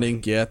Death out.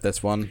 Stranding, yeah,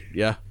 that's one.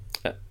 Yeah,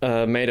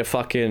 Made a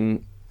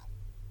fucking,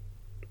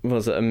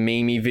 was it a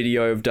meme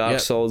video of Dark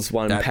Yep. Souls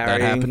 1 that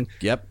parrying? happened.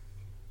 Yep.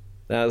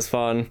 That was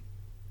fun.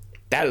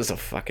 That is a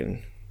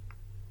fucking...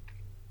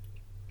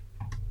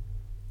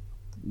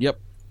 Yep.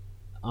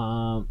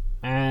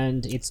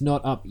 And it's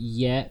not up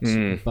yet,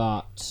 Hmm.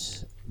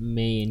 but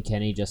me and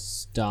Kenny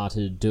just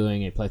started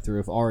doing a playthrough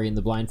of Ori and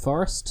the Blind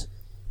Forest.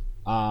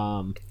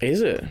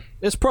 Is it?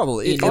 It's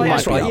probably. It Oh, might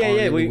that's be right. up. Yeah, Ori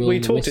yeah, and the we Will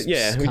and the talked it- Wisps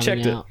yeah, we coming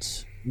checked it.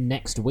 out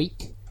next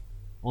week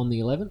on the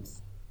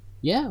 11th.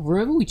 Yeah,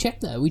 remember we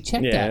checked that. We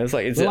checked Yeah, that. it's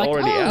like, is We're it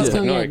already oh, out? it's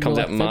coming No, out it comes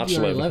in, out March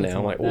February 11th now.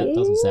 I'm like, that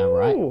doesn't sound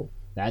right. ooh.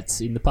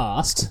 That's in the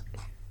past.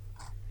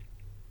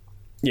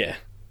 Yeah.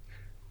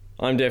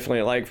 I'm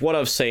definitely, like, what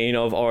I've seen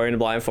of Ori and the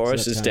Blind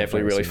Forest that is sounds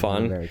definitely very really similar.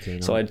 I'm fun. very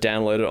keen So on I it.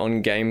 downloaded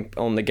it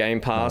on the Game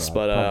Pass, I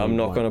but I'm probably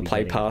not won't going be to play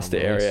getting it past on the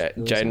the area list.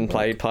 It was Jaden something.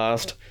 played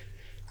past.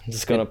 I'm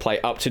just going to play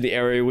up to the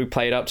area we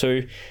played up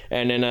to.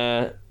 And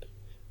then,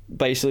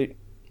 basically...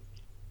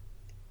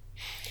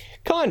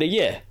 Kinda,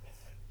 yeah.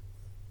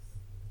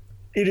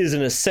 It is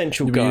an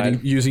essential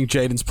guide. Using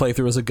Jaden's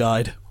playthrough as a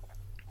guide.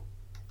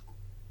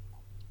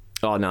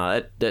 Oh,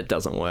 no, that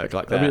doesn't work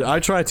like that. I mean, I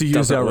tried to use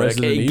Doesn't our work.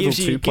 Resident It Evil gives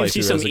 2 you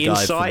playthrough some as a guide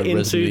for insight the into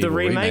Resident the Evil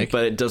remake,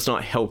 but it does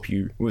not help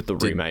you with the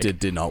remake.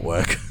 Did not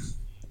work.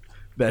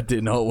 That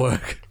did not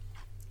work.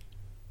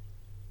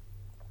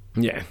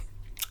 Yeah.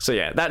 So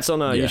yeah, that's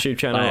on our Yeah. YouTube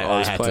channel. I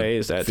Oz had to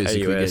Plays. That's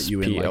physically get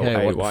you in, like,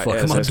 hey, what the fuck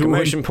am I doing?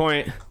 exclamation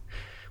point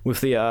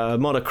with the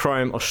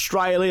Monochrome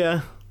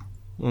Australia.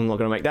 I'm not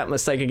going to make that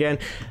mistake again.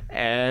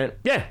 And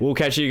yeah, we'll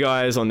catch you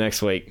guys on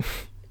next week.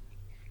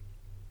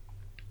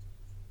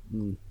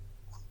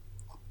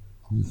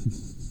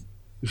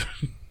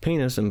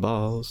 Penis and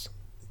balls.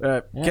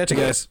 Alright, catch you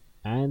guys.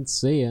 And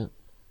see ya.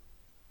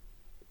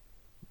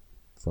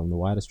 From the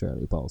White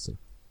Australia policy.